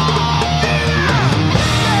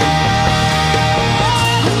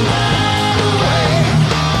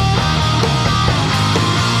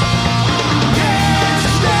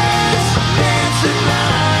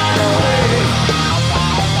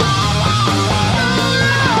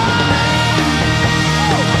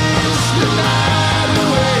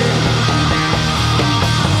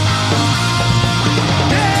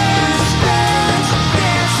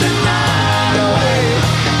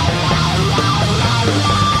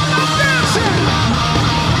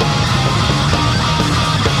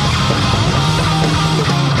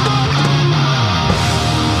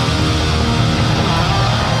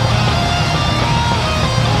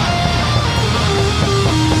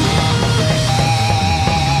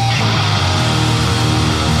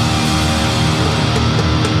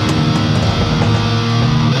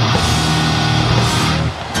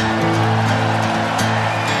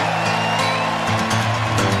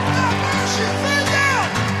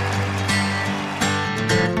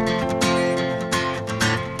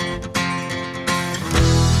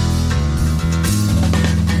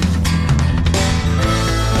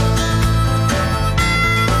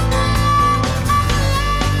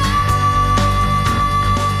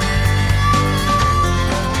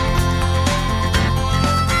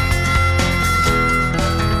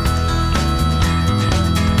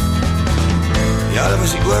 Ja, dit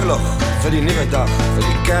was die oorlog vir die nuwe dag, vir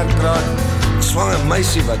die kerkraad, die swanger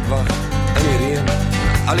meisie wat wag in die reën,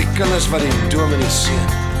 al die kinders wat die dominee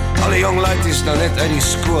seën, al die jong laities nou net uit die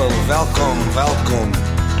skool, welkom, welkom.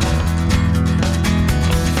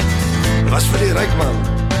 Dit was vir die ryk man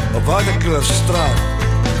op Waterkloof straat,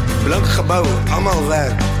 blink gebou, almal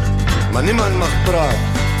werk, maar niemand mag praat.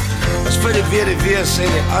 Was vir die wees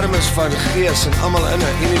en die armes van gees en almal in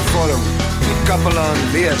 'n uniform, die kapelaan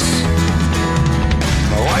lees.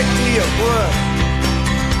 Maar waai die jou oor,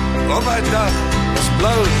 op die dag is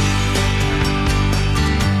blauw,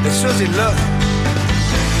 dit soos die lucht.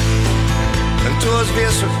 En toe ons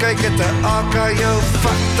weer so kyk het die AK jou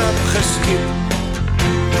fucked up geskiet.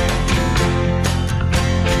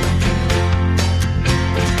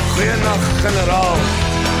 Goeienacht generaal.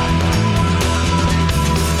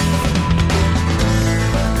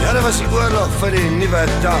 Ja, dit was die oorlog vir die nuwe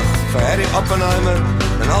dag, vir Harry Oppenheimer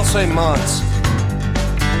en al sy maats.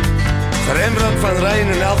 Vir Rembrandt van Rijn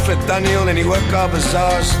en Alfred Daniel en die OK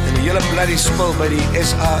Bazaars en die hele bloody spul by die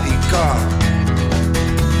S5E2.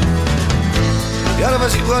 Ja, dit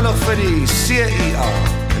was die oorlog vir die CIA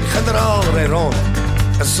en die generaal ry rond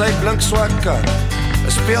in sy blink swart kar,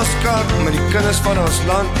 'n speelskaart met die kinders van ons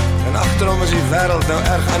land en agterom is die wêreld nou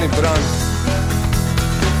erg aan die brand.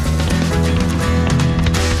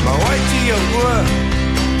 Maar waai die jou oor,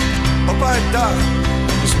 op die dag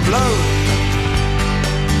is blauw,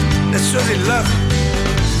 dit soos die lucht.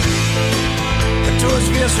 En toe ons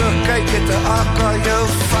weer so kyk het die AK jou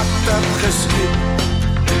fucked up geskiet.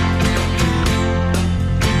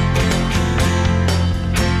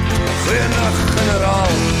 Goeienacht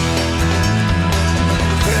generaal,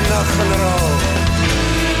 goeienacht generaal.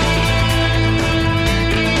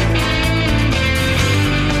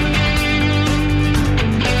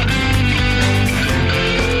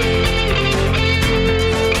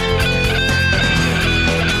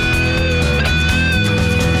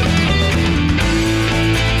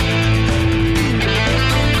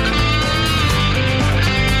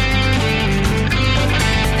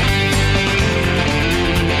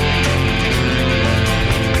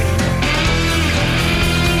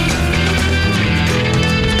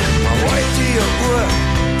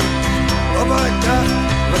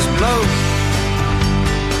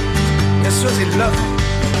 Soos die lucht.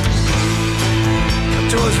 En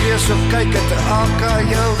toe ons weer so kyk het die AK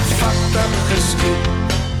jou fucked up geskiet.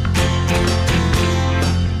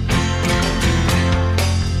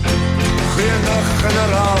 Goeienacht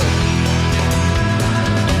generaal,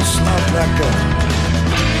 slaap lekker.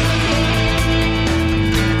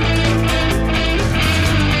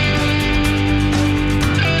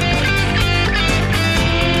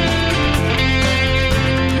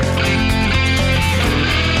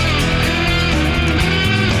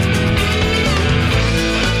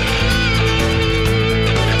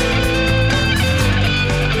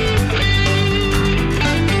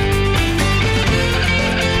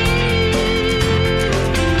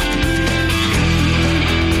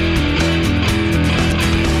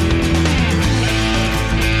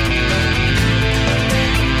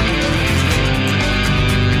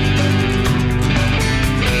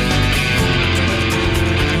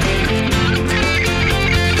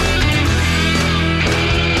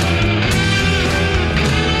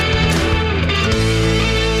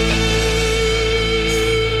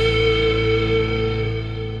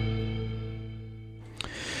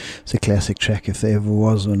 It's a classic track if there ever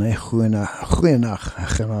was one, eh?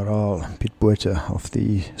 Goeienacht Generaal, Piet Botha off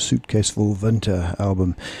the Suitcaseful Winter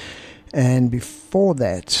album. And before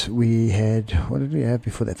that, we had, what did we have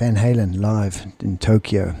before that? Van Halen live in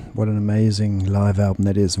Tokyo. What an amazing live album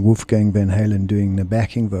that is. Wolfgang Van Halen doing the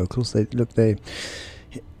backing vocals. They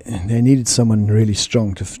needed someone really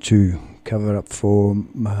strong to cover up for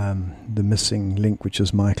the missing link, which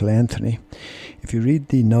is Michael Anthony. If you read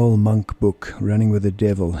the Noel Monk book, Running with the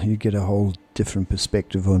Devil, you get a whole different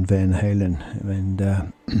perspective on Van Halen. And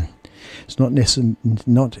it's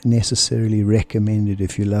not necessarily recommended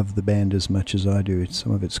if you love the band as much as I do.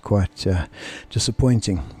 Some of it's quite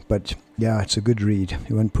disappointing. But yeah, it's a good read.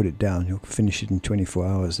 You won't put it down. You'll finish it in 24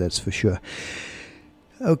 hours, that's for sure.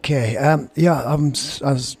 Okay, I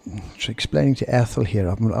was explaining to Athel here,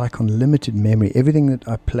 I'm like on limited memory. Everything that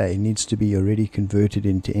I play needs to be already converted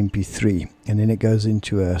into MP3, and then it goes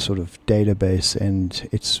into a sort of database, and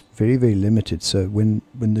it's very, very limited. So when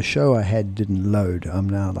the show I had didn't load, I'm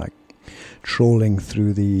now like trawling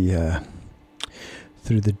through the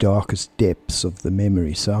darkest depths of the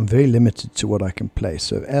memory. So I'm very limited to what I can play.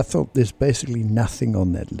 So Athel, there's basically nothing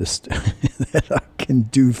on that list that I can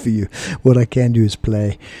do for you. What I can do is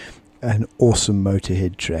play an awesome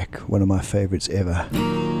Motorhead track, one of my favorites ever.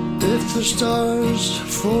 If the stars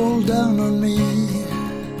fall down on me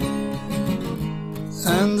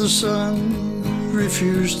and the sun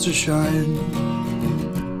refuse to shine,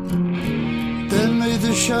 then may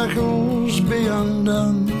the shackles be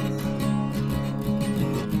undone.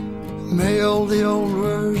 May all the old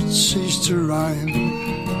words cease to rhyme.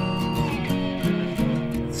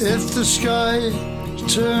 If the sky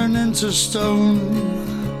turn into stone,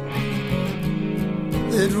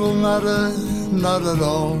 it will matter not at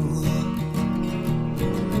all.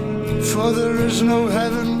 For there is no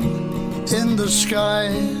heaven in the sky.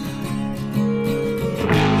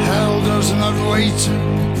 Hell does not wait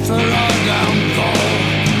for our downfall.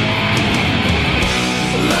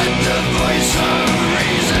 Let the voice of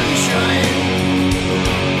reason shine.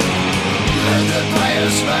 Let the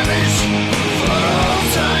pious vanish for all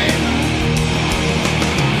time.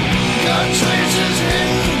 God traces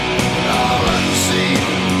hidden, all unseen.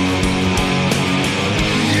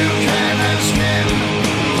 You can ask him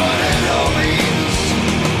what it all means.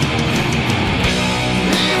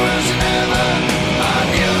 He was never on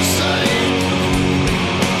your side.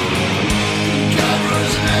 God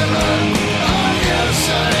was never on your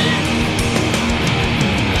side.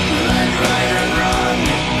 Let right and wrong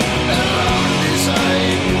alone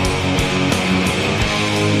decide.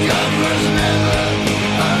 God was never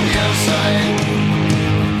on your side.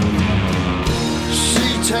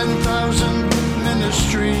 See 10,000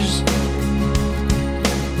 ministries.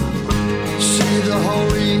 See the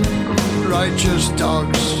holy, righteous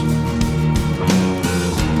dogs.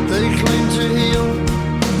 They claim to heal,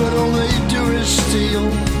 but all they do is steal.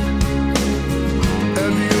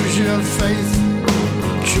 Abuse your faith,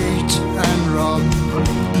 cheat and rob.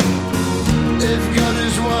 If God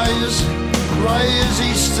is wise, why is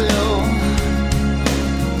he still?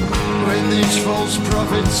 When these false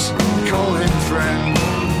prophets call him friend,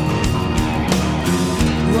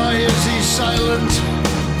 why is he silent?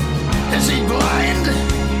 Is he blind?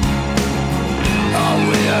 Are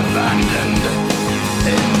we abandoned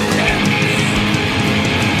in the end?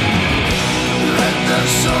 Let the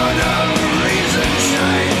sword of reason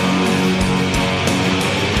shine.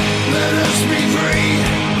 Let us be free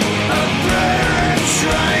of prayer and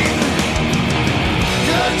shrine.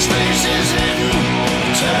 God's face is hidden,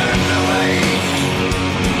 turned away.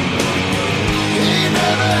 He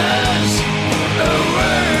never has a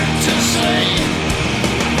word to say.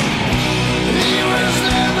 He was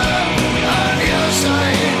never on your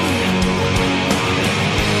side.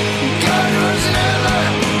 God was never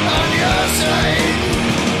on your side.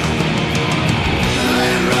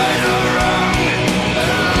 Let right or wrong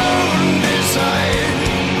alone decide.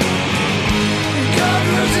 God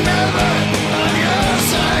was never on your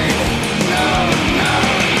side. No, no,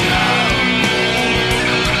 no.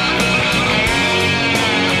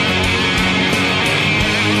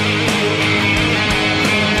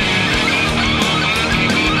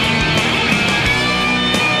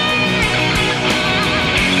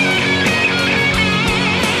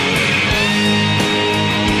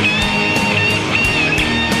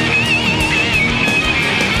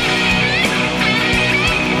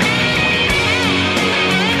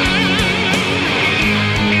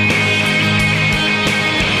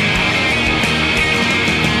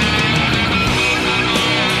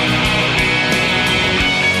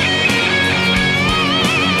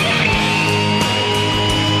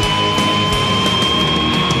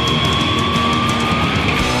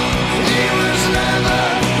 He was never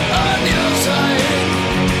on your side.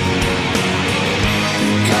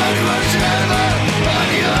 God was never on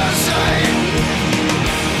your side.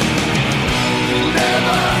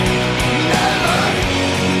 Never, never,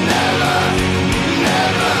 never,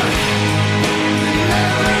 never,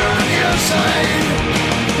 never on your side.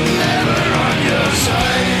 Never on your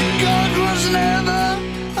side. God was never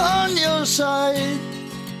on your side.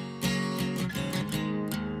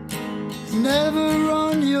 Never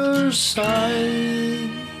on your side.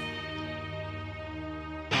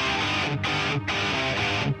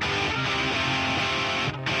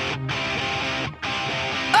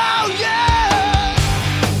 Oh yeah!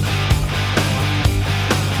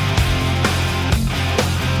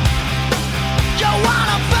 You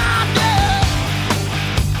wanna find it?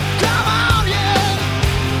 Come on, yeah!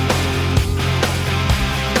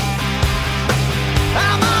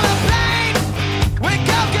 I'm on a plane with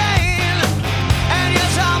cocaine, and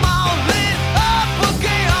yes, I'm all lit up.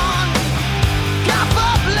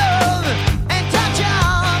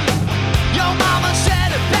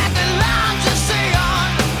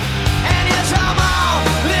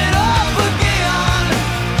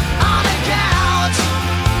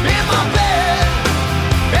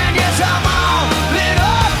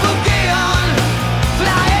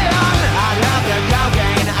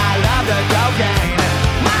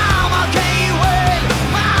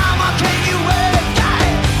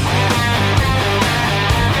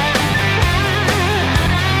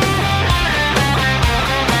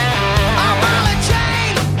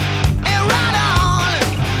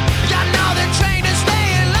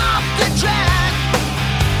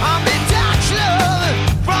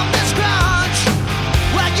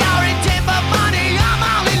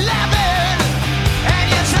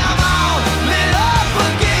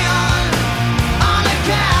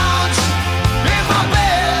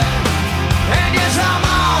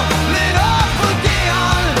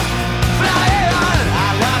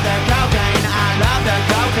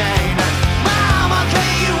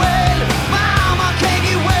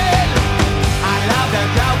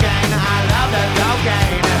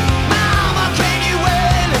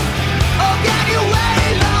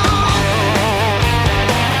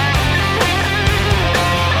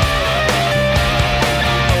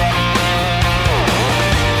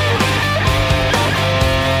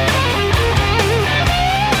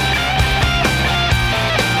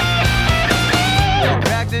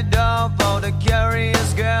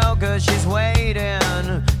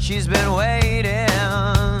 she's been waiting.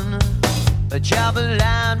 A chopper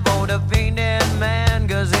line for the fainting man,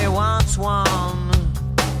 'cause he wants one.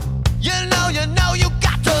 You know you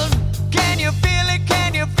got to. Can you feel it?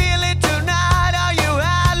 Can you feel it tonight? Are you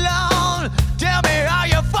alone? Tell me, are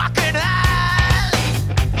you fucking high?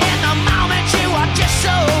 In the moment you are just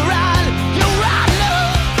so right. You right,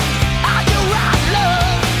 love. Are you right,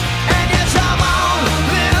 love? And yes, I'm on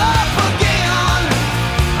lit up again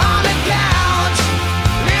on the couch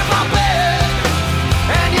in my bed.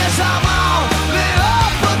 And yes, I'm on lit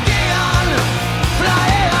up again,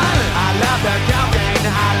 flying. I love the cocaine.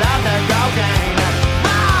 I love the cocaine.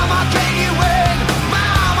 Mama, can you wait?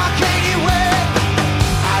 Mama, can you wait?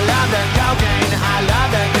 I love the cocaine. I love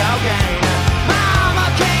the cocaine. Mama,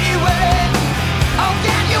 can you wait? Oh,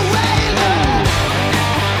 can you wait?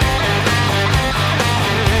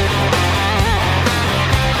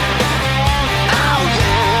 Oh,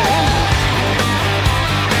 yeah.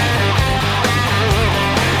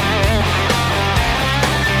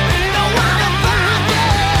 Don't wanna find it.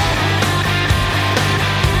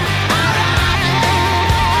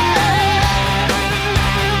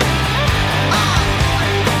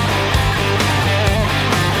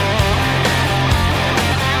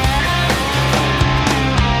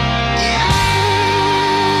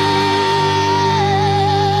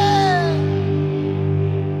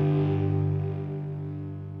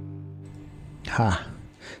 Ha,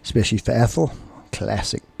 especially for Ethel.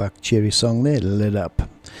 Classic Buck Cherry song there, Lit Up.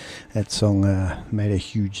 That song made a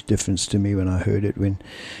huge difference to me when I heard it, when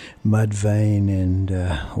Mudvayne and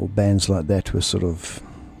or bands like that were sort of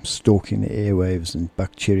stalking the airwaves, and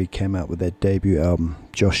Buck Cherry came out with that debut album.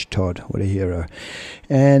 Josh Todd, what a hero.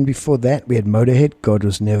 And before that we had Motorhead, God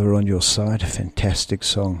Was Never On Your Side. A fantastic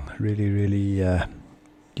song, really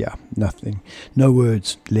nothing, no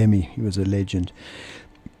words. Lemmy, he was a legend.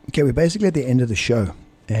 Okay, we're basically at the end of the show,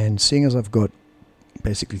 and seeing as I've got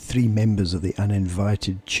basically 3 members of the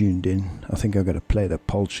Uninvited tuned in, I think I've got to play the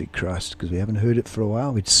Poultry Christ, because we haven't heard it for a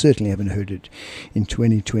while. We certainly haven't heard it in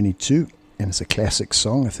 2022, and it's a classic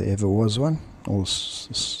song if there ever was one. The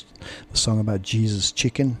song about Jesus'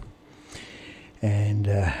 chicken, and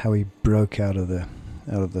how he broke out of the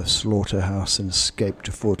slaughterhouse and escaped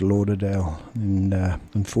to Fort Lauderdale, and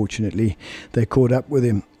unfortunately they caught up with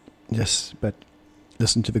him. But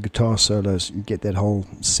listen to the guitar solos, you get that whole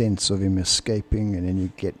sense of him escaping, and then you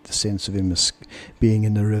get the sense of him being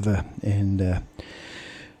in the river and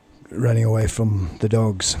running away from the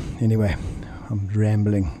dogs. Anyway, I'm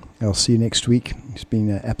rambling. I'll see you next week. It's been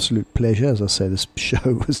an absolute pleasure. As I say, this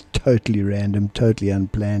show was totally random, totally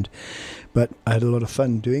unplanned, but I had a lot of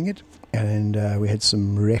fun doing it, and we had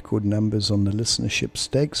some record numbers on the listenership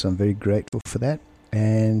stake, so I'm very grateful for that.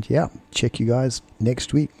 And yeah, check you guys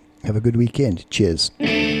next week. Have a good weekend. Cheers.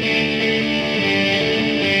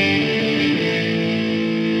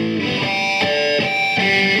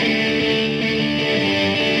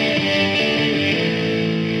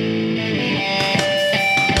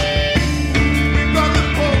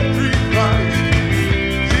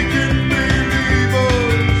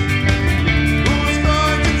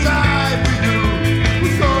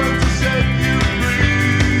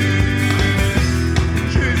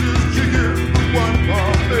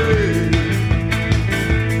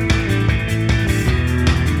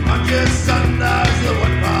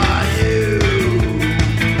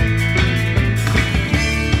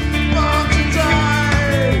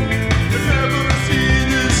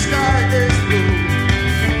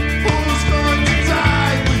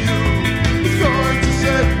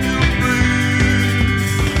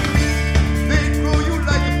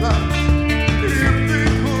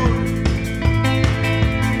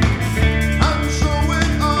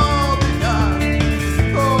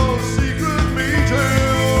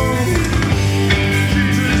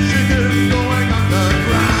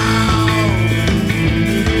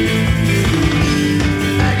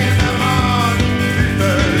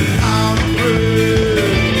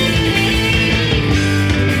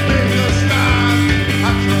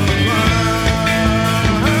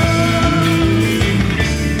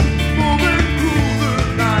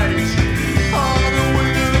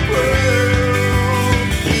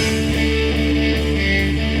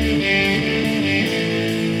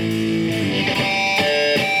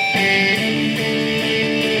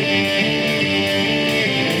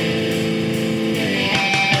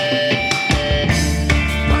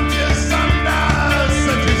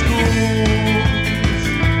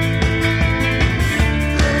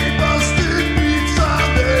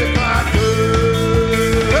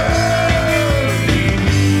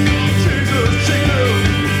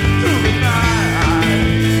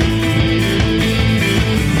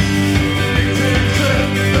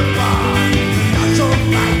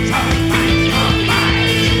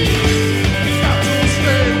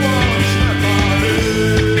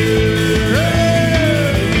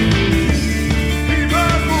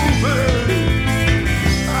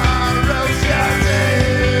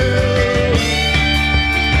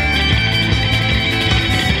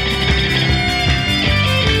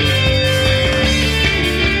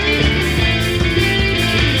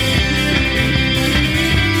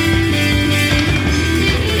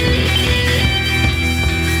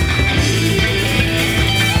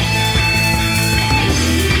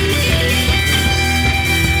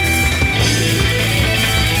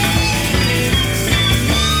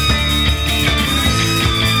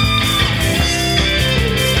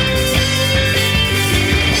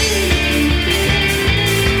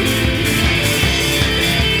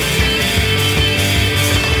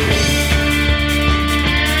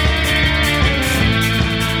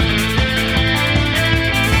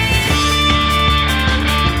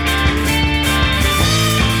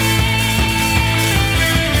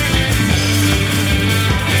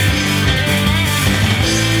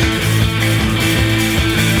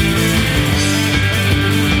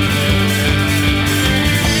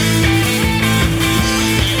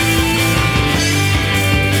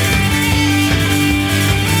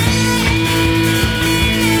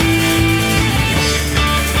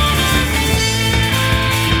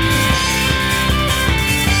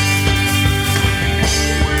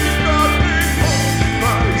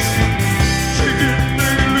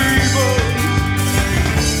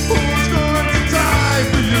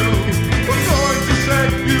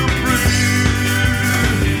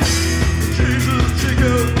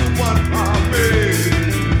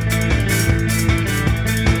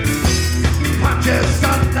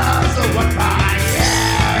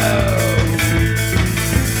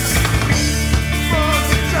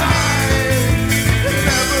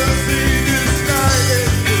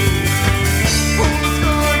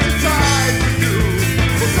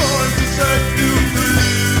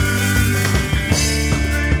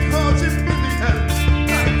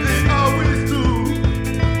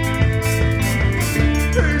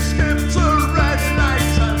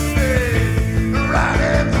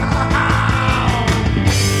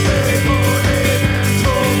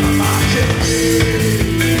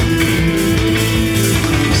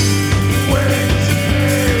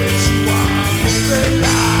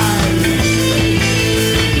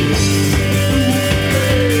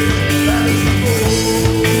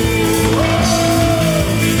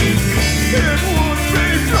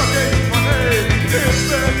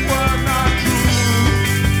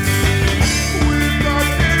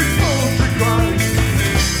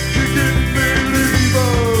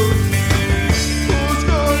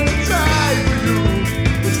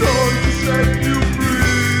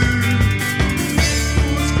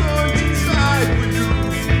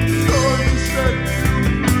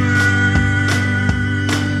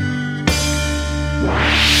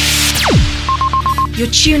 You're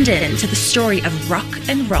tuned in to the story of rock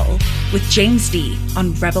and roll with James D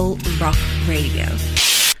on Rebel Rock Radio,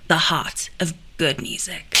 the heart of good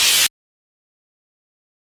music.